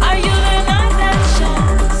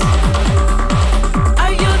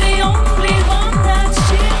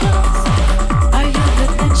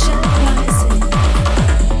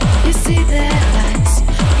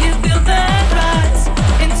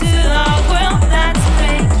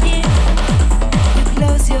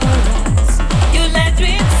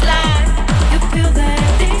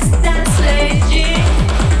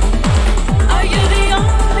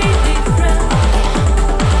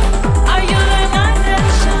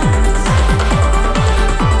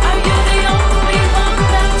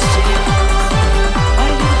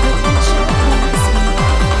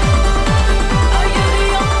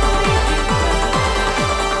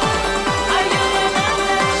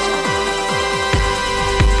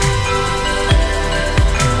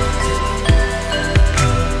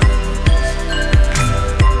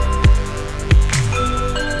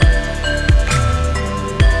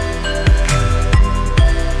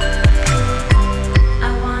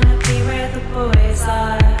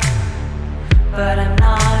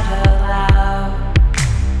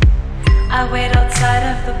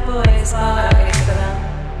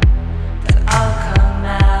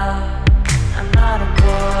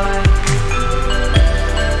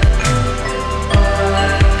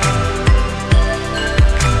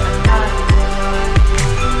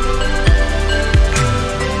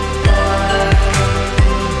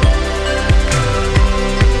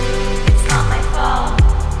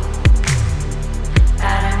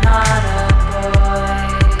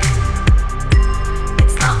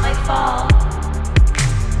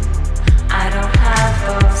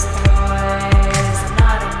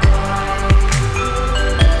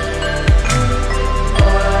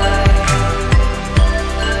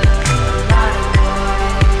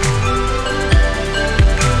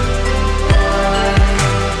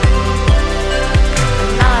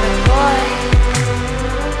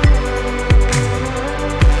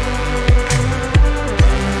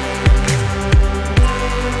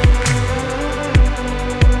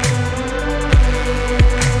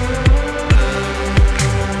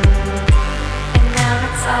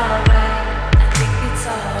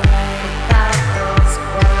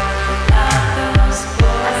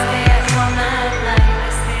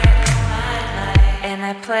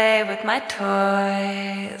 play with my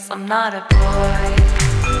toys. I'm not a boy.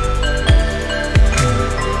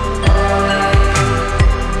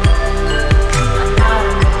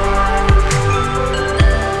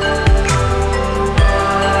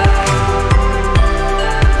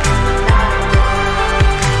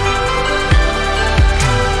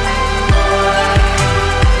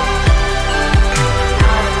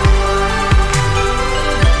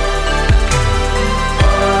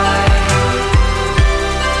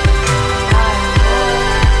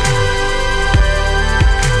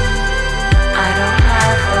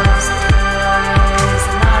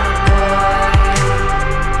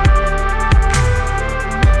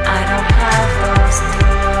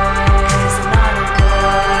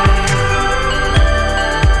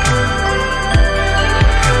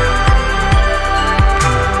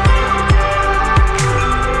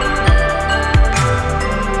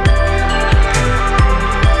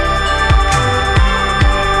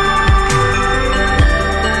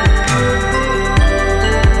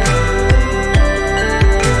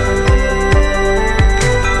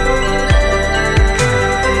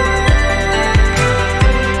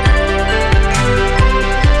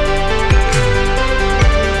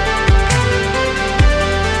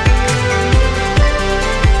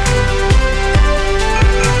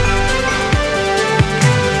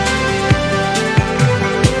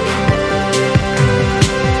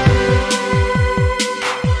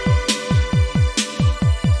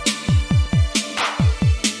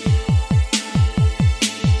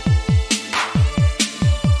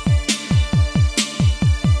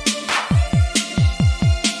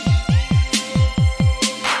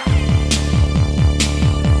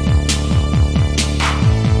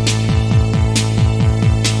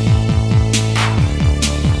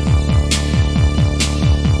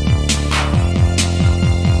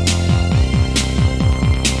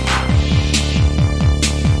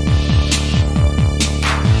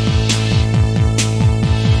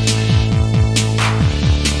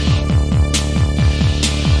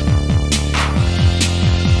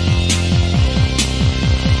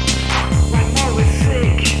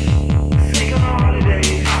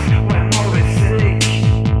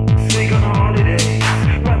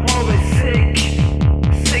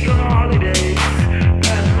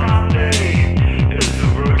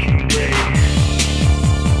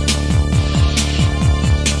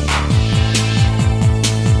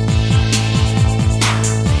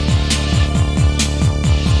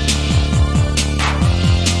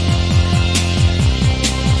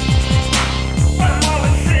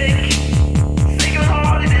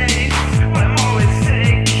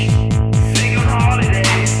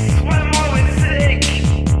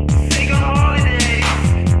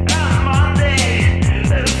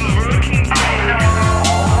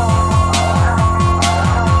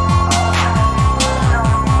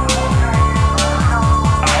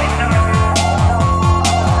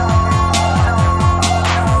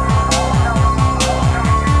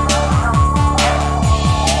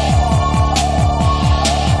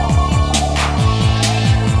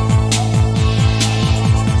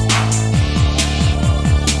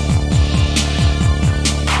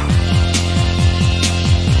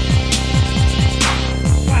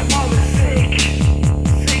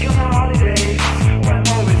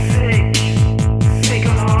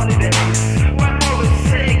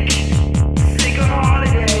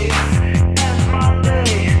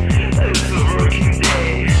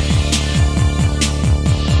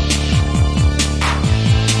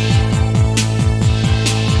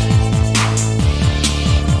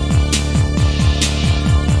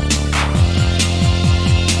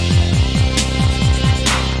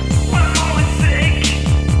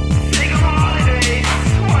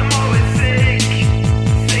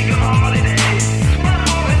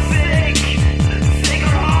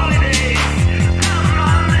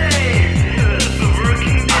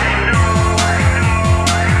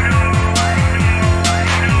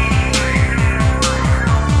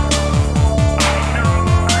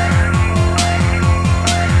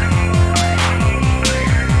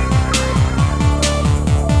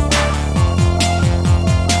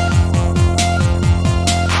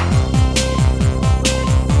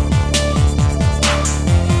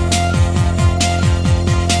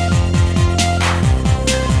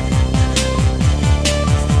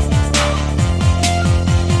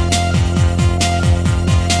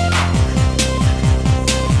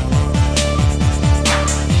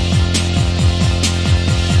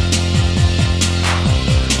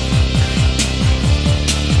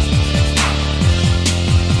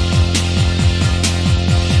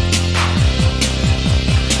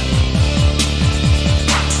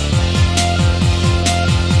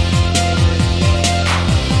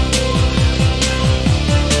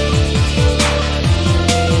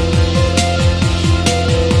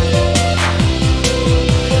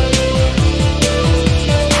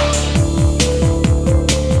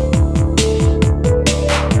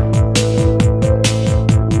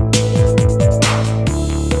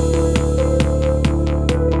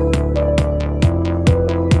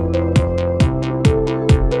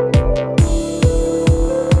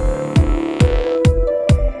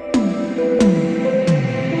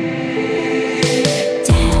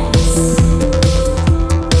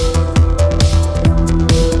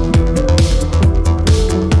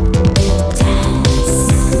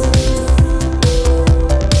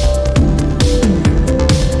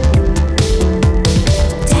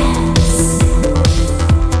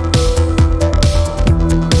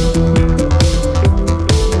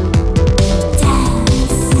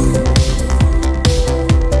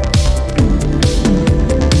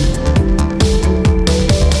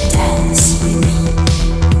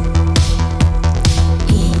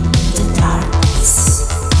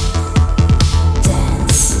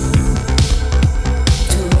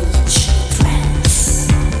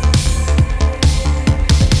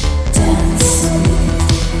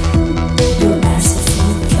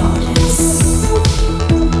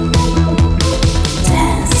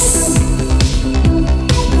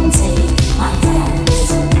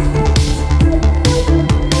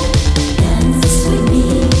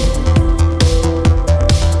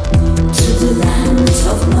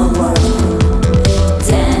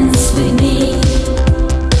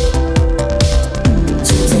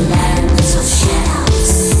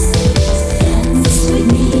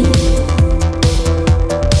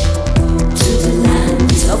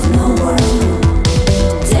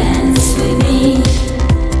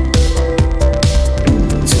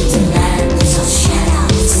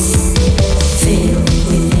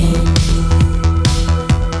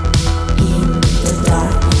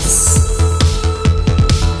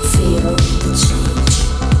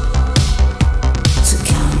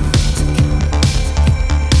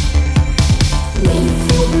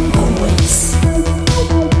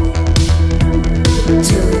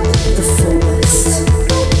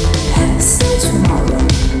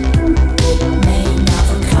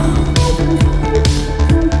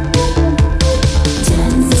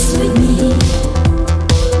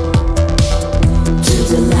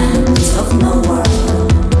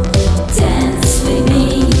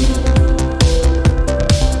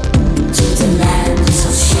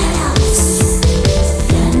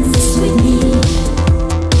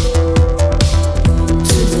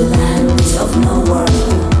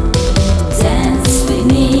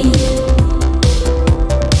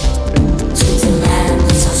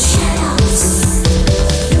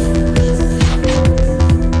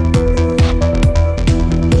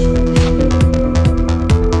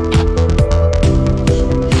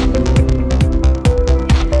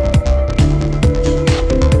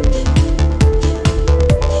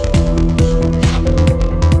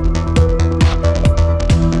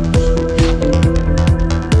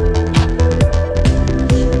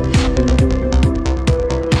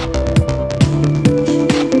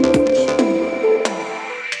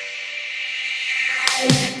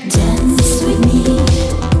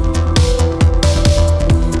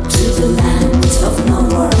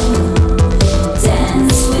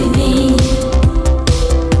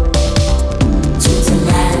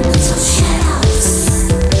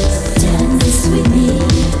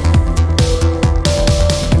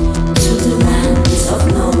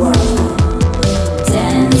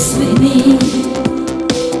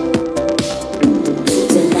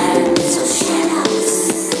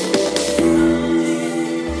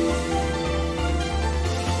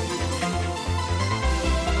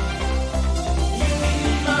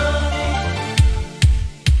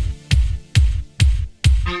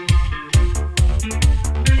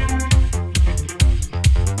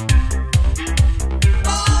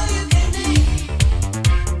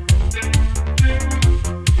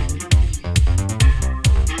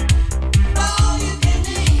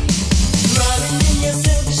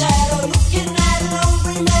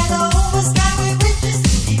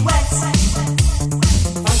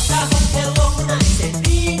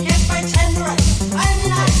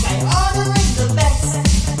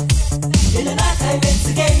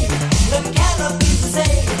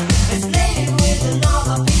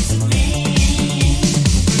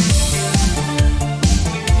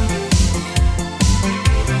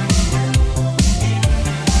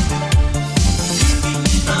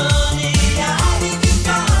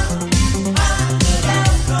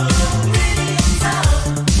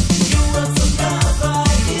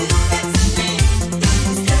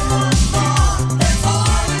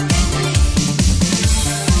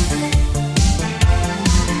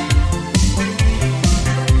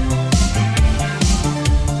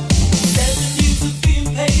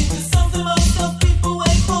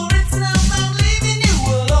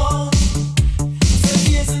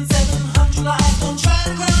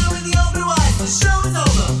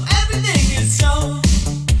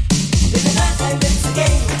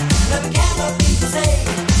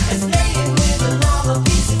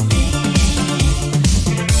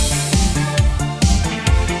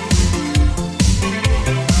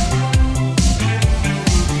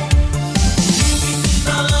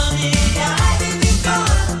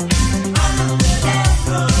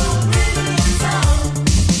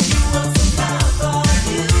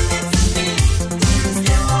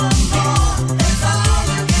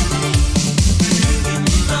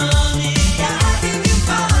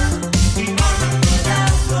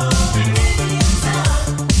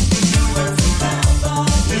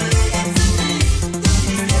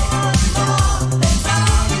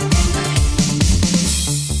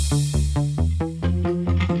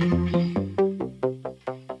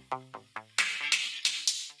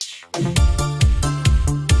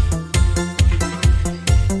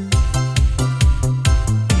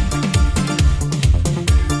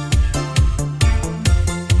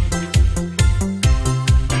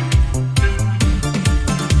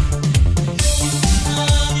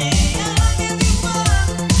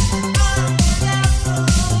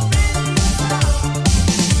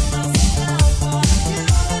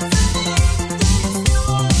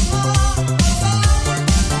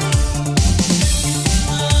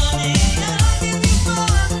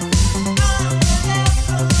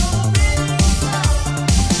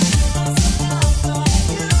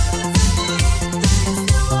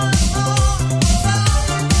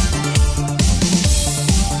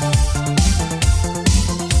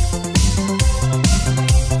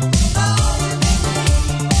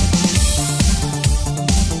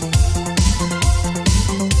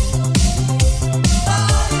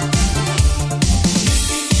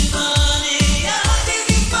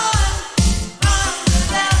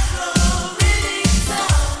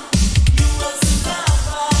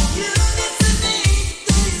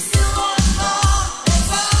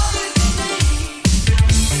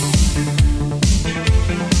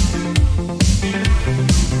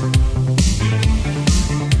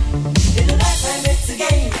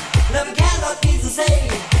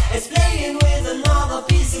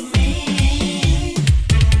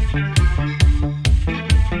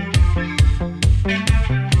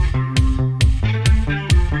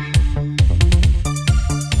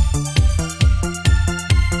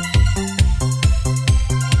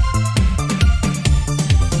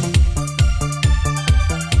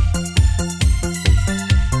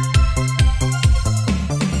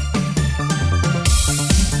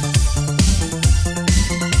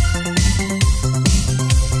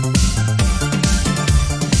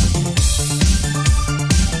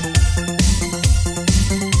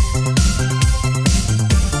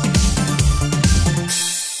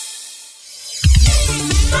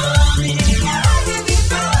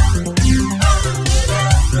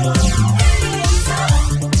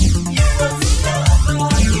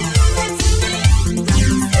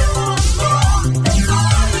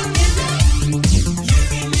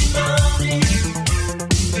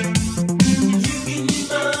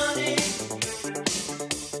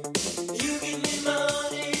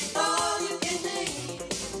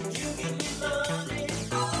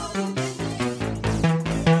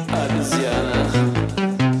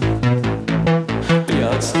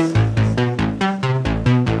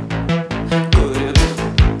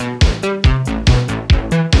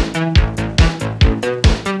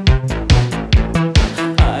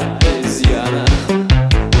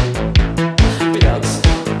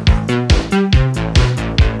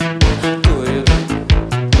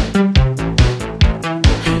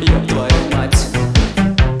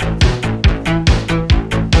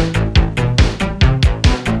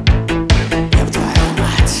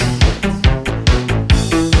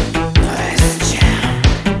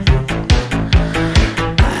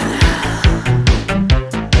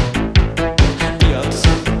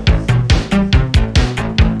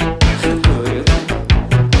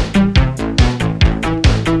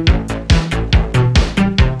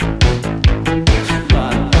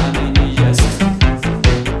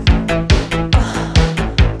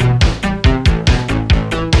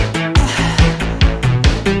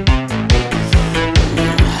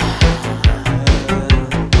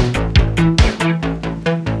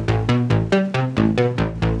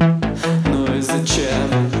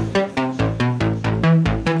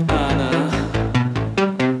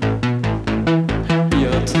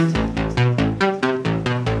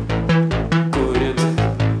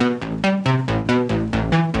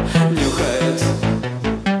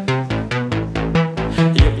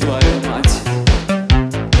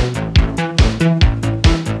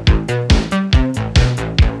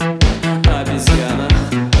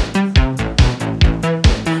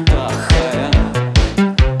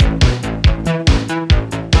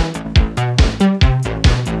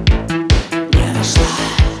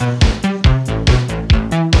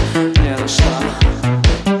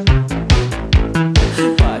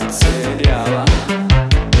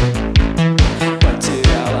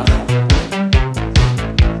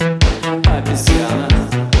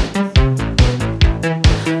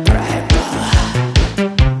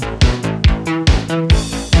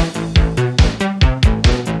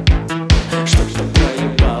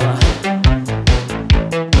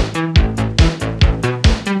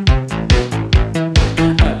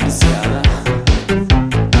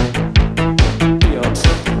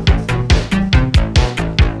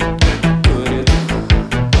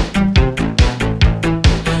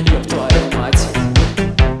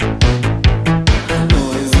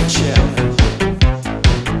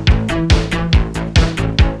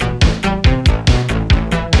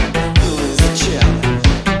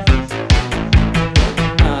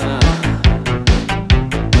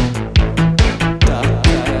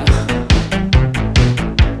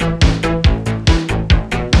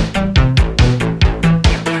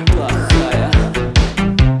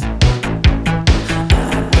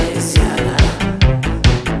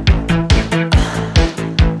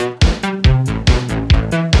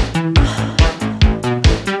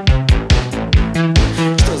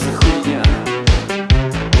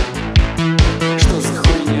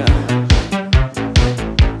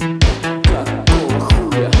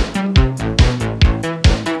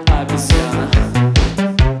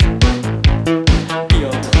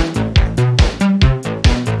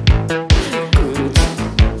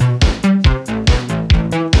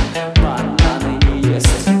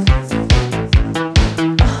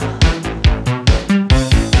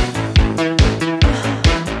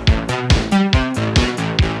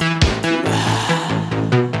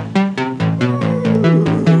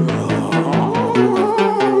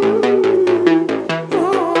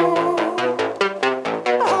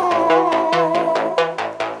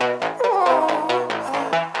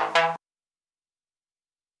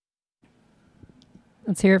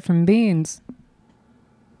 Let's hear it from Beans.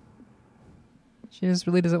 She just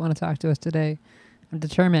really doesn't want to talk to us today. I'm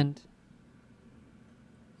determined.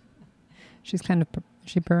 She's kind of...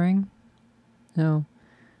 is she purring? No.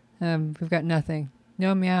 We've got nothing.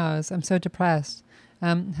 No meows. I'm so depressed.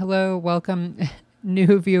 Hello, welcome,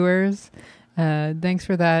 new viewers. Thanks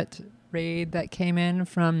for that raid that came in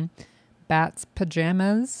from Bat's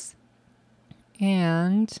Pajamas.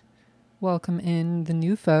 And welcome in the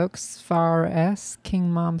new folks. Far S,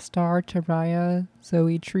 King Mom Star, Taraya,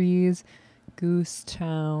 Zoe Trees, Goose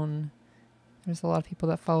Town. There's a lot of people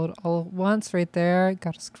that followed all at once right there.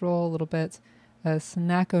 Got to scroll a little bit.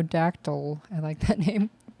 Snackodactyl. I like that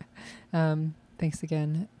name. Thanks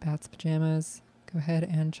again, Bat's Pajamas. go ahead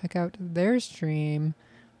and check out their stream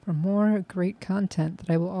for more great content that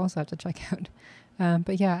I will also have to check out.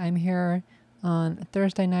 But yeah, I'm here on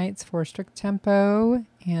Thursday nights for Strict Tempo,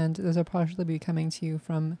 and those will probably be coming to you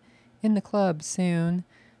from In the Club soon.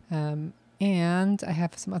 And I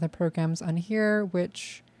have some other programs on here,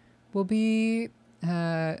 which will be,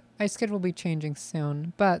 my schedule will be changing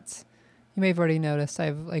soon, but you may have already noticed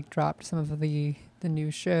I've like dropped some of the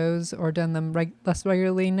new shows or done them less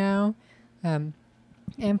regularly now. I'm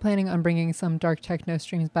planning on bringing some dark techno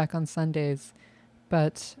streams back on Sundays,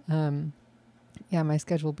 but yeah, my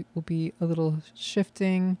schedule will be a little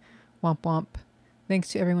shifting. Womp womp. Thanks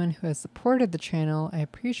to everyone who has supported the channel. I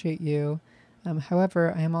appreciate you.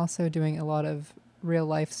 However, I am also doing a lot of real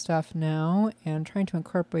life stuff now and trying to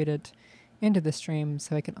incorporate it into the stream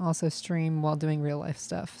so I can also stream while doing real life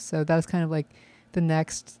stuff. So that is kind of like the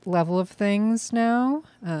next level of things now.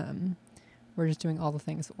 We're just doing all the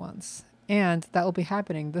things at once. And that will be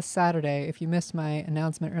happening this Saturday. If you missed my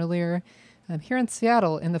announcement earlier, here in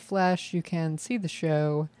Seattle, in the flesh, you can see the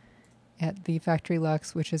show at the Factory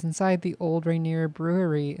Lux, which is inside the Old Rainier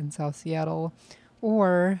Brewery in South Seattle.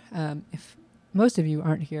 Or if most of you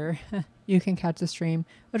aren't here, you can catch the stream,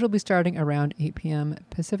 which will be starting around 8 p.m.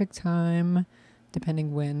 Pacific time,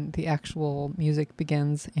 depending when the actual music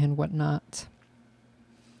begins and whatnot.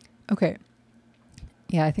 Okay.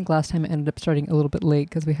 Yeah, I think last time it ended up starting a little bit late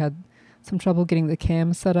because we had some trouble getting the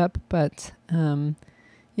cam set up, but,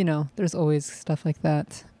 you know, there's always stuff like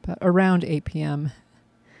that. But around 8 p.m.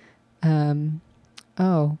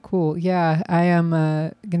 Oh, cool. Yeah, I am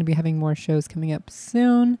going to be having more shows coming up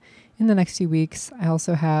soon in the next few weeks. I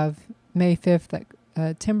also have May 5th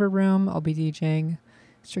at Timber Room. I'll be DJing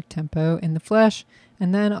Strict Tempo in the flesh.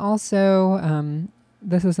 And then also,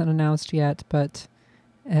 this isn't announced yet, but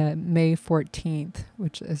May 14th,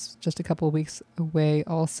 which is just a couple of weeks away.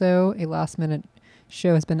 Also, a last minute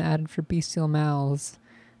show has been added for Bestial Mouths.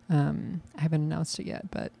 I haven't announced it yet,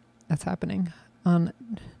 but that's happening on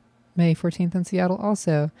May 14th in Seattle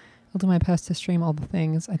also. I'll do my best to stream all the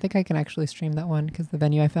things. I think I can actually stream that one because the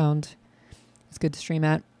venue I found is good to stream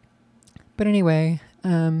at. But anyway,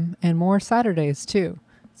 and more Saturdays too.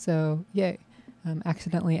 So yay. I'm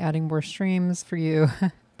accidentally adding more streams for you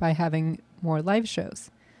by having more live shows.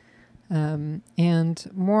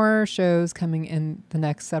 And more shows coming in the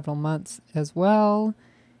next several months as well.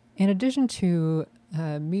 In addition to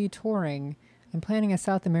me touring, I'm planning a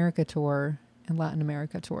South America tour and Latin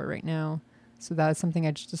America tour right now. So that is something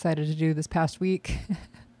I just decided to do this past week.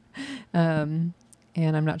 And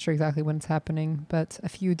I'm not sure exactly when it's happening, but a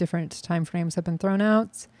few different time frames have been thrown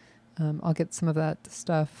out. I'll get some of that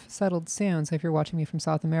stuff settled soon. So if you're watching me from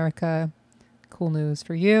South America, cool news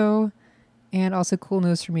for you. And also cool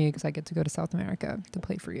news for me because I get to go to South America to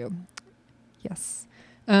play for you. Yes.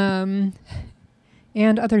 And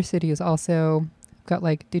other cities also. I've got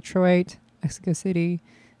like Detroit, Mexico City,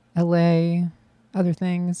 LA, other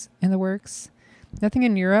things in the works. Nothing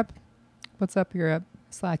in Europe. What's up, Europe?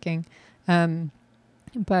 Slacking.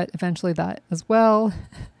 But eventually that as well.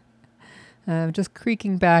 Just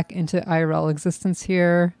creaking back into IRL existence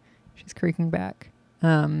here. She's creaking back.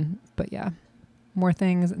 But yeah, more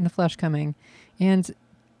things in the flesh coming. And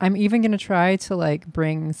I'm even going to try to like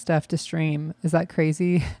bring stuff to stream. Is that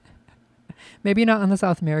crazy? Maybe not on the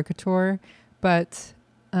South America tour, but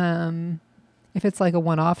if it's like a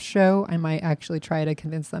one-off show, I might actually try to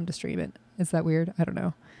convince them to stream it. Is that weird? I don't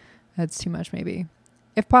know. That's too much maybe.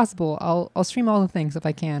 If possible, I'll stream all the things if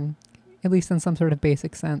I can, at least in some sort of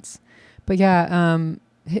basic sense. But yeah,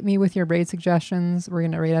 hit me with your raid suggestions. We're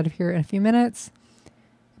going to raid out of here in a few minutes.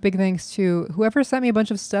 Big thanks to whoever sent me a bunch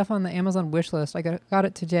of stuff on the Amazon wishlist. I got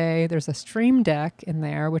it today. There's a Stream Deck in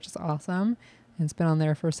there, which is awesome. And it's been on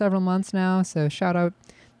there for several months now. So shout out.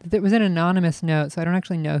 It was an anonymous note, so I don't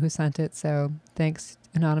actually know who sent it. So thanks,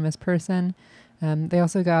 anonymous person. They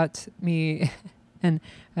also got me an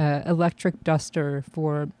electric duster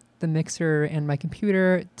for the mixer and my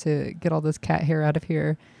computer to get all this cat hair out of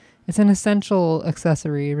here. It's an essential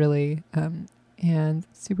accessory, really, and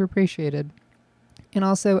super appreciated. And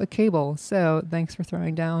also a cable. So thanks for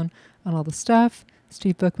throwing down on all the stuff.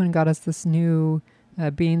 Steve Bookman got us this new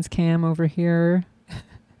Beans cam over here.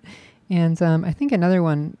 And I think another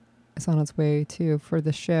one is on its way too for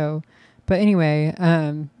the show. But anyway,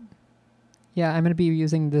 yeah, I'm going to be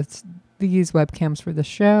using these webcams for the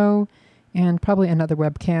show and probably another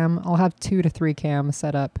webcam. I'll have 2 to 3 cams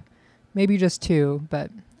set up. Maybe just 2, but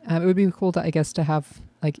it would be cool to, I guess, to have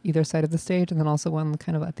like either side of the stage and then also one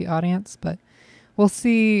kind of at the audience. But we'll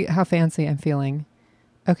see how fancy I'm feeling.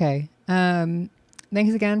 Okay.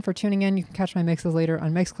 Thanks again for tuning in. You can catch my mixes later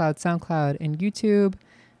on Mixcloud, SoundCloud, and YouTube.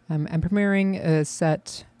 I'm premiering a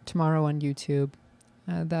set tomorrow on YouTube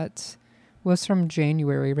that was from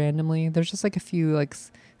January randomly. There's just like a few like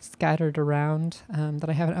scattered around that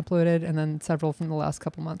I haven't uploaded, and then several from the last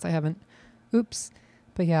couple months I haven't. Oops.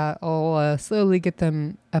 But yeah, I'll slowly get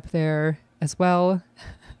them up there as well.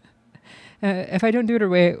 If I don't do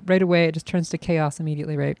it right away, it just turns to chaos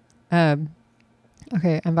immediately, right?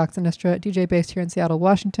 Okay, I'm Vox Sinistra, DJ based here in Seattle,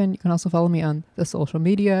 Washington. You can also follow me on the social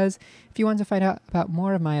medias. If you want to find out about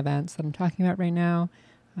more of my events that I'm talking about right now,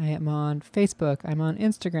 I am on Facebook, I'm on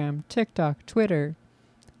Instagram, TikTok, Twitter,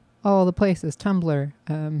 all the places, Tumblr.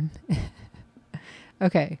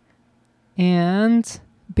 Okay. And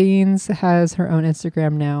Beans has her own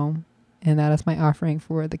Instagram now, and that is my offering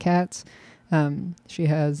for the cats. She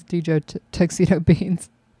has DJ Tuxedo Beans.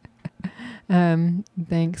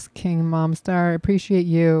 Thanks, King Momstar. Appreciate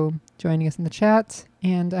you joining us in the chat,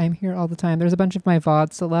 and I'm here all the time. There's a bunch of my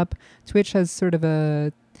VODs still up. Twitch has sort of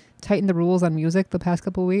tightened the rules on music the past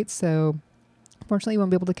couple of weeks, so unfortunately you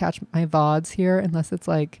won't be able to catch my VODs here unless it's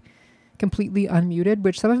like completely unmuted,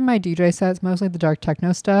 which some of my DJ sets, mostly the dark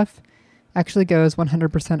techno stuff, actually goes 100%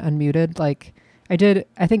 unmuted. Like I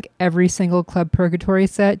think every single Club Purgatory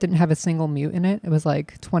set didn't have a single mute in it. It was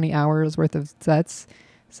like 20 hours worth of sets.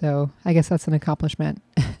 So I guess that's an accomplishment.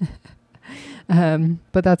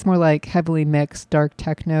 But that's more like heavily mixed dark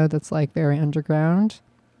techno that's like very underground.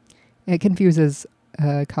 It confuses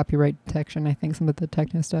copyright detection, I think, some of the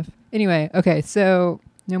techno stuff. Anyway, okay, so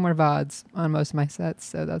no more VODs on most of my sets,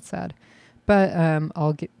 so that's sad. But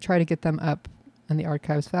I'll try to get them up in the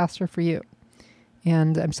archives faster for you.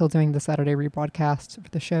 And I'm still doing the Saturday rebroadcast for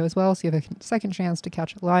the show as well, so you have a second chance to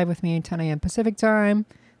catch it live with me, 10 a.m. Pacific time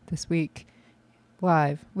this week,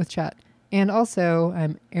 live with chat. And also,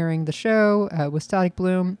 I'm airing the show with Static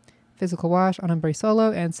Bloom, Physical Wash, Anambri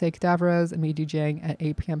Solo, and Say Cadavras, and me DJing at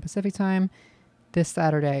 8 p.m. Pacific time this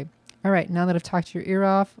Saturday. All right, now that I've talked your ear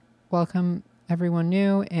off, welcome everyone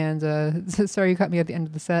new, and sorry you caught me at the end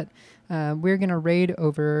of the set. We're going to raid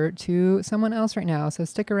over to someone else right now, so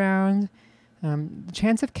stick around. The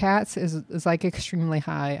chance of cats is like extremely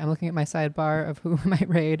high. I'm looking at my sidebar of who might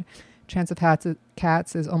raid. Chance of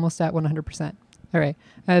cats is almost at 100%. All right.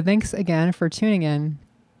 Thanks again for tuning in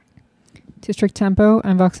to Strict Tempo.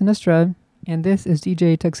 I'm Vox Sinistra, and this is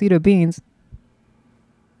DJ Tuxedo Beans.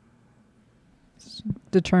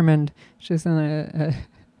 Determined. She's in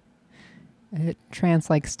a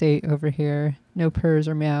trance-like state over here. No purrs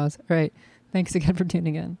or meows. All right. Thanks again for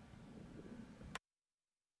tuning in.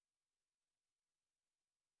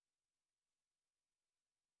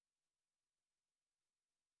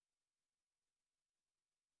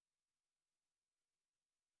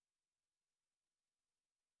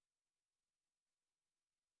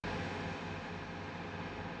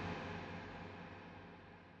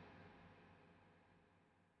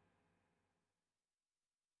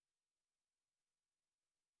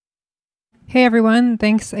 Hey everyone,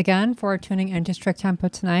 thanks again for tuning into Strict Tempo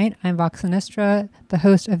tonight. I'm Vox Sinistra, the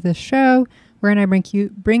host of this show, wherein I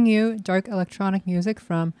bring you dark electronic music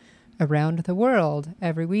from around the world.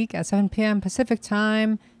 Every week at 7 p.m. Pacific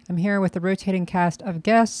time, I'm here with a rotating cast of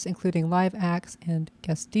guests, including live acts and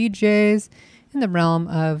guest DJs in the realm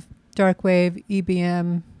of Darkwave,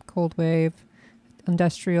 EBM, Cold Wave,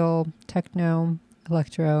 Industrial, Techno,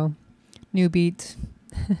 Electro, New Beat,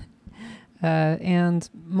 and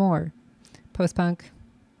more. Post-punk,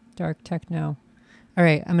 dark techno. All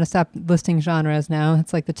right, I'm going to stop listing genres now.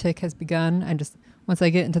 It's like the tick has begun. Once I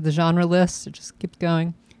get into the genre list, it just keeps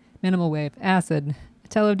going. Minimal wave, acid,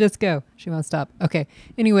 Italo disco. She won't stop. Okay,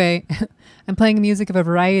 anyway, I'm playing music of a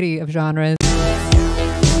variety of genres.